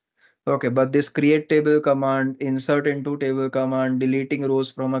use. Okay, but this create table command, insert into table command, deleting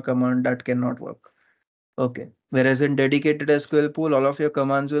rows from a command, that cannot work. Okay. Whereas in dedicated SQL pool, all of your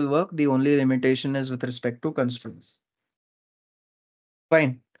commands will work. The only limitation is with respect to constraints.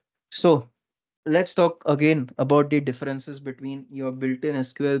 Fine. So let's talk again about the differences between your built-in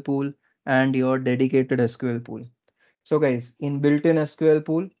SQL pool and your dedicated SQL pool. So guys, in built-in SQL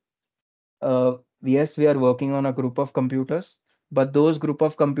pool, yes, we are working on a group of computers, but those group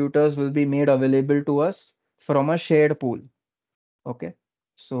of computers will be made available to us from a shared pool. Okay.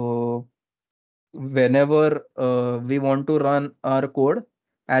 So whenever we want to run our code,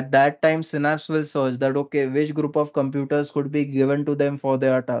 at that time Synapse will search that, okay, which group of computers could be given to them for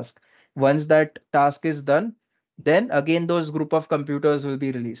their task. Once that task is done, then again those group of computers will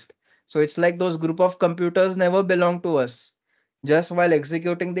be released. So it's like those group of computers never belong to us. Just while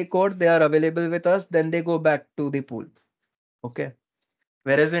executing the code, they are available with us, then they go back to the pool. Okay.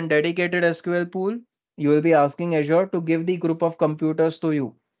 Whereas in dedicated SQL pool, you will be asking Azure to give the group of computers to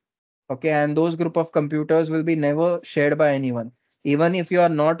you. Okay, and those group of computers will be never shared by anyone. Even if you are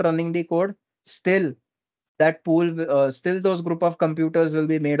not running the code, still that pool, still those group of computers will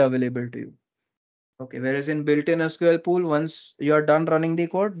be made available to you. Okay, whereas in built-in SQL pool, once you are done running the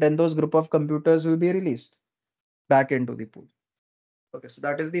code, then those group of computers will be released back into the pool. Okay, so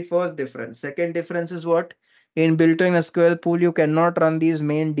that is the first difference. Second difference is what? In built-in SQL pool, you cannot run these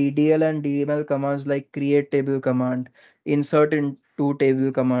main DDL and DML commands like create table command, insert into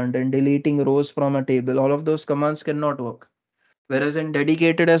table command, and deleting rows from a table. All of those commands cannot work. Whereas in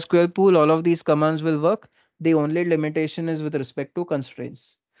dedicated SQL pool, all of these commands will work. The only limitation is with respect to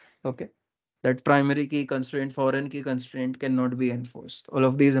constraints. Okay, that primary key constraint, foreign key constraint cannot be enforced. All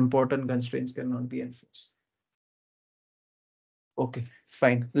of these important constraints cannot be enforced. Okay,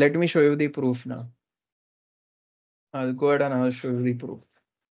 fine. Let me show you the proof now. I'll go ahead and I'll show you the proof.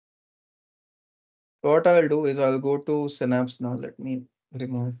 So what I'll do is I'll go to Synapse now. Let me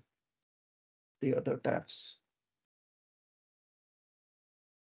remove the other tabs.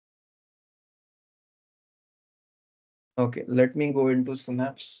 Okay, let me go into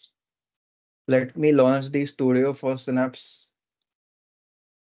Synapse. Let me launch the studio for Synapse.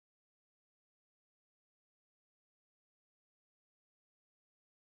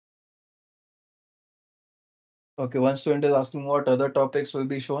 Okay, one student is asking what other topics will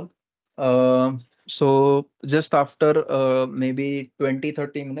be shown. So just after maybe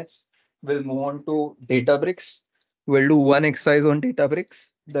 20-30 minutes, we'll move on to Databricks. We'll do one exercise on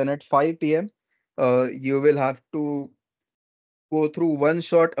Databricks. Then at 5 p.m., you will have to go through one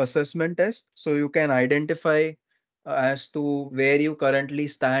short assessment test so you can identify as to where you currently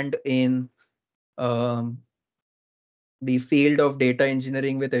stand in um, the field of data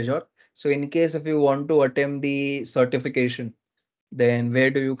engineering with Azure. So in case if you want to attempt the certification, then where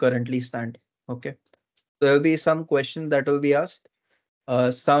do you currently stand? Okay. There'll be some questions that will be asked.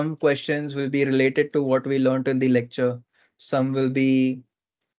 Some questions will be related to what we learned in the lecture. Some will be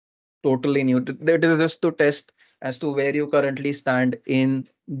totally new. That is just to test as to where you currently stand in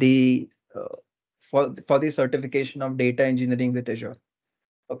the for the certification of data engineering with Azure.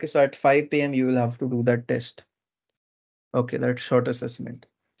 Okay, so at 5 p.m. you will have to do that test. Okay, that short assessment.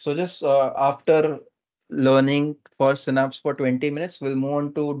 So just after learning for Synapse for 20 minutes, we'll move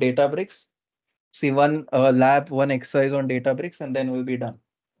on to Databricks. See one lab, one exercise on Databricks, and then we'll be done.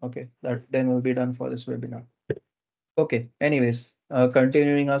 Okay, that then we'll be done for this webinar. Okay, anyways,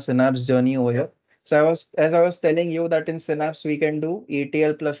 continuing our Synapse journey over here. So as I was telling you that in Synapse, we can do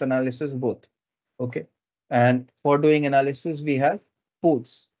ETL plus analysis both. Okay. And for doing analysis, we have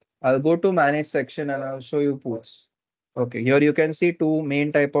pools. I'll go to manage section and I'll show you pools. Okay, here you can see two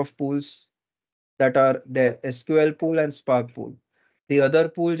main type of pools that are there, SQL pool and Spark pool. The other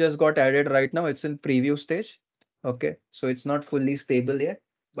pool just got added right now. It's in preview stage. Okay, so it's not fully stable yet,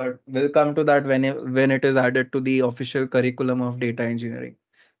 but we'll come to that when it is added to the official curriculum of data engineering.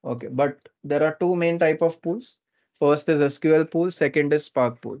 Okay, but there are two main type of pools. First is SQL pool, second is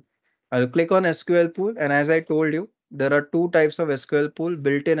Spark pool. I'll click on SQL pool, and as I told you, there are two types of SQL pool: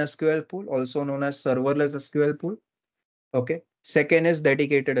 built-in SQL pool, also known as serverless SQL pool. Okay. Second is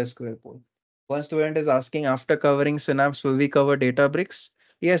dedicated SQL pool. One student is asking, after covering Synapse, will we cover Databricks?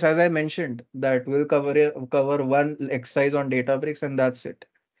 Yes, as I mentioned, that we'll cover one exercise on Databricks and that's it.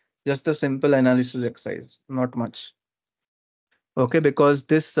 Just a simple analysis exercise, not much. Okay, because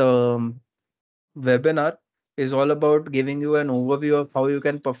this webinar is all about giving you an overview of how you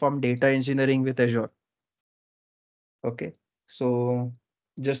can perform data engineering with Azure. Okay, so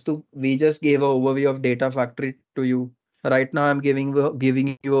we just gave an overview of Data Factory to you. Right now, I'm giving you an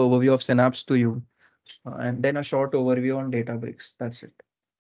overview of Synapse to you, and then a short overview on Databricks. That's it.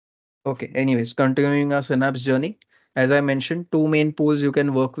 Okay, anyways, continuing our Synapse journey. As I mentioned, two main pools you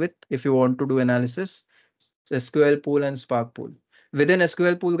can work with if you want to do analysis: SQL pool and Spark pool. Within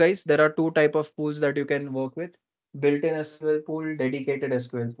SQL pool, guys, there are two type of pools that you can work with: built-in SQL pool, dedicated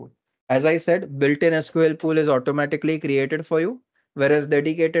SQL pool. As I said, built-in SQL pool is automatically created for you, whereas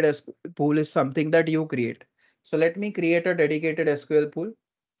dedicated SQL pool is something that you create. So let me create a dedicated SQL pool.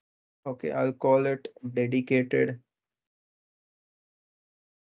 Okay, I'll call it dedicated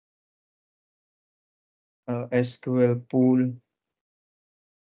SQL pool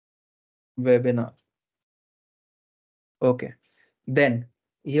webinar. Okay. Then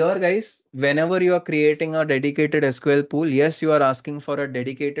here guys, whenever you are creating a dedicated SQL pool, yes, you are asking for a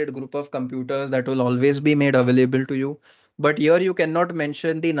dedicated group of computers that will always be made available to you. But here you cannot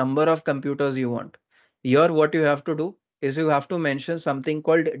mention the number of computers you want. Here what you have to do is you have to mention something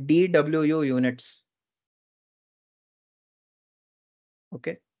called DWU units.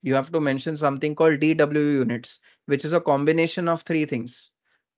 Okay. You have to mention something called DWU units, which is a combination of three things: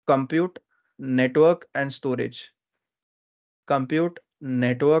 compute, network, and storage. Compute,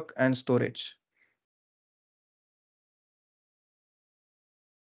 network, and storage.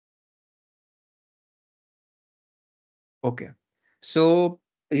 Okay. So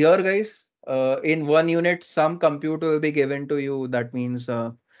here guys, in one unit, some compute will be given to you. That means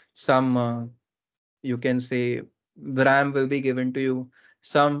some you can say RAM will be given to you.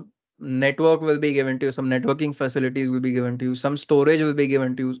 Some network will be given to you. Some networking facilities will be given to you. Some storage will be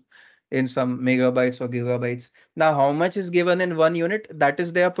given to you in some megabytes or gigabytes. Now, how much is given in one unit? That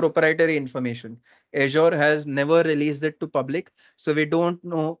is their proprietary information. Azure has never released it to public. So we don't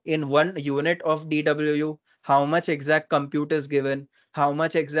know in one unit of DWU how much exact compute is given, how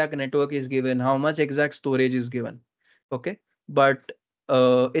much exact network is given, how much exact storage is given. Okay. But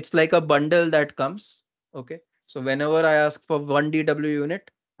it's like a bundle that comes. Okay. So whenever I ask for one DW unit,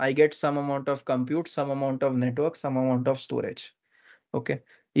 I get some amount of compute, some amount of network, some amount of storage. Okay.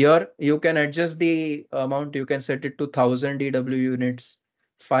 Here you can adjust the amount. You can set it to 1000 DW units,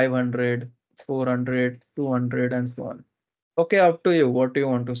 500, 400, 200, and so on. Okay, up to you. What do you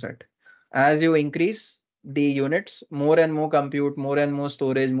want to set? As you increase the units, more and more compute, more and more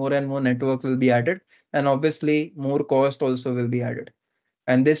storage, more and more network will be added. And obviously more cost also will be added.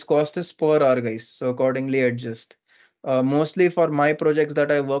 And this cost is per hour, guys. So accordingly adjust. Mostly for my projects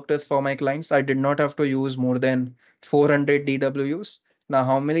that I worked with for my clients, I did not have to use more than 400 DWUs. Now,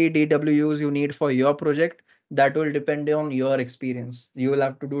 how many DWUs you need for your project, that will depend on your experience. You will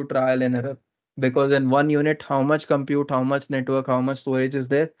have to do trial and error, because in one unit, how much compute, how much network, how much storage is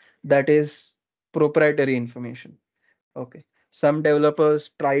there, that is proprietary information. Okay. Some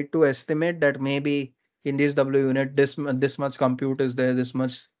developers try to estimate that maybe in this W unit, this much compute is there, this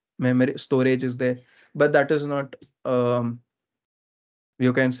much memory storage is there, but that is not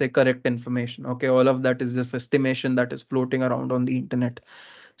you can say correct information. Okay, all of that is just estimation that is floating around on the internet.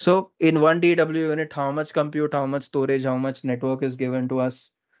 So in one DW unit, how much compute, how much storage, how much network is given to us,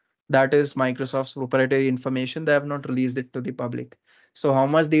 that is Microsoft's proprietary information. They have not released it to the public. So how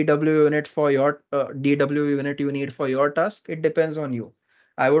much DW unit for your DW unit you need for your task, it depends on you.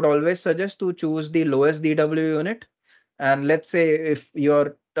 I would always suggest to choose the lowest DW unit. And let's say if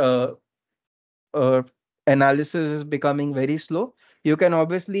your uh, analysis is becoming very slow, you can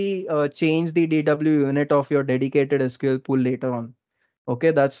obviously change the DW unit of your dedicated SQL pool later on.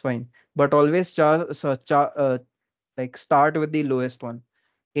 Okay, that's fine. But always like start with the lowest one.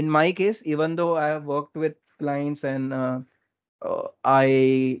 In my case, even though I have worked with clients and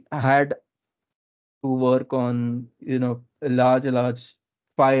I had to work on, large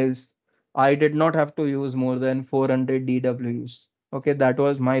files, I did not have to use more than 400 DWs. Okay, that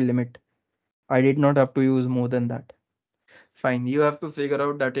was my limit. I did not have to use more than that. Fine. You have to figure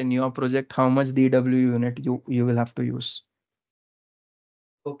out that in your project, how much DW unit you will have to use.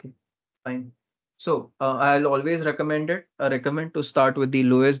 Okay, fine. So I'll always recommend to start with the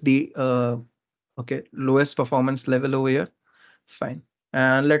lowest lowest performance level over here. Fine.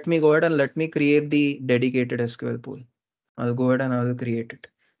 And let me go ahead and let me create the dedicated SQL pool. I'll go ahead and I will create it.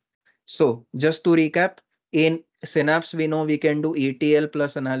 So just to recap, in Synapse, we know we can do ETL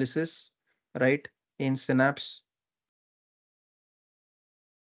plus analysis, right? In Synapse,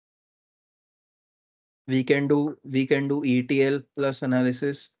 we can do ETL plus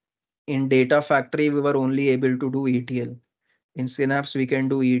analysis. In Data Factory, we were only able to do ETL. In Synapse, we can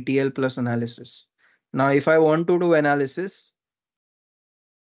do ETL plus analysis. Now, if I want to do analysis,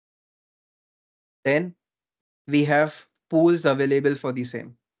 then we have pools available for the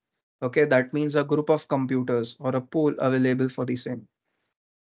same. Okay, that means a group of computers or a pool available for the same.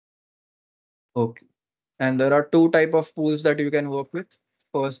 Okay. And there are two type of pools that you can work with.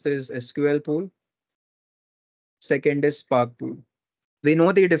 First is SQL pool. Second is Spark pool. We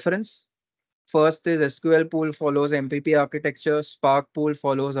know the difference. First is SQL pool follows MPP architecture. Spark pool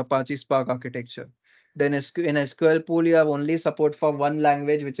follows Apache Spark architecture. Then in SQL pool, you have only support for one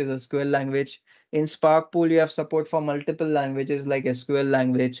language, which is SQL language. In Spark pool, you have support for multiple languages like SQL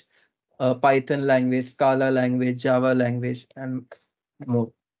language, Python language, Scala language, Java language, and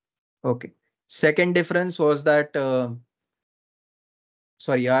more. Okay. Second difference was that,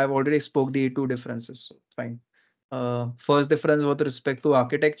 sorry, I have already spoke the two differences. So fine. First difference was with respect to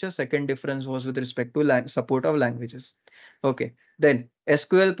architecture. Second difference was with respect to support of languages. Okay. Then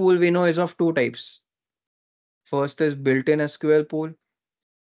SQL pool we know is of two types. First is built-in SQL pool,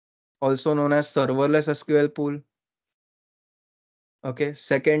 also known as serverless SQL pool. Okay.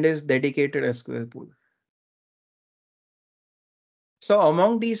 Second is dedicated SQL pool. So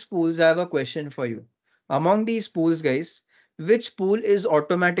among these pools, I have a question for you. Among these pools, guys, which pool is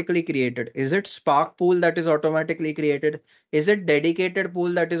automatically created? Is it Spark pool that is automatically created? Is it dedicated pool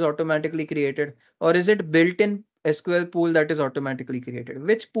that is automatically created? Or is it built-in SQL pool that is automatically created?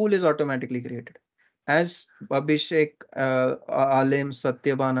 Which pool is automatically created? As Abhishek, Alim,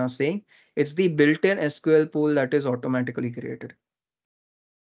 Satyaban are saying, it's the built-in SQL pool that is automatically created.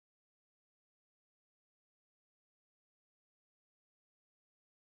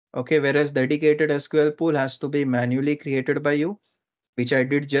 Okay, whereas dedicated SQL pool has to be manually created by you, which I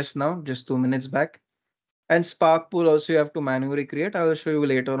did just now, just 2 minutes back. And Spark pool also you have to manually create. I will show you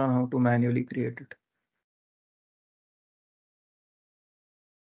later on how to manually create it.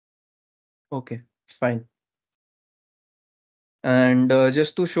 Okay, fine. And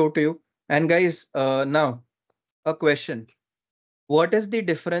just to show to you, and guys, now a question. What is the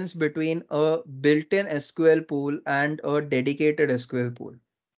difference between a built-in SQL pool and a dedicated SQL pool?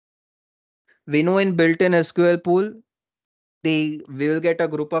 We know in built-in SQL pool, we will get a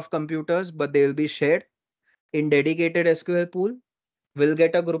group of computers, but they will be shared. In dedicated SQL pool, we'll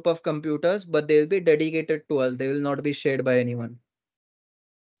get a group of computers, but they will be dedicated to us. They will not be shared by anyone.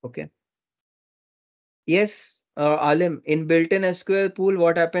 Okay. Yes, Alim, in built-in SQL pool,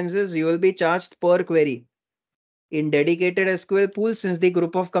 what happens is you will be charged per query. In dedicated SQL pool, since the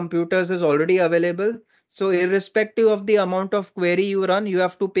group of computers is already available, so irrespective of the amount of query you run, you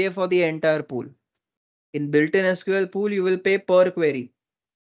have to pay for the entire pool. In built-in SQL pool, you will pay per query.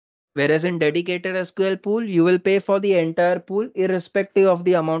 Whereas in dedicated SQL pool, you will pay for the entire pool irrespective of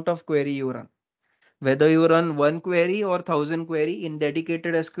the amount of query you run. Whether you run one query or 1,000 query in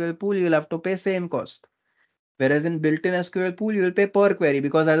dedicated SQL pool, you'll have to pay same cost. Whereas in built-in SQL pool, you will pay per query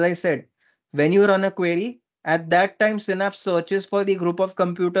because as I said, when you run a query, at that time Synapse searches for the group of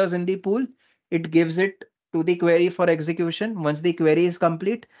computers in the pool. It gives it to the query for execution. Once the query is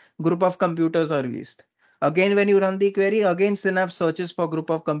complete, group of computers are released. Again, when you run the query, again Synapse searches for group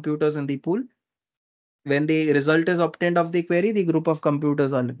of computers in the pool. When the result is obtained of the query, the group of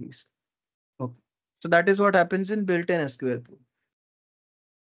computers are released. Okay. So that is what happens in built-in SQL pool.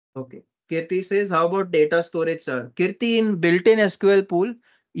 Okay. Kirti says, how about data storage, sir? Kirti, in built-in SQL pool,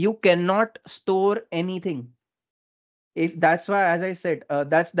 you cannot store anything. If that's why, as I said,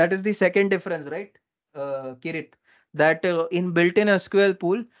 that is the second difference, right? Kirit, that in built-in SQL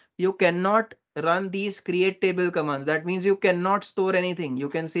pool, you cannot run these create table commands. That means you cannot store anything. You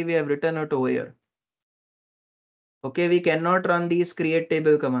can see we have written it over here. Okay, we cannot run these create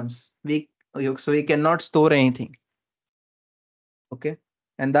table commands. So we cannot store anything. Okay.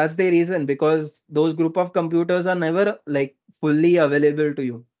 And that's the reason because those group of computers are never like fully available to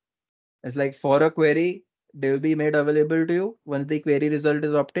you. It's like for a query, they will be made available to you. Once the query result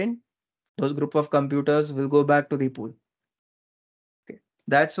is obtained, those group of computers will go back to the pool. Okay.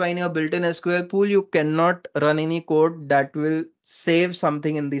 That's why in your built-in SQL pool, you cannot run any code that will save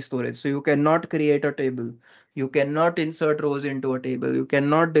something in the storage. So you cannot create a table. You cannot insert rows into a table. You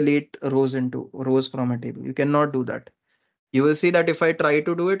cannot delete rows from a table. You cannot do that. You will see that if I try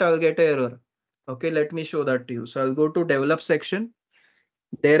to do it, I'll get an error. Okay, let me show that to you. So I'll go to develop section.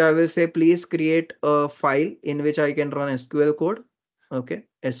 There I will say, please create a file in which I can run SQL code. Okay,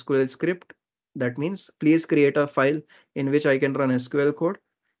 SQL script. That means please create a file in which I can run SQL code,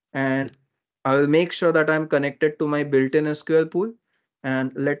 and I will make sure that I'm connected to my built-in SQL pool.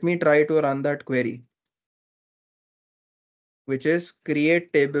 And let me try to run that query, which is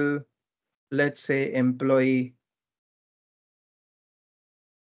create table, let's say employee.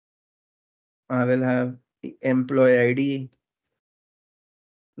 I will have the employee ID,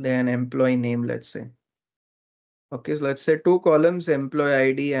 then employee name, let's say. Okay, so let's say two columns, employee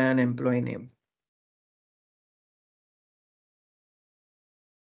ID and employee name.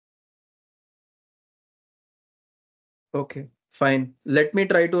 Okay, fine. Let me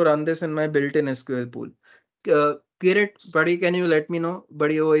try to run this in my built-in SQL pool. Kirit, buddy, can you let me know,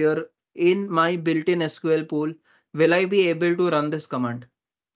 buddy, over here in my built-in SQL pool, will I be able to run this command?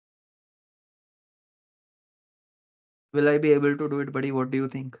 Will I be able to do it, buddy? What do you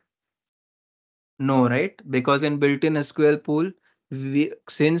think? No, right? Because in built-in SQL pool,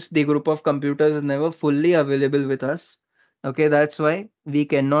 since the group of computers is never fully available with us, okay, that's why we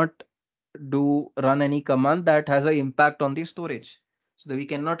cannot do run any command that has an impact on the storage. So that we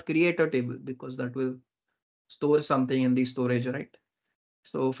cannot create a table because that will store something in the storage, right?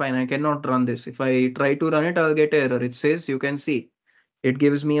 So fine, I cannot run this. If I try to run it, I'll get an error. It says, you can see, it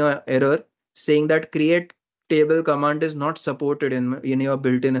gives me an error saying that create table command is not supported in your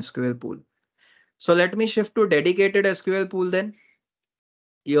built-in SQL pool. So let me shift to dedicated SQL pool then.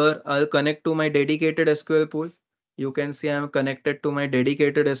 Here I'll connect to my dedicated SQL pool. You can see I'm connected to my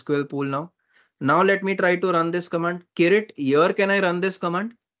dedicated SQL pool now. Now let me try to run this command. Kirit, here can I run this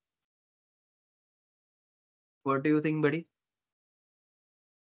command? What do you think, buddy?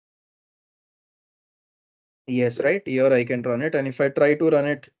 Yes, right. Here I can run it. And if I try to run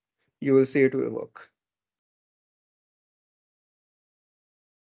it, you will see it will work.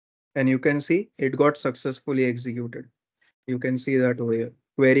 And you can see it got successfully executed. You can see that over here.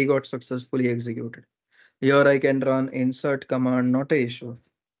 Query got successfully executed. Here I can run insert command, not a issue.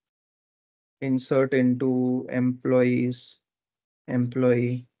 Insert into employees,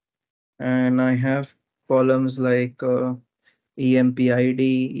 employee, and I have columns like EMP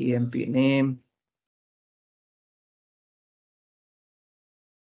ID, EMP name.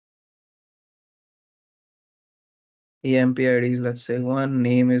 EMP ID is, let's say, one,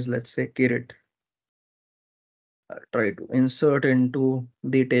 name is, let's say, Kirit. Try to insert into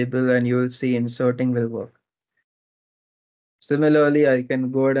the table and you will see inserting will work. Similarly, I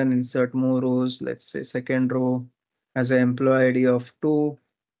can go ahead and insert more rows. Let's say second row has an employee ID of 2.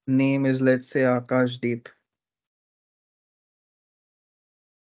 Name is, let's say, Akash Deep.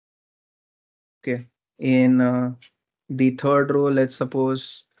 Okay. In the third row, let's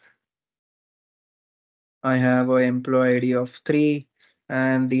suppose I have an employee ID of 3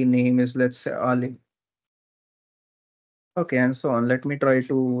 and the name is, let's say, Ali. Okay, and so on. Let me try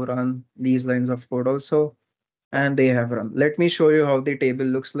to run these lines of code also. And they have run. Let me show you how the table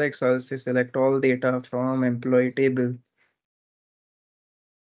looks like. So I'll say select all data from employee table.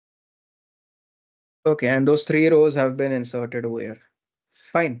 Okay, and those 3 rows have been inserted over here.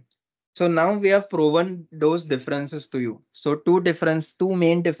 Fine. So now we have proven those differences to you. So two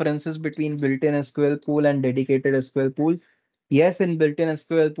main differences between built-in SQL pool and dedicated SQL pool. Yes, in built-in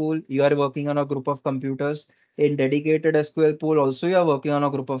SQL pool, you are working on a group of computers. In dedicated SQL pool, also you are working on a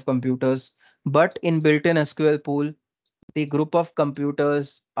group of computers. But in built-in SQL pool, the group of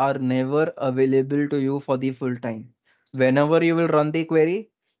computers are never available to you for the full time. Whenever you will run the query,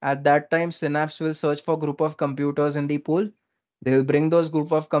 at that time, Synapse will search for group of computers in the pool. They will bring those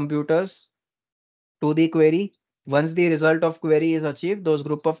group of computers to the query. Once the result of query is achieved, those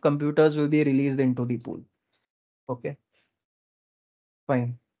group of computers will be released into the pool. Okay,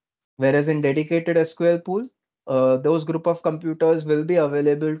 fine. Whereas in dedicated SQL pool, those group of computers will be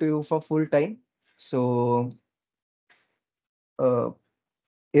available to you for full time. So uh,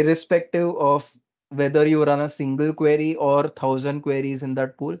 irrespective of whether you run a single query or 1,000 queries in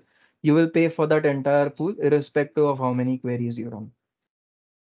that pool, you will pay for that entire pool irrespective of how many queries you run.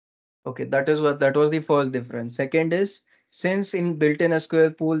 Okay, that was the first difference. Second is, since in built-in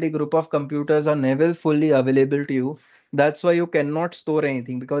SQL pool, the group of computers are never fully available to you. That's why you cannot store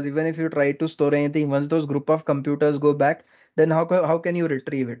anything, because even if you try to store anything, once those group of computers go back, then how can you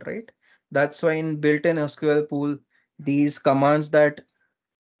retrieve it, right? That's why in built-in SQL pool, these commands that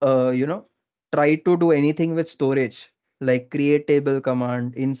try to do anything with storage, like create table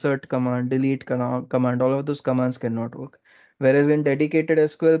command, insert command, delete command, all of those commands cannot work. Whereas in dedicated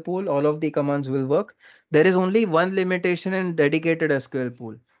SQL pool, all of the commands will work. There is only one limitation in dedicated SQL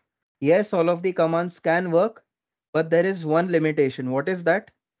pool. Yes, all of the commands can work, But there is one limitation. What is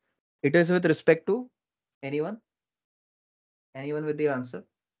that? It is with respect to anyone? Anyone with the answer?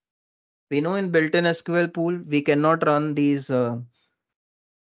 We know in built-in SQL pool, we cannot run these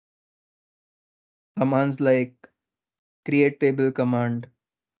commands like create table command,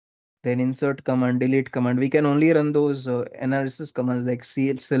 then insert command, delete command. We can only run those analysis commands like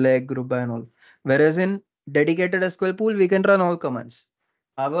select, group by and all. Whereas in dedicated SQL pool, we can run all commands.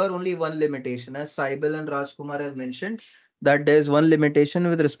 However, only one limitation, as Saibal and Rajkumar have mentioned, that there is one limitation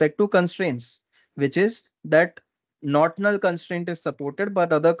with respect to constraints, which is that not null constraint is supported,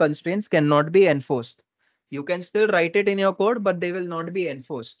 but other constraints cannot be enforced. You can still write it in your code, but they will not be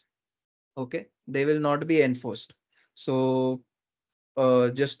enforced. Okay, they will not be enforced. So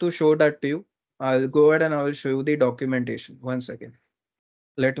just to show that to you, I'll go ahead and I will show you the documentation. One second.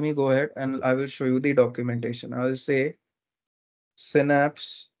 Let me go ahead and I will show you the documentation. I will say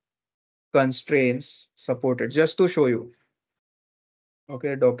Synapse constraints supported just to show you.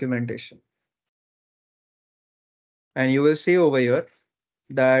 Okay, documentation. And you will see over here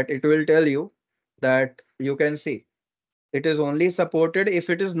that it will tell you that you can see it is only supported if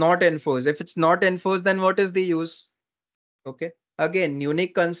it is not enforced. If it's not enforced, then what is the use? Okay. Again,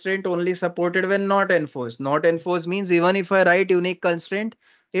 unique constraint only supported when not enforced. Not enforced means even if I write unique constraint,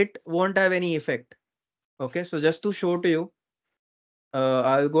 it won't have any effect. Okay. So just to show to you,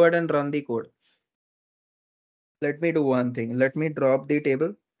 I'll go ahead and run the code. Let me do one thing. Let me drop the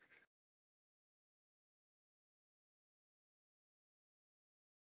table.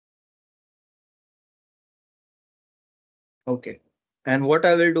 Okay. And what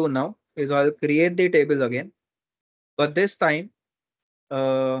I will do now is I'll create the table again. But this time,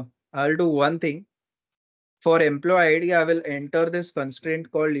 I'll do one thing. For employee ID, I will enter this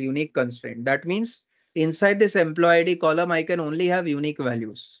constraint called unique constraint. That means inside this employee ID column, I can only have unique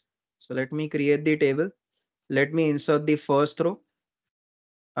values. So let me create the table. Let me insert the first row.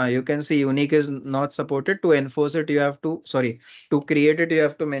 You can see unique is not supported. To enforce it, you have to, sorry, to create it, you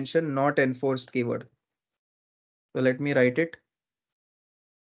have to mention not enforced keyword. So let me write it.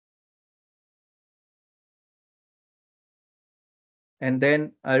 And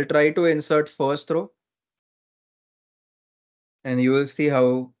then I'll try to insert first row. And you will see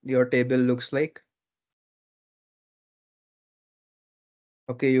how your table looks like.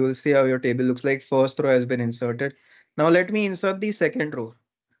 Okay, you will see how your table looks like. First row has been inserted. Now let me insert the second row.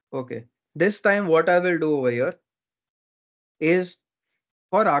 Okay. This time what I will do over here is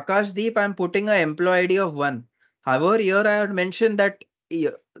for Akash Deep, I'm putting an employee ID of 1. However, here I had mentioned that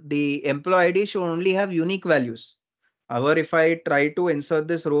the employee ID should only have unique values. However, if I try to insert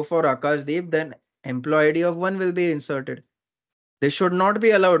this row for Akash Deep, then employee ID of 1 will be inserted. This should not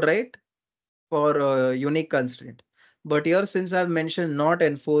be allowed, right? For unique constraint. But here, since I've mentioned not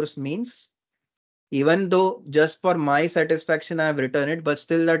enforced means, even though just for my satisfaction I have written it, but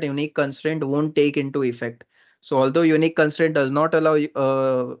still that unique constraint won't take into effect. So although unique constraint does not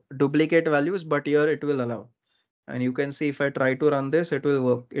allow duplicate values, but here it will allow. And you can see if I try to run this, it will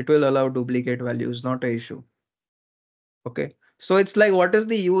work. It will allow duplicate values, not a issue. Okay. So it's like, what is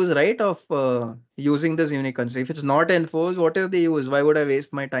the use, right, of using this unique constraint? If it's not enforced, what is the use? Why would I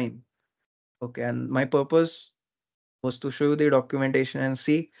waste my time? Okay. And my purpose was to show you the documentation and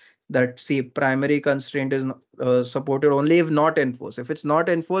see that, see, primary constraint is supported only if not enforced. If it's not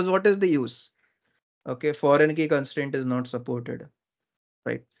enforced, what is the use? Okay, foreign key constraint is not supported,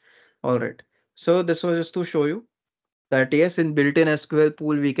 right? All right. So this was just to show you that yes, in built-in SQL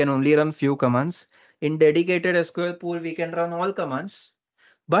pool, we can only run few commands. In dedicated SQL pool, we can run all commands,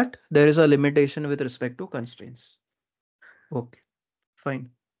 but there is a limitation with respect to constraints. Okay, fine.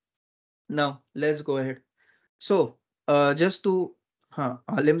 Now let's go ahead. So just to,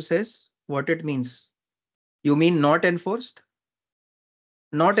 Alim says what it means. You mean not enforced?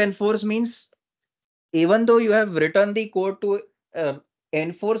 Not enforced means even though you have written the code to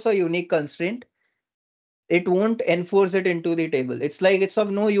enforce a unique constraint, it won't enforce it into the table. It's like it's of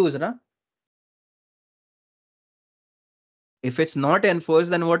no use, na? If it's not enforced,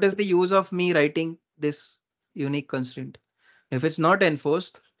 then what is the use of me writing this unique constraint? If it's not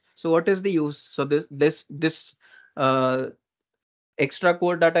enforced, so what is the use? So this uh, extra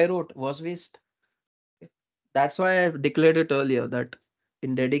code that I wrote was waste. That's why I declared it earlier that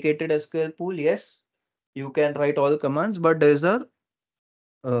in dedicated SQL pool, yes, you can write all commands, but there's a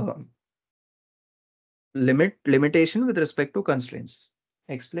uh, limitation with respect to constraints.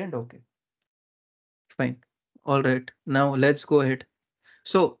 Explained? Okay, fine. All right. Now let's go ahead.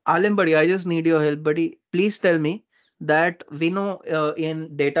 So Alim buddy, I just need your help, buddy. Please tell me that we know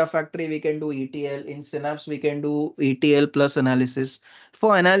in Data Factory we can do ETL, in Synapse we can do ETL plus analysis.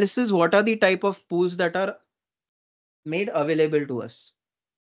 For analysis, what are the type of pools that are made available to us.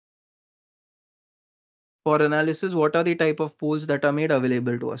 For analysis, what are the type of pools that are made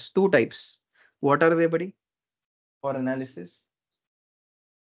available to us? Two types. What are they, buddy? For analysis?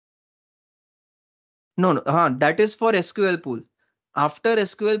 No, no, that is for SQL pool. After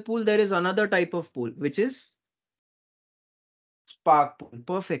SQL pool, there is another type of pool, which is Spark pool.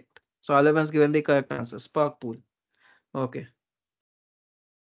 Perfect. So Olive has given the correct answer. Spark pool. Okay.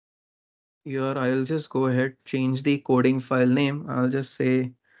 Here, I'll just go ahead, change the coding file name. I'll just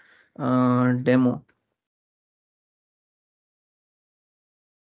say demo.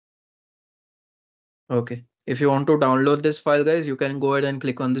 Okay. If you want to download this file, guys, you can go ahead and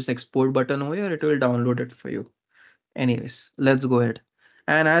click on this export button over here. It will download it for you. Anyways, let's go ahead.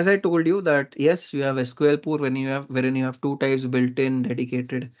 And as I told you that yes, you have SQL pool when you have wherein you have two types built in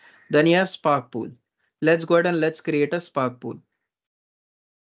dedicated. Then you have Spark pool. Let's go ahead and let's create a Spark pool.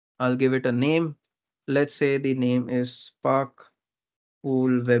 I'll give it a name. Let's say the name is Spark pool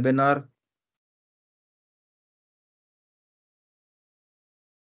webinar.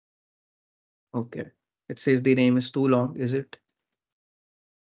 Okay. It says the name is too long, is it?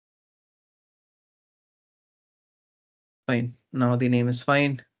 Fine. Now the name is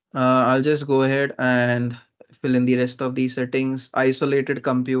fine. I'll just go ahead and fill in the rest of the settings. Isolated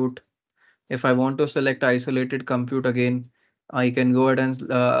compute. If I want to select isolated compute again, I can go ahead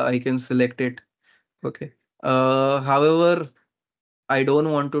and I can select it. Okay. However, I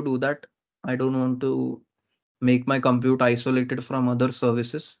don't want to do that. I don't want to make my compute isolated from other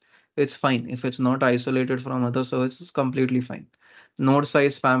services. It's fine. If it's not isolated from other services, completely fine. Node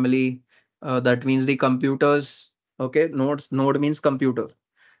size family, that means the computers. Okay, node means computer.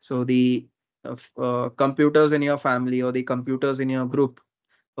 So the computers in your family or the computers in your group,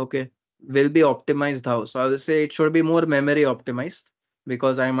 okay, will be optimized how? So I'll say it should be more memory optimized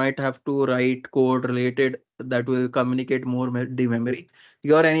because I might have to write code related that will communicate more the memory.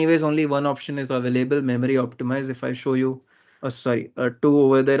 Here anyways, only one option is available, memory optimized. If I show you, sorry, two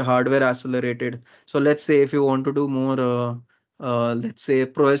over there, hardware accelerated. So let's say if you want to do more, let's say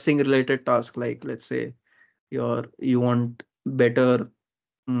processing related task, like let's say you want better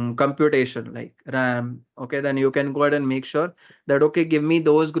computation like RAM. Okay, then you can go ahead and make sure that okay, give me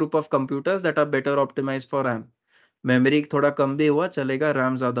those group of computers that are better optimized for RAM. Memory थोड़ा कम भी हुआ चलेगा,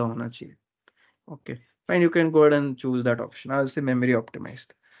 RAM ज़्यादा होना चाहिए. Okay, fine. You can go ahead and choose that option. I'll say memory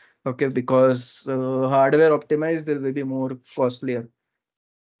optimized. Okay, because hardware optimized it will be more costlier.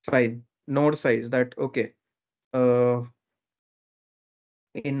 Fine. Node size that okay. Uh,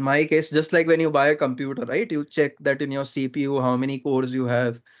 in my case, just like when you buy a computer, right? You check that in your CPU how many cores you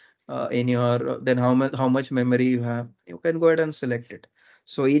have in your then how much memory you have. You can go ahead and select it.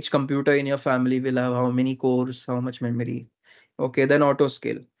 So each computer in your family will have how many cores, how much memory. Okay, then auto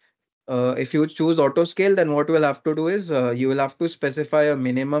scale. If you choose auto scale, then what you will have to do is you will have to specify a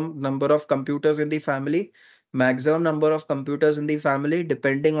minimum number of computers in the family, maximum number of computers in the family,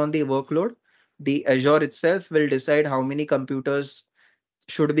 depending on the workload. The Azure itself will decide how many computers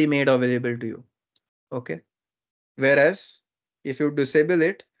should be made available to you. Okay. Whereas if you disable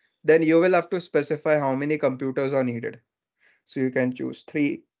it, then you will have to specify how many computers are needed. So you can choose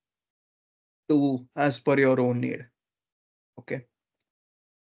three, two as per your own need. Okay,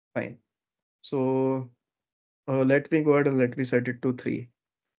 fine. So let me go ahead and let me set it to three.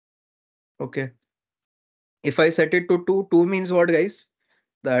 Okay. If I set it to two, two means what, guys?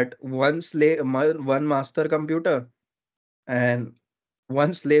 That one master computer and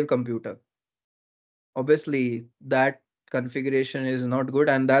one slave computer. Obviously, that configuration is not good,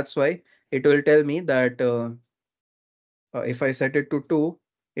 and that's why it will tell me that if I set it to 2,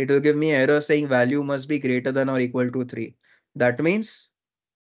 it will give me error saying value must be greater than or equal to 3. That means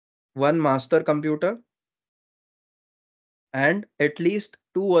one master computer and at least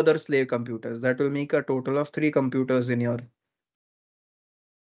two other slave computers. That will make a total of 3 computers in your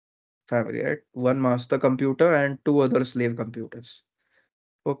family, right? One master computer and two other slave computers.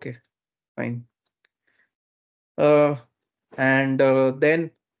 Okay, fine. Uh, and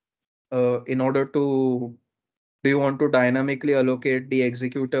then in order to, do you want to dynamically allocate the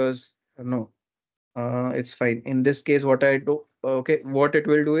executors? No. It's fine. In this case, what I do, okay, what it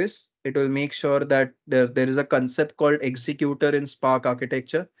will do is it will make sure that there is a concept called executor in Spark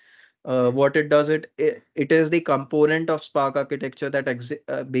architecture. What it does, it is the component of Spark architecture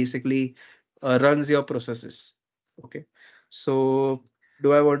that basically runs your processes. Okay, so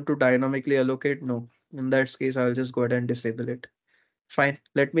do I want to dynamically allocate? No. In that case, I'll just go ahead and disable it. Fine.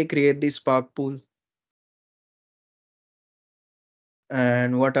 Let me create the Spark pool.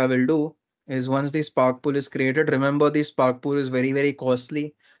 And what I will do is once the Spark pool is created, remember the Spark pool is very, very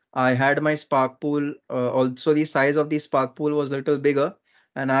costly. I had my Spark pool. Also, the size of the Spark pool was a little bigger,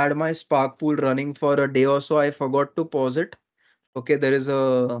 and I had my Spark pool running for a day or so. I forgot to pause it. Okay, there is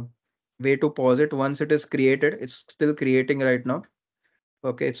a way to pause it once it is created. It's still creating right now.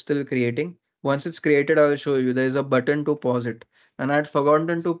 Okay, it's still creating. Once it's created, I will show you. There is a button to pause it, and I had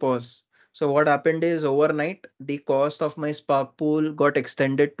forgotten to pause. So what happened is overnight, the cost of my Spark pool got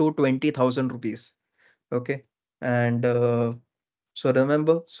extended to 20,000 rupees. Okay, and so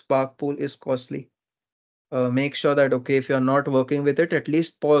remember, Spark pool is costly. Make sure that okay, if you're not working with it, at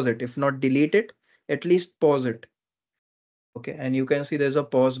least pause it. If not delete it, at least pause it. Okay, and you can see there's a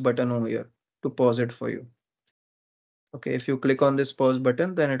pause button over here to pause it for you. Okay, if you click on this pause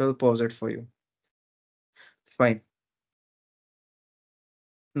button, then it will pause it for you. Fine.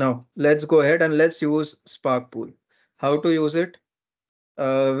 Now let's go ahead and let's use Spark pool. How to use it?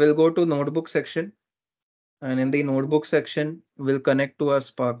 We'll go to notebook section, and in the notebook section, we'll connect to our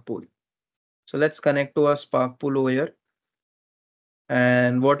Spark pool. So let's connect to our Spark pool over here.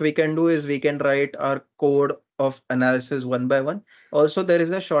 And what we can do is we can write our code of analysis one by one. Also, there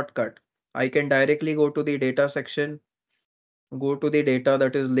is a shortcut. I can directly go to the data section, go to the data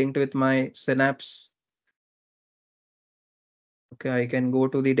that is linked with my Synapse. Okay, I can go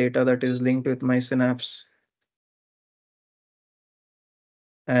to the data that is linked with my Synapse.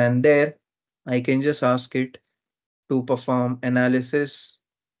 And there I can just ask it to perform analysis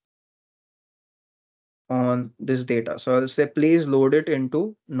on this data. So I'll say, please load it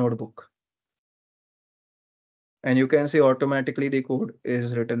into notebook. And you can see automatically the code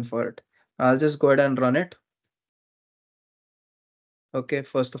is written for it. I'll just go ahead and run it. Okay,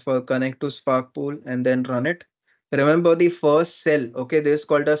 first of all, connect to Spark pool and then run it. Remember the first cell. Okay, this is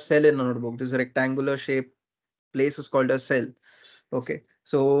called a cell in a notebook. This rectangular shape place is called a cell. Okay,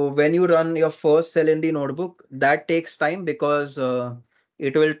 so when you run your first cell in the notebook, that takes time because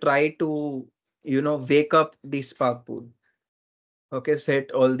it will try to, wake up the Spark pool. Okay,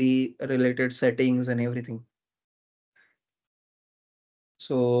 set all the related settings and everything.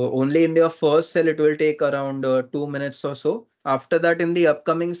 So only in your first cell, it will take around 2 minutes or so. After that, in the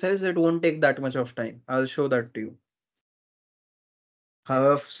upcoming cells, it won't take that much of time. I'll show that to you.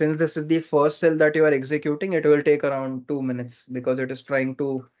 However, since this is the first cell that you are executing, it will take around 2 minutes because it is trying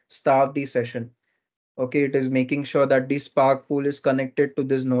to start the session. Okay, it is making sure that the Spark pool is connected to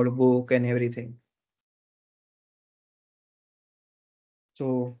this notebook and everything.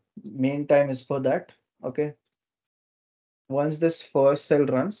 So main time is for that. Okay. Once this first cell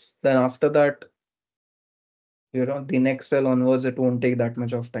runs, then after that, the next cell onwards, it won't take that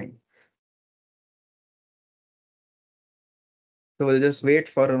much of time. So we'll just wait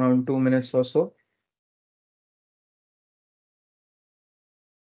for around 2 minutes or so.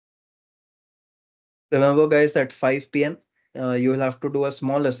 Remember, guys, at 5 p.m., you will have to do a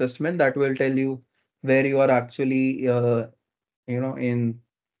small assessment that will tell you where you are actually, in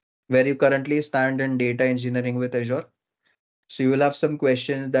where you currently stand in data engineering with Azure. So you will have some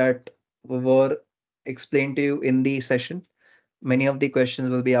questions that were explained to you in the session. Many of the questions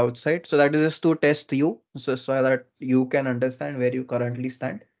will be outside. So that is just to test you, so that you can understand where you currently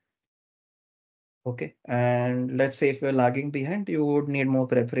stand. Okay. And let's say if you're lagging behind, you would need more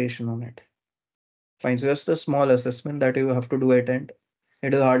preparation on it. Fine. So just a small assessment that you have to do at end.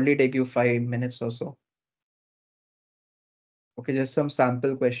 It will hardly take you 5 minutes or so. Okay, just some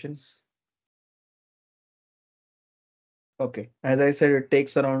sample questions. Okay, as I said, it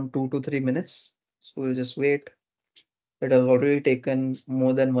takes around 2 to 3 minutes. So we'll just wait. It has already taken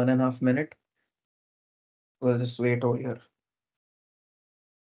more than 1.5 minutes. We'll just wait over here.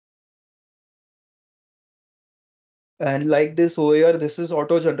 And like this over here, this is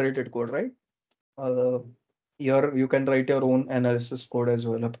auto-generated code, right? Uh, you can write your own analysis code as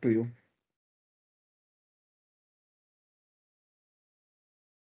well, up to you.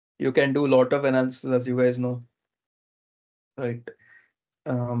 You can do a lot of analysis, as you guys know, right?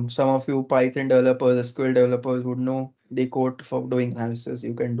 Some of you Python developers, SQL developers would know the code for doing analysis.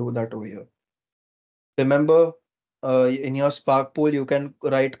 You can do that over here. Remember, in your Spark pool, you can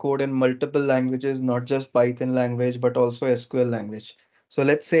write code in multiple languages, not just Python language, but also SQL language. So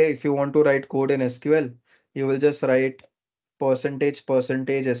let's say if you want to write code in SQL, you will just write percentage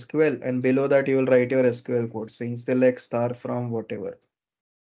SQL, and below that you will write your SQL code saying select star from whatever.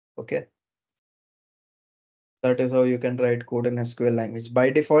 Okay. That is how you can write code in SQL language. By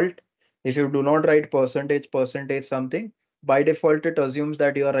default, if you do not write percentage something, by default, it assumes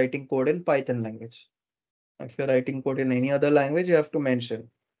that you are writing code in Python language. If you're writing code in any other language, you have to mention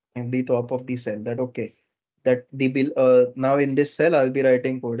in the top of the cell that, okay, that the bill, now in this cell, I'll be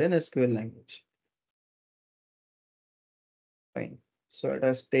writing code in SQL language. Fine. So it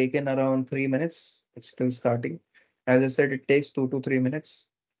has taken around 3 minutes. It's still starting. As I said, it takes 2 to 3 minutes.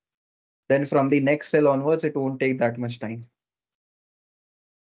 Then from the next cell onwards, it won't take that much time.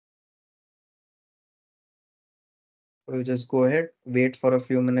 We'll just go ahead, wait for a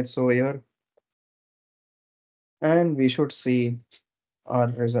few minutes over here, and we should see our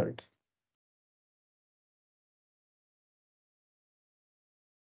result.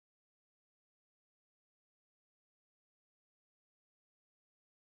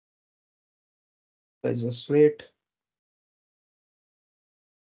 Let's just wait.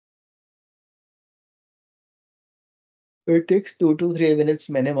 It takes 2 to 3 minutes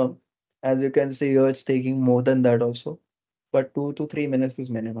minimum. As you can see here, it's taking more than that also. But 2 to 3 minutes is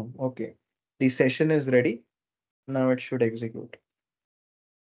minimum. Okay. The session is ready. Now it should execute.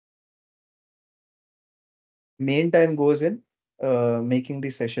 Main time goes in making the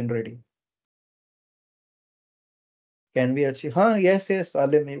session ready. Can we achieve? Huh? Yes, yes,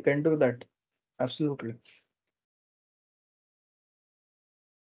 Alim, you can do that. Absolutely.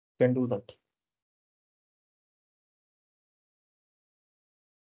 Can do that.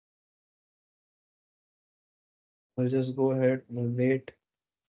 We'll just go ahead, we'll wait.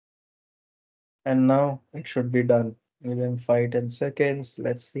 And now it should be done within 5 10 seconds.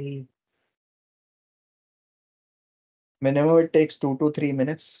 Let's see. Minimum it takes 2 to 3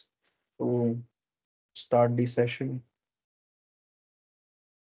 minutes to start the session.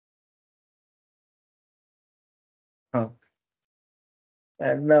 Huh.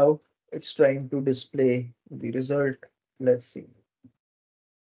 And now it's trying to display the result. Let's see.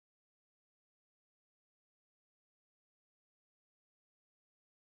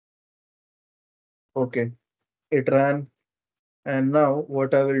 Okay, it ran. And now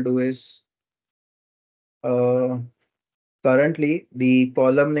what I will do is uh, currently the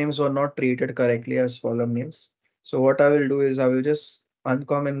column names were not treated correctly as column names. So what I will do is I will just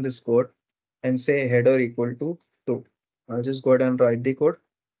uncomment this code and say header equal to 2. I'll just go ahead and write the code.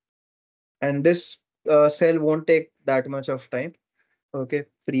 And this cell won't take that much of time. Okay,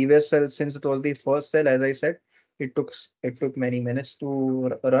 previous cell, since it was the first cell, as I said, it took many minutes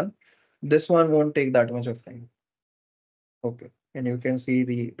to run. This one won't take that much of time. Okay, and you can see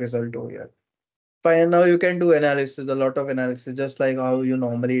the result over here. Fine, now you can do analysis, a lot of analysis, just like how you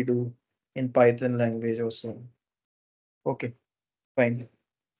normally do in Python language also. Okay, fine.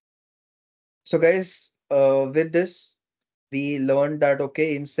 So guys, with this, we learned that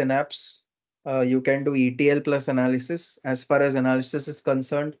okay, in Synapse, you can do ETL plus analysis. As far as analysis is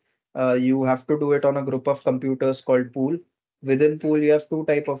concerned, you have to do it on a group of computers called pool. Within pool, you have two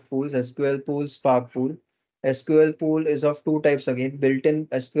type of pools: SQL pool, Spark pool. SQL pool is of two types again: built-in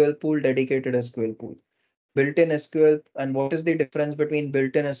SQL pool, dedicated SQL pool. Built-in SQL, and what is the difference between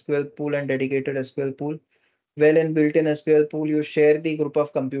built-in SQL pool and dedicated SQL pool? Well, in built-in SQL pool, you share the group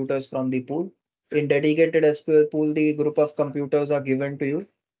of computers from the pool. In dedicated SQL pool, the group of computers are given to you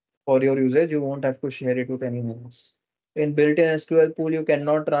for your usage. You won't have to share it with anyone else. In built-in SQL pool, you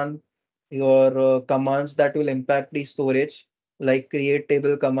cannot run your commands that will impact the storage, like create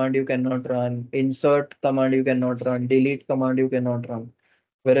table command you cannot run, insert command you cannot run, delete command you cannot run.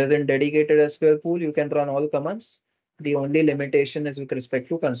 Whereas in dedicated SQL pool, you can run all commands. The only limitation is with respect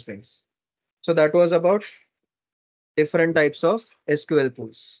to constraints. So that was about different types of SQL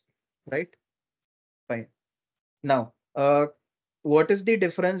pools, right? Fine. Now, what is the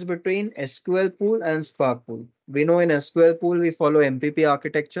difference between SQL pool and Spark pool? We know in SQL pool we follow MPP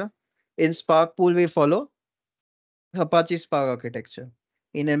architecture. In Spark pool we follow Apache Spark architecture.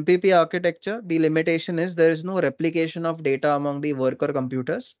 In MPP architecture, the limitation is there is no replication of data among the worker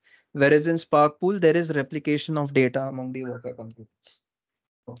computers, whereas in Spark pool there is replication of data among the worker computers.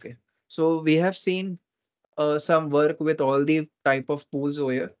 Okay. So we have seen some work with all the type of pools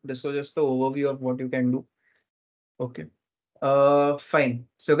over here. This was just the overview of what you can do. Okay. Fine.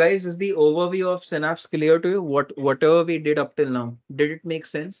 So guys, is the overview of Synapse clear to you? Whatever we did up till now, did it make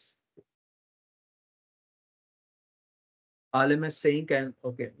sense? Alim is saying can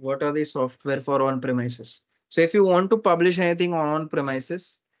okay. What are the software for on premises? So if you want to publish anything on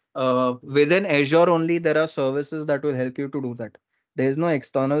premises, within Azure only there are services that will help you to do that. There is no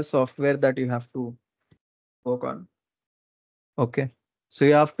external software that you have to work on. Okay. So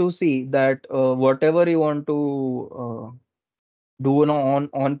you have to see that whatever you want to do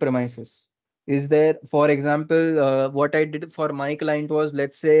on premises. Is there, for example, what I did for my client was,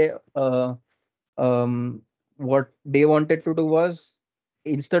 let's say, um, what they wanted to do was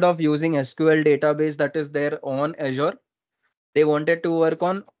instead of using SQL database that is there on Azure, they wanted to work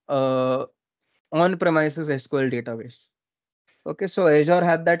on premises SQL database. Okay, so Azure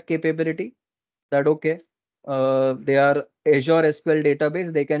had that capability that okay, they are Azure SQL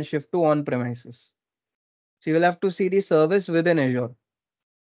database, they can shift to on-premises. So you will have to see the service within Azure.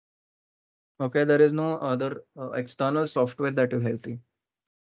 Okay, there is no other external software that will help you.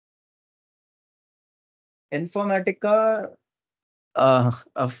 Informatica,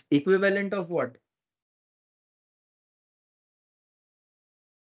 of equivalent of what?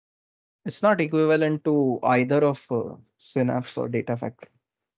 It's not equivalent to either of Synapse or Data Factory.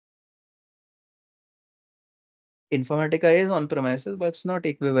 Informatica is on premises, but it's not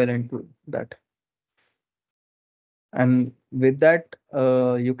equivalent to that. And with that,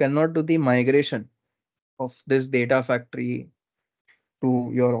 you cannot do the migration of this Data Factory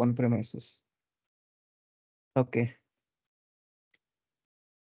to your on premises. Okay.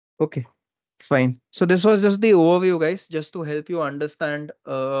 Okay. Fine. So this was just the overview, guys, just to help you understand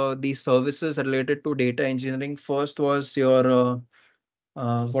the services related to data engineering. First was your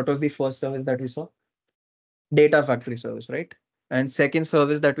what was the first service that we saw? Data Factory service, right? And second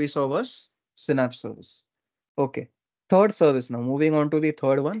service that we saw was Synapse service. Okay. Third service now. Moving on to the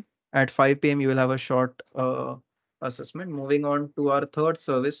third one. At 5 p.m. you will have a short assessment. Moving on to our third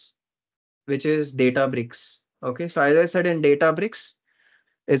service, which is Databricks. Okay. So as I said, in Databricks,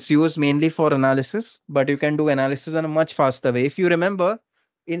 it's used mainly for analysis, but you can do analysis in a much faster way. If you remember,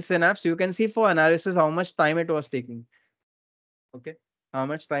 in Synapse, you can see for analysis how much time it was taking. Okay, how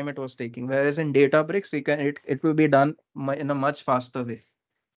much time it was taking. Whereas in Databricks, it will be done in a much faster way.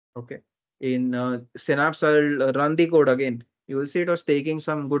 Okay, in Synapse, I'll run the code again. You will see it was taking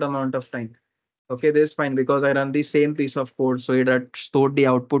some good amount of time. Okay, this is fine because I run the same piece of code, so it had stored the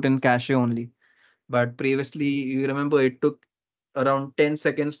output in cache only. But previously, you remember it took around 10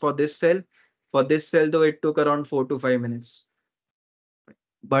 seconds for this cell. For this cell, though, it took around 4 to 5 minutes.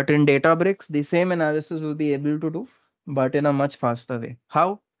 But in Databricks, the same analysis will be able to do, but in a much faster way.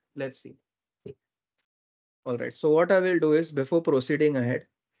 How? Let's see. All right. So what I will do is before proceeding ahead,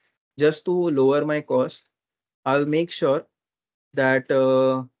 just to lower my cost, I'll make sure that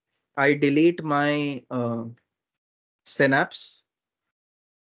I delete my Synapse.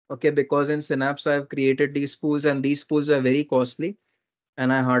 Okay, because in Synapse, I've created these pools and these pools are very costly.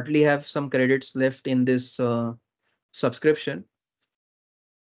 And I hardly have some credits left in this subscription.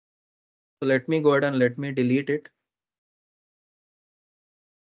 So let me go ahead and let me delete it.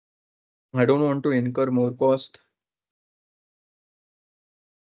 I don't want to incur more cost.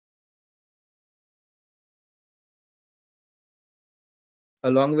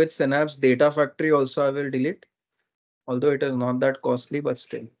 Along with Synapse Data Factory also I will delete, although it is not that costly, but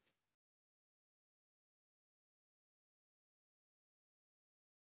still.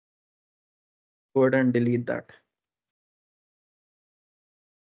 Go ahead and delete that.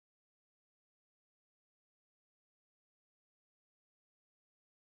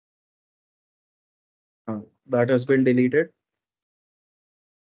 That has been deleted.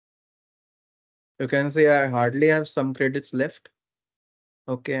 You can see I hardly have some credits left.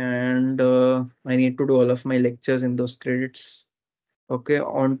 Okay, and I need to do all of my lectures in those credits. Okay,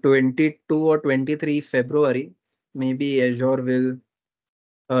 on 22 or 23 February, maybe Azure will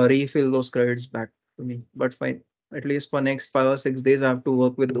refill those credits back to me. But fine, at least for next 5 or 6 days, I have to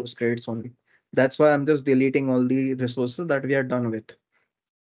work with those credits only. That's why I'm just deleting all the resources that we are done with.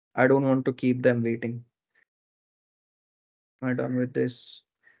 I don't want to keep them waiting. I'm done with this.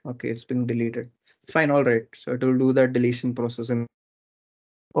 Okay, it's been deleted. Fine, all right. So it will do that deletion process.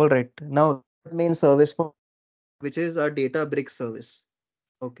 All right. Now main service for which is a Databricks service.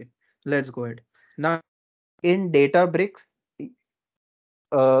 Okay, let's go ahead. Now in Databricks,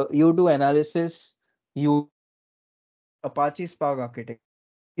 you do analysis. You Apache Spark architect.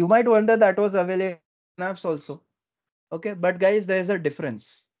 You might wonder that was available in apps also. Okay, but guys, there's a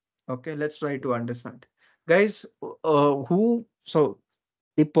difference. Okay, let's try to understand. Guys, the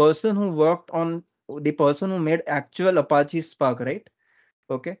person who worked on the person who made actual Apache Spark, right?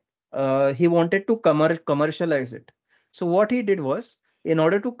 Okay, he wanted to commercialize it. So what he did was, in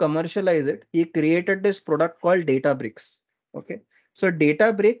order to commercialize it, he created this product called Databricks. Okay, so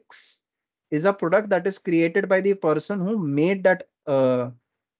Databricks is a product that is created by the person who made that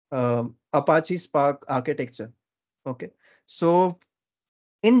Apache Spark architecture. Okay, so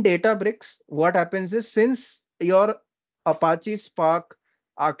in Databricks, what happens is since your Apache Spark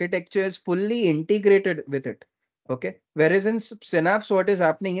architecture is fully integrated with it, okay. Whereas in Synapse, what is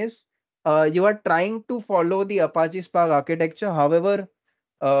happening is you are trying to follow the Apache Spark architecture. However,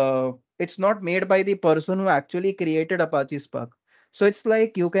 it's not made by the person who actually created Apache Spark. So it's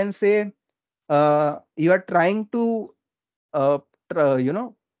like you can say you are trying to uh, you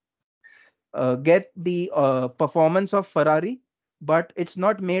know get the performance of Ferrari, but it's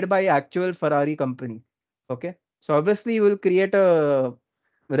not made by actual Ferrari company. Okay. So obviously you will create a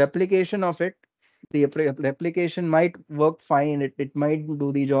replication of it. The replication might work fine. It might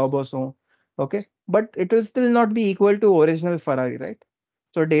do the job or so. Okay. But it will still not be equal to original Ferrari, right?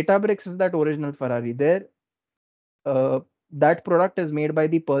 So Databricks is that original Ferrari. There, that product is made by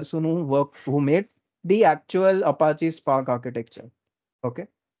the person who made the actual Apache Spark architecture. Okay.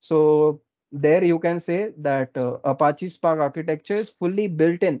 So there you can say that Apache Spark architecture is fully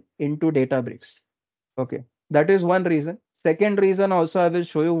built into Databricks. Okay. That is one reason. Second reason also I will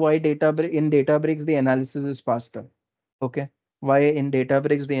show you why in Databricks the analysis is faster. Okay. Why in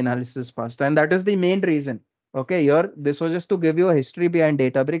Databricks the analysis is faster. And that is the main reason. Okay. Here, this was just to give you a history behind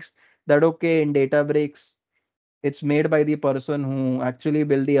Databricks that okay, in Databricks, it's made by the person who actually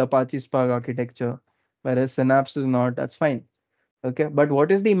built the Apache Spark architecture, whereas Synapse is not. That's fine. Okay, but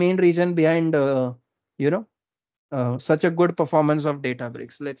what is the main reason behind you know such a good performance of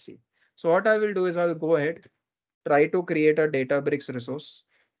Databricks? Let's see. So what I will do is I'll go ahead, try to create a Databricks resource.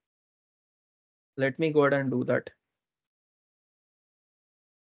 Let me go ahead and do that.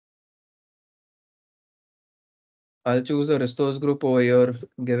 I'll choose the resource group over here,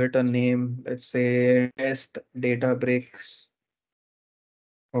 give it a name. Let's say test Databricks.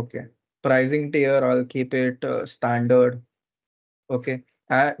 Okay. Pricing tier, I'll keep it standard. Okay.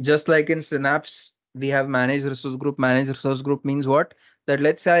 Just like in Synapse, we have managed resource group. Managed resource group means what? That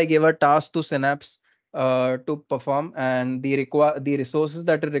let's say I give a task to Synapse to perform, and the resources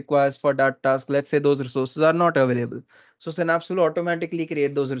that it requires for that task, let's say those resources are not available. So Synapse will automatically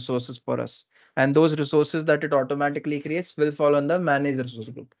create those resources for us. And those resources that it automatically creates will fall on the managed resource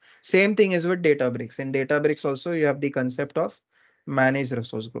group. Same thing is with Databricks. In Databricks also, you have the concept of managed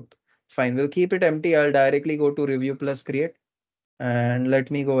resource group. Fine, we'll keep it empty. I'll directly go to review plus create and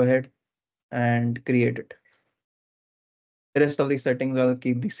let me go ahead and create it. The rest of the settings I'll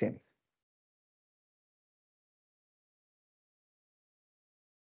keep the same.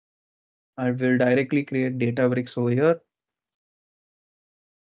 I will directly create Databricks over here.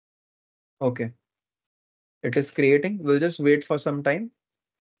 Okay, it is creating. We'll just wait for some time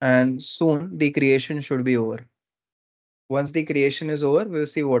and soon the creation should be over. Once the creation is over, we'll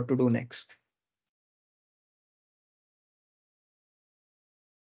see what to do next.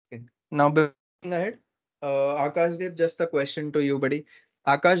 Okay. Now, before going ahead, Akashdeep, just a question to you, buddy.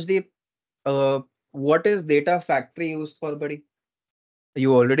 Akashdeep, uh, what is data factory used for, buddy?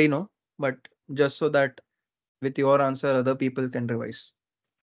 You already know, but just so that with your answer, other people can revise.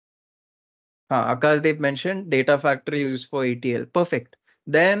 Akash, they've mentioned data factory used for ETL. Perfect.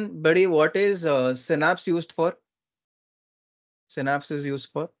 Then, buddy, what is Synapse used for? Synapse is used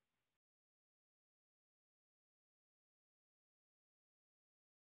for.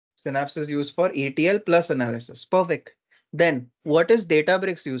 Synapse is used for ETL plus analysis. Perfect. Then, what is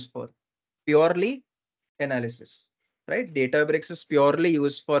Databricks used for? Purely analysis, right? Databricks is purely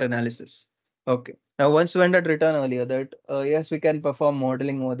used for analysis. Okay. Now, once we had written earlier that yes, we can perform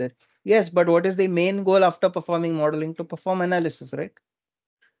modeling over there. Yes, but what is the main goal after performing modeling? To perform analysis, right?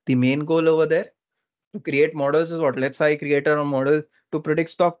 The main goal over there to create models is what? Let's say I created a model to predict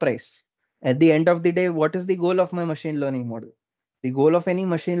stock price. At the end of the day, what is the goal of my machine learning model? The goal of any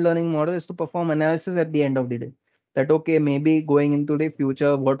machine learning model is to perform analysis at the end of the day. That okay, maybe going into the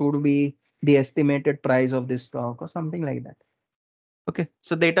future, what would be the estimated price of this stock or something like that. Okay,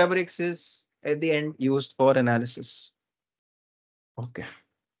 so Databricks is at the end used for analysis. Okay.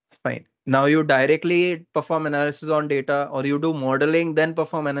 Fine. Now you directly perform analysis on data or you do modeling, then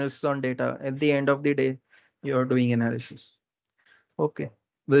perform analysis on data. At the end of the day, you're doing analysis. Okay.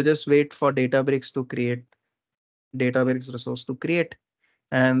 We'll just wait for Databricks to create Databricks resource to create,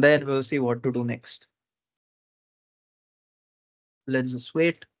 and then we'll see what to do next. Let's just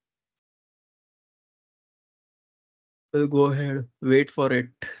wait. We'll go ahead, wait for it.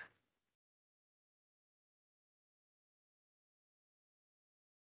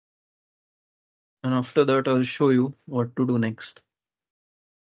 And after that, I'll show you what to do next.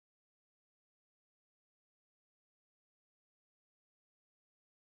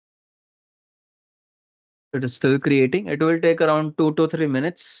 It is still creating. It will take around 2 to 3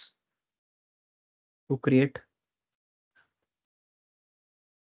 minutes to create.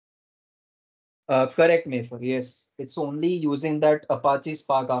 Correct, Mayfor. Yes, it's only using that Apache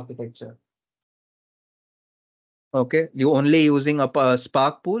Spark architecture. Okay, you only using a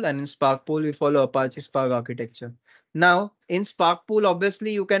Spark pool, and in Spark pool we follow Apache Spark architecture. Now in Spark pool,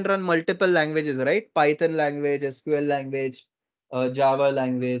 obviously you can run multiple languages, right? Python language, SQL language, Java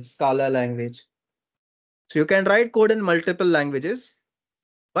language, Scala language. So you can write code in multiple languages,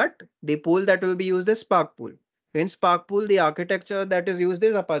 but the pool that will be used is Spark pool. In Spark pool, the architecture that is used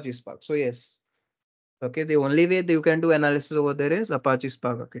is Apache Spark. So yes. Okay, the only way that you can do analysis over there is Apache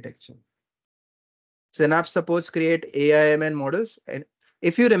Spark architecture. Synapse supports create AIMN models. And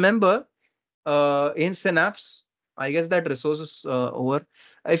if you remember, in Synapse, I guess that resource is over.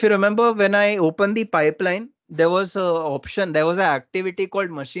 If you remember, when I opened the pipeline, there was a option, there was an activity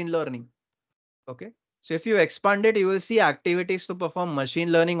called machine learning. Okay. So if you expand it, you will see activities to perform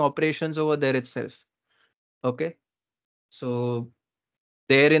machine learning operations over there itself. Okay. So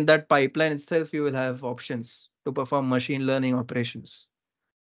there in that pipeline itself, you will have options to perform machine learning operations.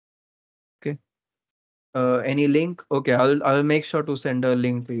 Okay. Any link? Okay, I'll make sure to send a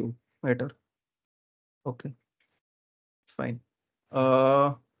link to you later. Okay, fine.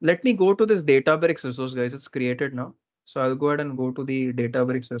 Let me go to this Databricks resource, guys. It's created now. So I'll go ahead and go to the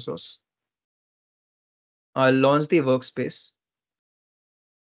Databricks resource. I'll launch the workspace.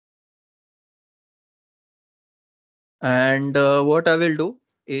 And what I will do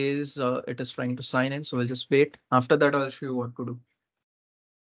is it is trying to sign in. So we'll just wait. After that, I'll show you what to do.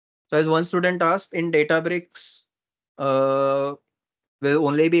 So as one student asked in Databricks, uh, we'll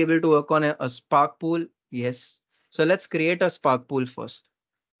only be able to work on a Spark pool. Yes. So let's create a Spark pool first.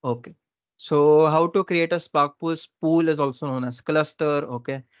 Okay. So how to create a Spark pool? Pool is also known as cluster.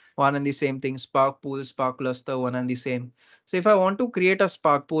 Okay. One and the same thing. Spark pool, Spark cluster, one and the same. So if I want to create a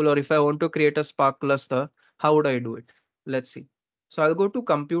Spark pool or if I want to create a Spark cluster, how would I do it? Let's see. So I'll go to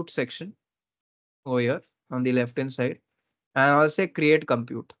compute section over here on the left hand side and I'll say create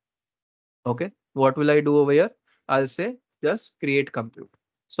compute. Okay. What will I do over here? I'll say just create compute.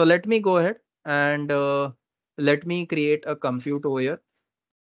 So let me go ahead and let me create a compute over here.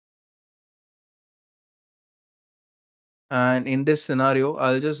 And in this scenario,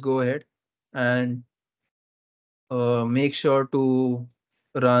 I'll just go ahead and make sure to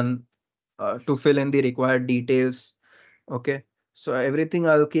run to fill in the required details. Okay. So everything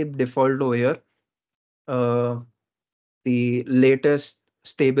I'll keep default over here. The latest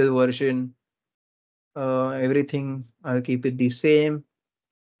stable version, everything I'll keep it the same.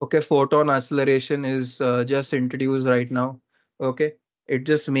 Okay, photon acceleration is just introduced right now. Okay, it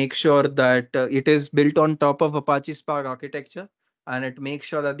just makes sure that it is built on top of Apache Spark architecture and it makes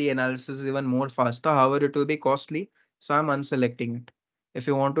sure that the analysis is even more faster. However, it will be costly. So I'm unselecting it. If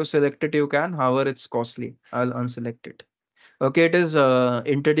you want to select it, you can. However, it's costly. I'll unselect it. Okay, it is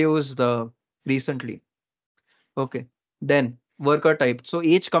introduced recently. Okay, then worker type. So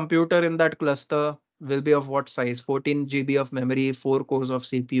each computer in that cluster will be of what size? 14 GB of memory, 4 cores of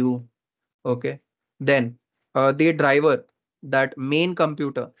CPU. Okay. Then the driver, that main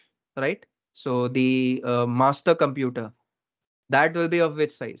computer, right? So the master computer, that will be of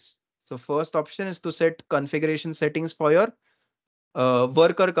which size? So first option is to set configuration settings for your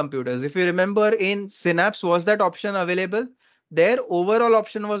worker computers. If you remember in Synapse, was that option available? Their overall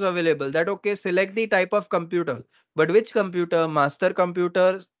option was available that, okay, select the type of computer, but which computer, master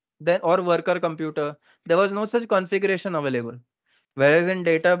computer, then or worker computer, there was no such configuration available. Whereas in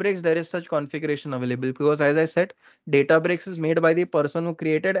Databricks, there is such configuration available because as I said, Databricks is made by the person who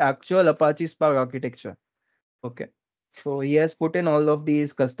created actual Apache Spark architecture. Okay. So he has put in all of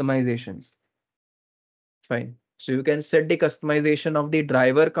these customizations. Fine. So you can set the customization of the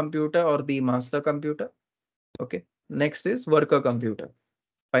driver computer or the master computer. Okay. Next is worker computer.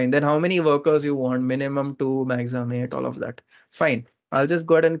 Fine. Then how many workers you want? Minimum two, maximum eight, all of that. Fine. I'll just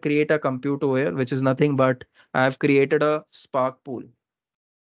go ahead and create a compute over here, which is nothing but I have created a Spark pool.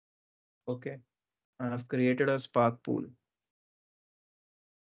 Okay. I have created a Spark pool.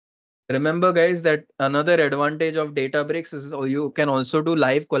 Remember, guys, that another advantage of Databricks is you can also do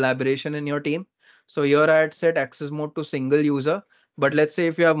live collaboration in your team. So here I had set access mode to single user. But let's say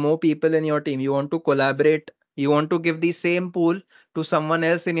if you have more people in your team, you want to collaborate, you want to give the same pool to someone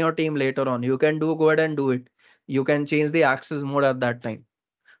else in your team later on. You can go ahead and do it. You can change the access mode at that time.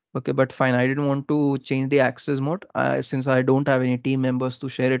 Okay, but fine. I didn't want to change the access mode since I don't have any team members to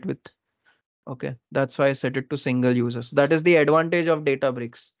share it with. Okay, that's why I set it to single users. That is the advantage of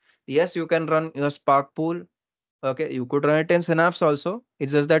Databricks. Yes, you can run your Spark pool. Okay, you could run it in Synapse also.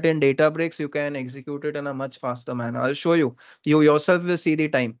 It's just that in Databricks, you can execute it in a much faster manner. I'll show you. You yourself will see the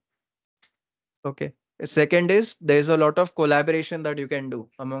time. Okay. Second is there's a lot of collaboration that you can do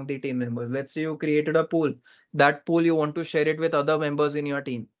among the team members. Let's say you created a pool. That pool you want to share it with other members in your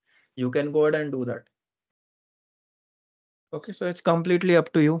team. You can go ahead and do that. Okay, so it's completely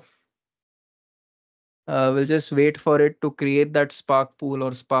up to you. We'll just wait for it to create that Spark pool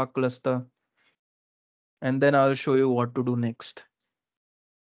or Spark cluster, and then I'll show you what to do next.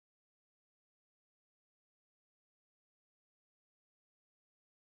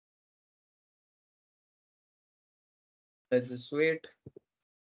 Let's just wait.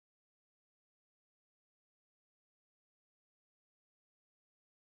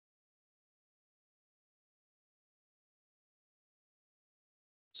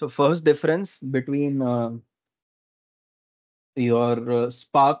 So first difference between your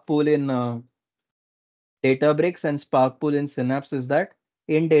Spark pool in Databricks and Spark pool in Synapse is that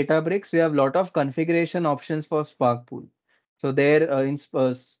in Databricks, you have a lot of configuration options for Spark pool. So there in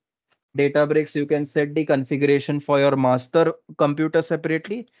Databricks, you can set the configuration for your master computer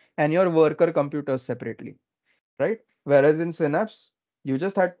separately and your worker computer separately, right? Whereas in Synapse, you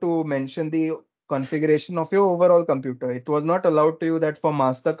just had to mention the configuration of your overall computer. It was not allowed to you that for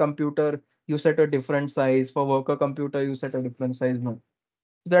master computer, you set a different size, for worker computer, you set a different size. No.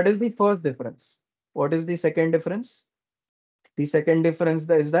 That is the first difference. What is the second difference? The second difference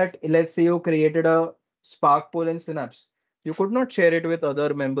is that let's say you created a Spark pool in Synapse. You could not share it with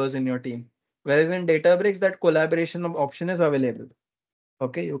other members in your team. Whereas in Databricks, that collaboration option is available.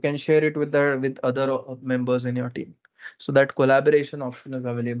 Okay, you can share it with the with other members in your team. So that collaboration option is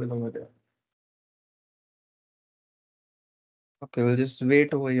available over there. Okay, we'll just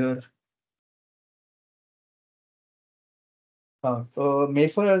wait over here. So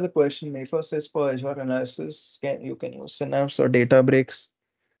Mayfer has a question. Mayfer says for Azure analysis, you can use Synapse or Databricks,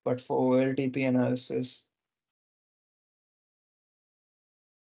 but for OLTP analysis,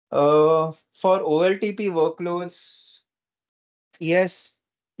 for OLTP workloads, yes,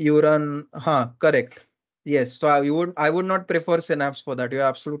 you run. Correct. Yes, so I would not prefer Synapse for that. You're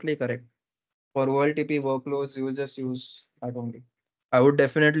absolutely correct. For OLTP workloads, you will just use that only. I would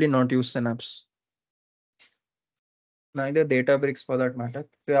definitely not use Synapse. Neither Databricks for that matter.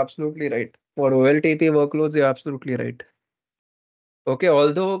 You're absolutely right. For OLTP workloads, you're absolutely right. Okay,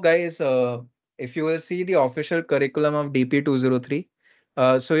 although guys, if you will see the official curriculum of DP-203,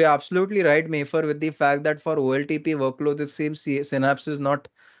 so you're absolutely right, Mayfer, with the fact that for OLTP workloads, it seems Synapse is not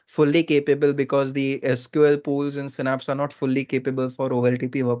fully capable because the SQL pools in Synapse are not fully capable for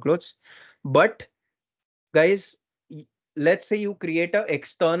OLTP workloads. But guys, let's say you create an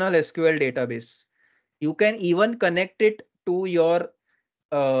external SQL database. You can even connect it to your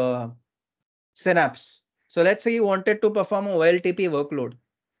uh, Synapse. So let's say you wanted to perform a OLTP workload.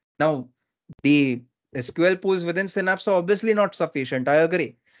 Now, the SQL pools within Synapse are obviously not sufficient. I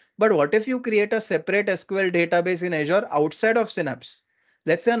agree. But what if you create a separate SQL database in Azure outside of Synapse?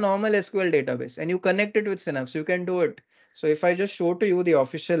 Let's say a normal SQL database and you connect it with Synapse, you can do it. So if I just show to you the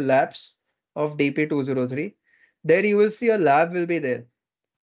official labs of DP-203, there you will see a lab will be there.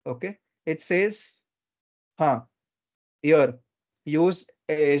 Okay. It says, here, use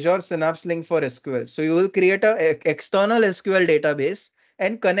Azure Synapse link for SQL. So you will create a external SQL database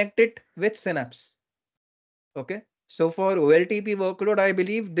and connect it with Synapse. Okay. So for OLTP workload, I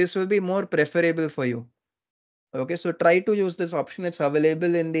believe this will be more preferable for you. Okay. So try to use this option. It's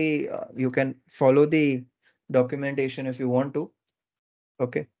available in the, you can follow the documentation if you want to.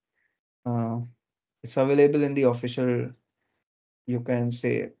 Okay. Uh, it's available in the official, you can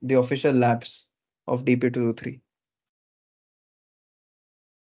say the official labs of DP-203.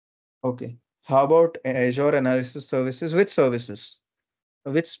 Okay. How about Azure Analysis Services? Which services?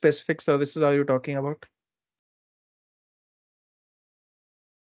 Which specific services are you talking about?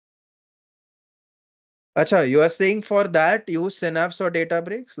 Acha, you are saying for that use Synapse or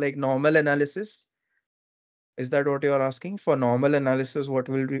Databricks like normal analysis? Is that what you are asking? For normal analysis, what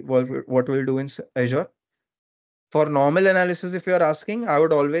will do in Azure? For normal analysis, if you are asking, I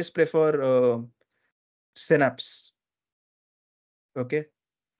would always prefer Synapse. Okay,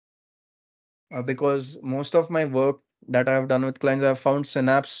 because most of my work that I have done with clients, I've found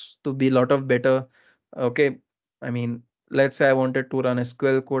Synapse to be a lot of better. Okay, I mean, let's say I wanted to run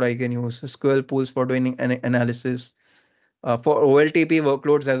SQL code, I can use SQL pools for doing an analysis. For OLTP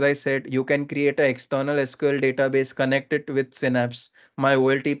workloads, as I said, you can create an external SQL database, connect it with Synapse. My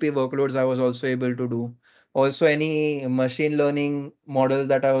OLTP workloads, I was also able to do. Also, any machine learning models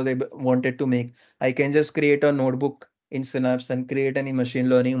that I was wanted to make, I can just create a notebook in Synapse and create any machine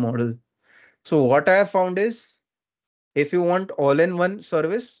learning model. So what I have found is, if you want all-in-one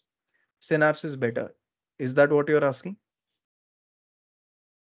service, Synapse is better. Is that what you're asking?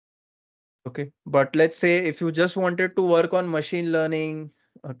 Okay, but let's say if you just wanted to work on machine learning,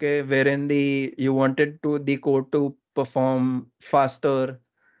 okay, wherein you wanted to the code to perform faster,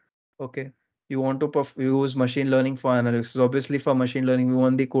 okay, you want to use machine learning for analysis. Obviously, for machine learning, we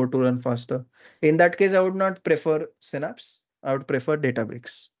want the code to run faster. In that case, I would not prefer Synapse. I would prefer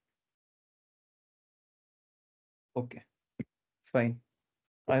Databricks. Okay, fine.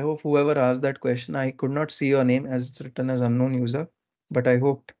 I hope whoever asked that question, I could not see your name as it's written as unknown user, but I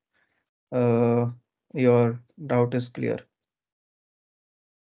hope uh, your doubt is clear.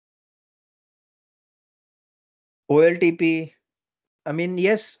 OLTP, I mean,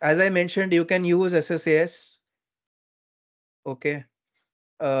 yes, as I mentioned, you can use SSAS. Okay.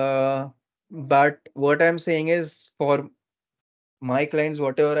 But what I'm saying is for my clients,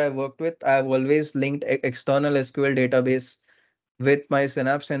 whatever I worked with, I've always linked external SQL database with my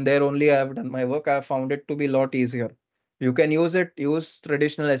Synapse, and there only I have done my work. I have found it to be a lot easier. You can use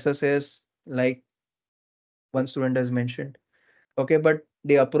traditional SSS like one student has mentioned. Okay, but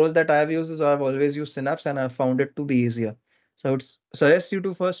the approach that I have used is I've always used Synapse and I've found it to be easier. So I would suggest you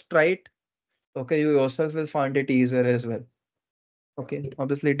to first try it. Okay, you yourself will find it easier as well. Okay,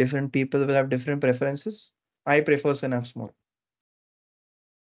 obviously different people will have different preferences. I prefer Synapse more.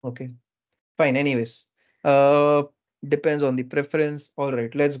 Okay, fine. Anyways, uh, depends on the preference. All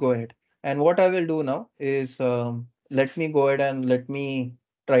right, let's go ahead. And what I will do now is let me go ahead and let me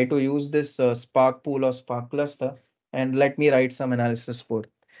try to use this Spark pool or Spark cluster and let me write some analysis code.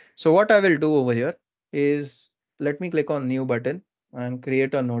 So what I will do over here is let me click on new button and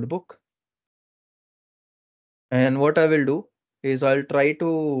create a notebook. And what I will do is I'll try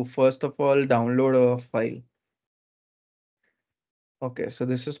to first of all download a file. Okay, so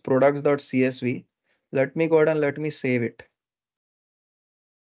this is products.csv. Let me go ahead and let me save it.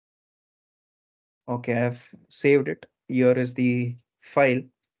 Okay, I've saved it. Here is the file.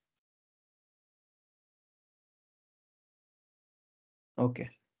 Okay,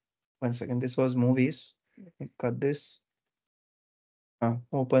 one second. This was movies. Let me cut this.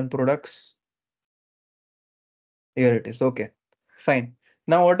 Open products. Here it is. Okay, fine.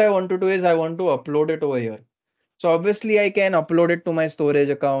 Now what I want to do is I want to upload it over here. So obviously I can upload it to my storage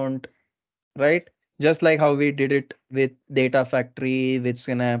account, right? Just like how we did it with Data Factory, with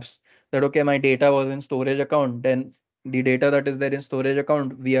Synapse, that okay, my data was in storage account, then the data that is there in storage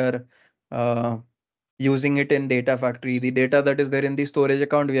account, we are uh, using it in Data Factory. The data that is there in the storage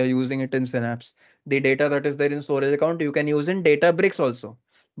account, we are using it in Synapse. The data that is there in storage account, you can use in Databricks also.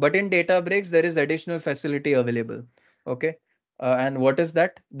 But in Databricks, there is additional facility available. Okay. And what is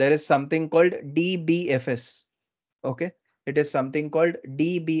that? There is something called DBFS. Okay. It is something called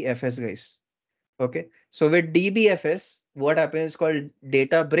DBFS, guys. Okay, so with DBFS, what happens is called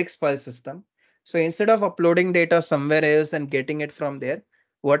Databricks file system. So instead of uploading data somewhere else and getting it from there,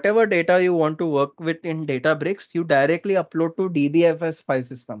 whatever data you want to work with in Databricks, you directly upload to DBFS file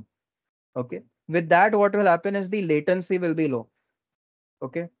system. Okay, with that, what will happen is the latency will be low.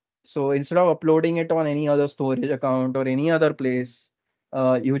 Okay, so instead of uploading it on any other storage account or any other place,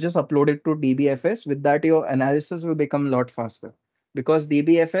 you just upload it to DBFS. With that, your analysis will become a lot faster because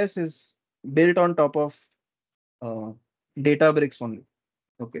DBFS is built on top of uh, Databricks only.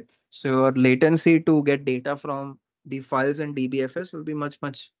 Okay, so your latency to get data from the files in DBFS will be much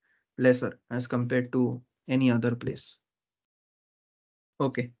lesser as compared to any other place.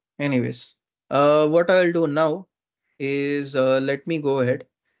 Okay, anyways, what I'll do now is let me go ahead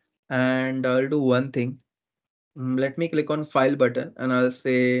and I'll do one thing. Let me click on file button and I'll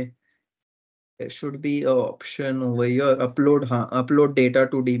say there should be a option over here, upload data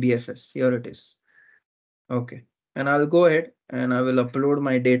to DBFS. Here it is. Okay. And I'll go ahead and I will upload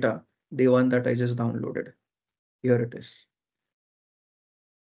my data, the one that I just downloaded. Here it is.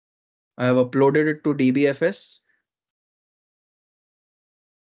 I have uploaded it to DBFS.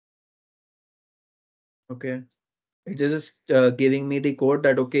 Okay. It is just giving me the code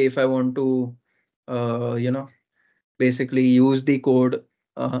that, okay, if I want to, basically use the code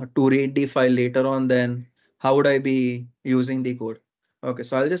to read the file later on, then how would I be using the code? Okay,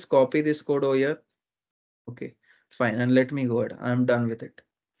 so I'll just copy this code over here. Okay, fine. And let me go ahead. I'm done with it.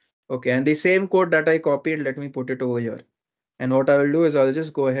 Okay, and the same code that I copied, let me put it over here. And what I will do is I'll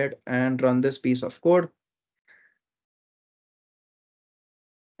just go ahead and run this piece of code.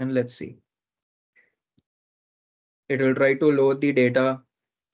 And let's see. It will try to load the data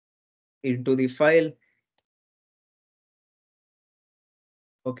into the file.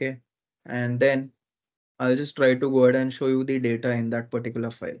 Okay. And then I'll just try to go ahead and show you the data in that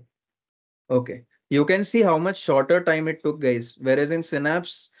particular file. Okay. You can see how much shorter time it took, guys. Whereas in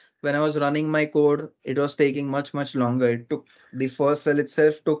Synapse, when I was running my code, it was taking much longer. It took the first cell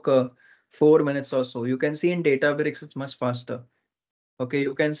itself took 4 minutes or so. You can see in Databricks, it's much faster. Okay,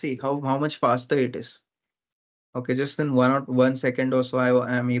 you can see how much faster it is. Okay, just in 1 second or so,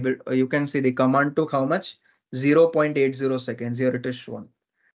 I am able. You can see the command took how much? 0.80 seconds. Here it is shown.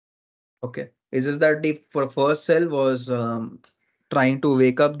 Okay, is this that the first cell was trying to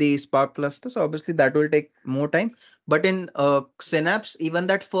wake up the Spark cluster? So obviously that will take more time. But in Synapse, even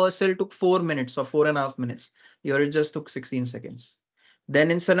that first cell took 4 minutes or 4.5 minutes. Here it just took 16 seconds. Then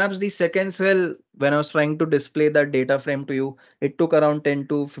in Synapse, the second cell, when I was trying to display that data frame to you, it took around 10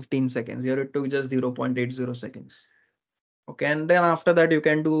 to 15 seconds. Here it took just 0.80 seconds. Okay, and then after that, you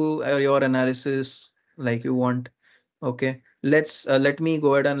can do your analysis like you want. Okay, let me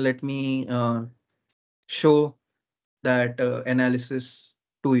go ahead and let me show that analysis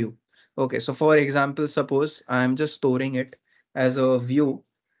to you. Okay, so for example, suppose I'm just storing it as a view.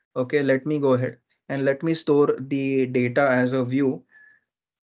 Okay, let me go ahead and let me store the data as a view,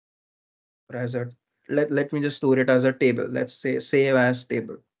 or as a let me just store it as a table. Let's say save as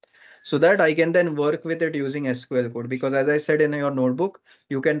table, so that I can then work with it using SQL code. Because as I said in your notebook,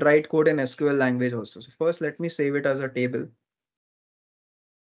 you can write code in SQL language also. So first, let me save it as a table,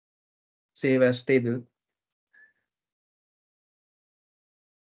 save as table,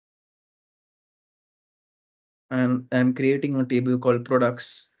 and I'm creating a table called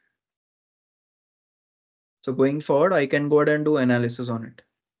products. So going forward, I can go ahead and do analysis on it.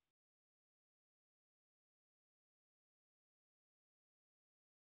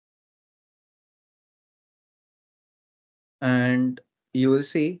 And you will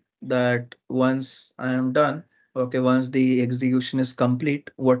see that once I am done, okay, once the execution is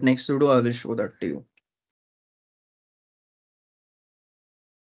complete, what next to do, I will show that to you.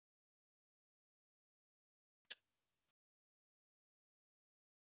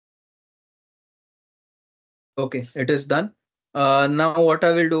 Okay, it is done. Now what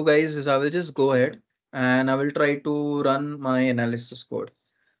I will do, guys, is I will just go ahead and I will try to run my analysis code.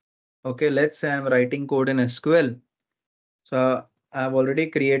 Okay, let's say I'm writing code in SQL. So I've already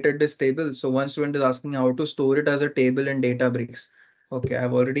created this table. So one student is asking how to store it as a table in Databricks. Okay,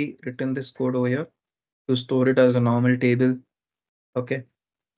 I've already written this code over here to store it as a normal table. Okay,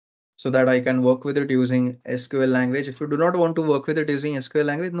 so that I can work with it using SQL language. If you do not want to work with it using SQL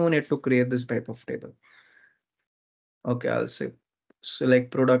language, no need to create this type of table. Okay, I'll say select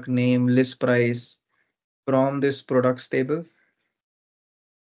product name, list price from this products table,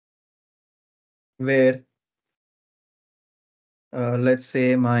 where let's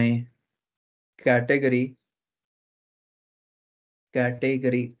say my category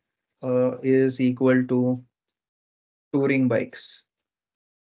category is equal to touring bikes.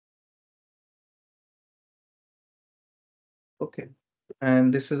 Okay,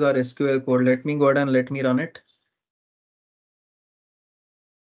 and this is our SQL code. Let me go ahead and let me run it.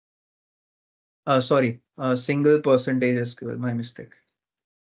 Sorry, single percentage SQL, my mistake.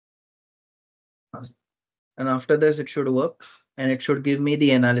 And after this, it should work and it should give me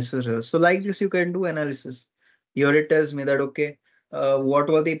the analysis results. So like this, you can do analysis. Here it tells me that, okay, what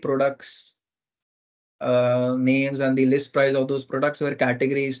were the products names and the list price of those products were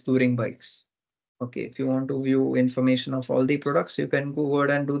categories touring bikes. Okay, if you want to view information of all the products, you can go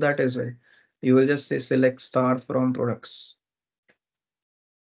ahead and do that as well. You will just say select star from products.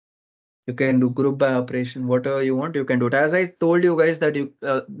 You can do group by operation, whatever you want, you can do it. As I told you guys that you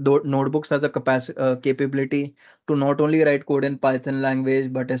notebooks has a capacity capability to not only write code in Python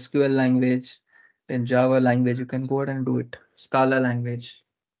language, but SQL language, in Java language, you can go ahead and do it. Scala language.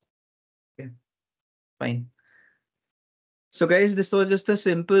 Okay, fine. So guys, this was just a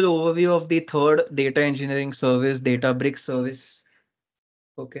simple overview of the third data engineering service, Databricks service.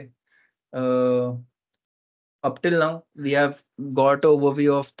 Okay. Uh, Up till now, we have got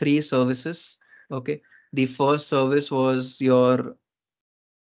overview of three services. Okay. The first service was your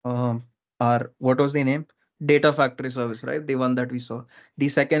our what was the name? Data factory service, right? The one that we saw. The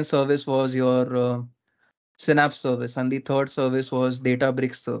second service was your Synapse service, and the third service was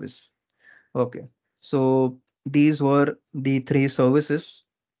Databricks service. Okay. So these were the three services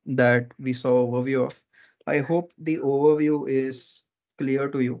that we saw overview of. I hope the overview is clear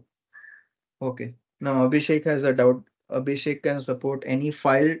to you. Okay. Now Abhishek has a doubt. Abhishek can support any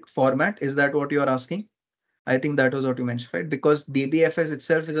file format. Is that what you are asking? I think that was what you mentioned, right? Because DBFS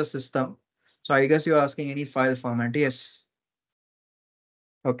itself is a system. So I guess you're asking any file format. Yes.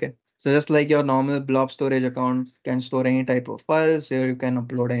 Okay. So just like your normal blob storage account can store any type of files, here you can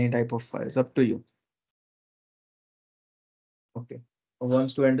upload any type of files. Up to you. Okay. One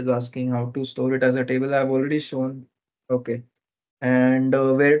student is asking how to store it as a table. I've already shown. Okay. And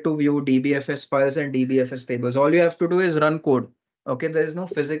where to view DBFS files and DBFS tables. All you have to do is run code. Okay. There is no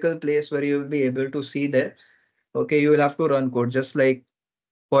physical place where you will be able to see there. Okay. You will have to run code. Just like,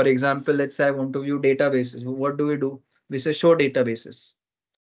 for example, let's say I want to view databases. What do? We say show databases.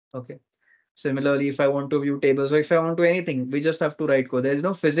 Okay. Similarly, if I want to view tables or if I want to anything, we just have to write code. There is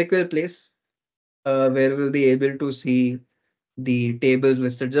no physical place where we'll be able to see the tables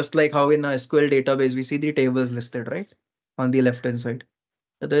listed, just like how in a SQL database we see the tables listed, right? On the left hand side.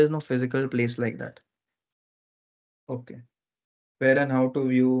 So there is no physical place like that. Okay. Where and how to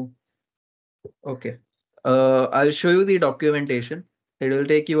view. Okay. I'll show you the documentation. It will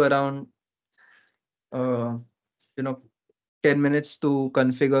take you around uh, you know 10 minutes to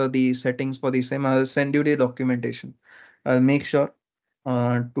configure the settings for the same. I'll send you the documentation. I'll make sure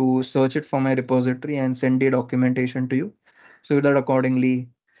to search it for my repository and send the documentation to you so that accordingly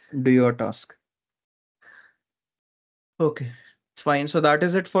do your task. Okay, fine. So that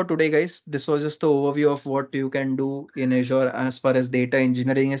is it for today, guys. This was just the overview of what you can do in Azure as far as data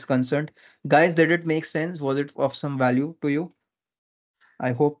engineering is concerned. Guys, did it make sense? Was it of some value to you?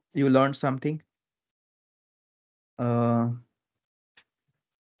 I hope you learned something. Uh,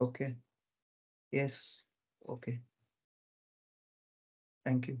 okay. Yes. Okay.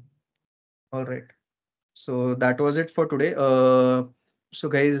 Thank you. All right. So that was it for today. So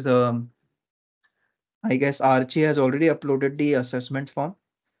guys, I guess Archie has already uploaded the assessment form.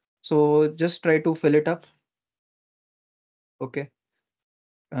 So just try to fill it up. Okay.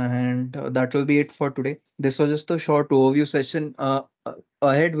 And that will be it for today. This was just a short overview session.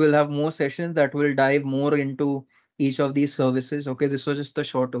 Ahead, we'll have more sessions that will dive more into each of these services. Okay. This was just a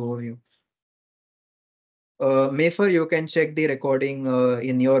short overview. Mayfer, you can check the recording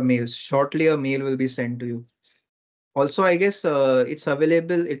in your mails. Shortly, a mail will be sent to you. Also, I guess it's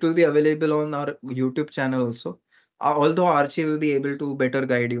available. It will be available on our YouTube channel also. Although Archie will be able to better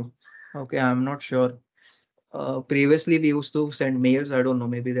guide you. Okay, I'm not sure. Previously, we used to send mails. I don't know.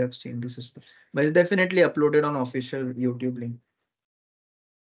 Maybe they have changed the system, but it's definitely uploaded on official YouTube link.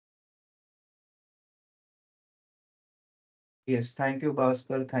 Yes, thank you,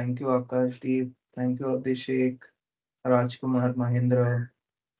 Bhaskar. Thank you, Akash Deep. Thank you, Abhishek, Rajkumar, Mahendra.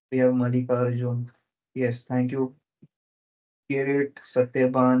 We have Mallikarjun. Yes, thank you, Kirit,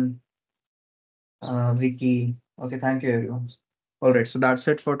 Satyaban, Vicky. Okay, thank you, everyone. All right, so that's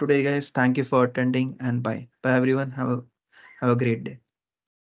it for today, guys. Thank you for attending and bye. Bye, everyone. Have a great day.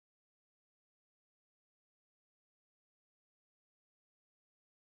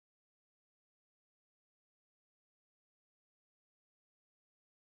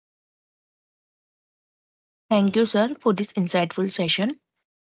 Thank you, sir, for this insightful session.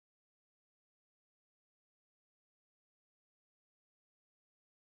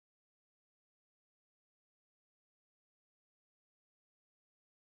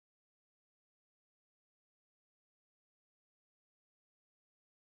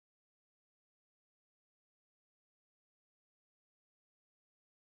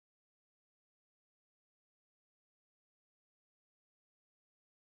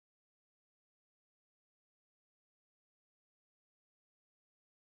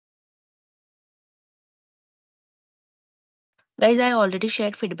 Guys, I already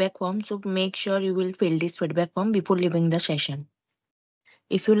shared feedback form, so make sure you will fill this feedback form before leaving the session.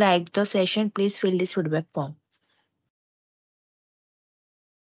 If you liked the session, please fill this feedback form.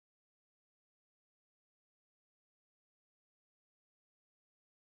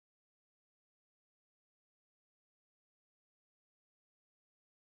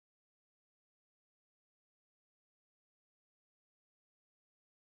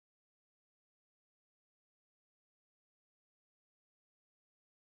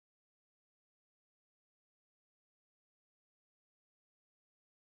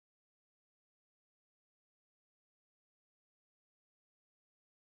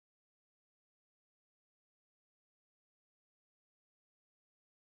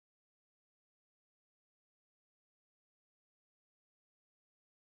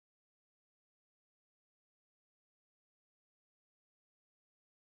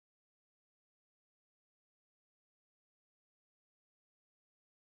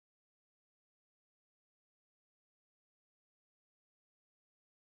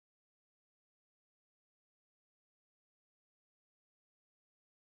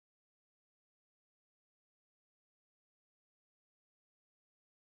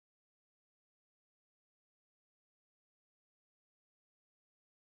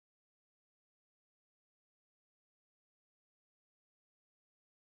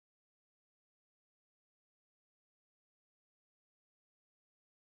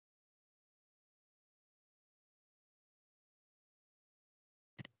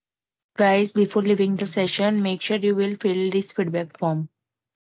 Guys, before leaving the session, make sure you will fill this feedback form.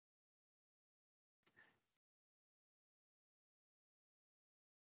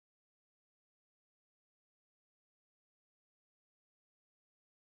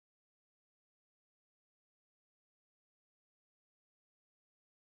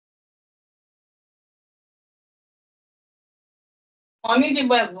 Oni di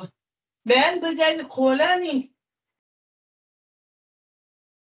ba? Ben bigay ko ni.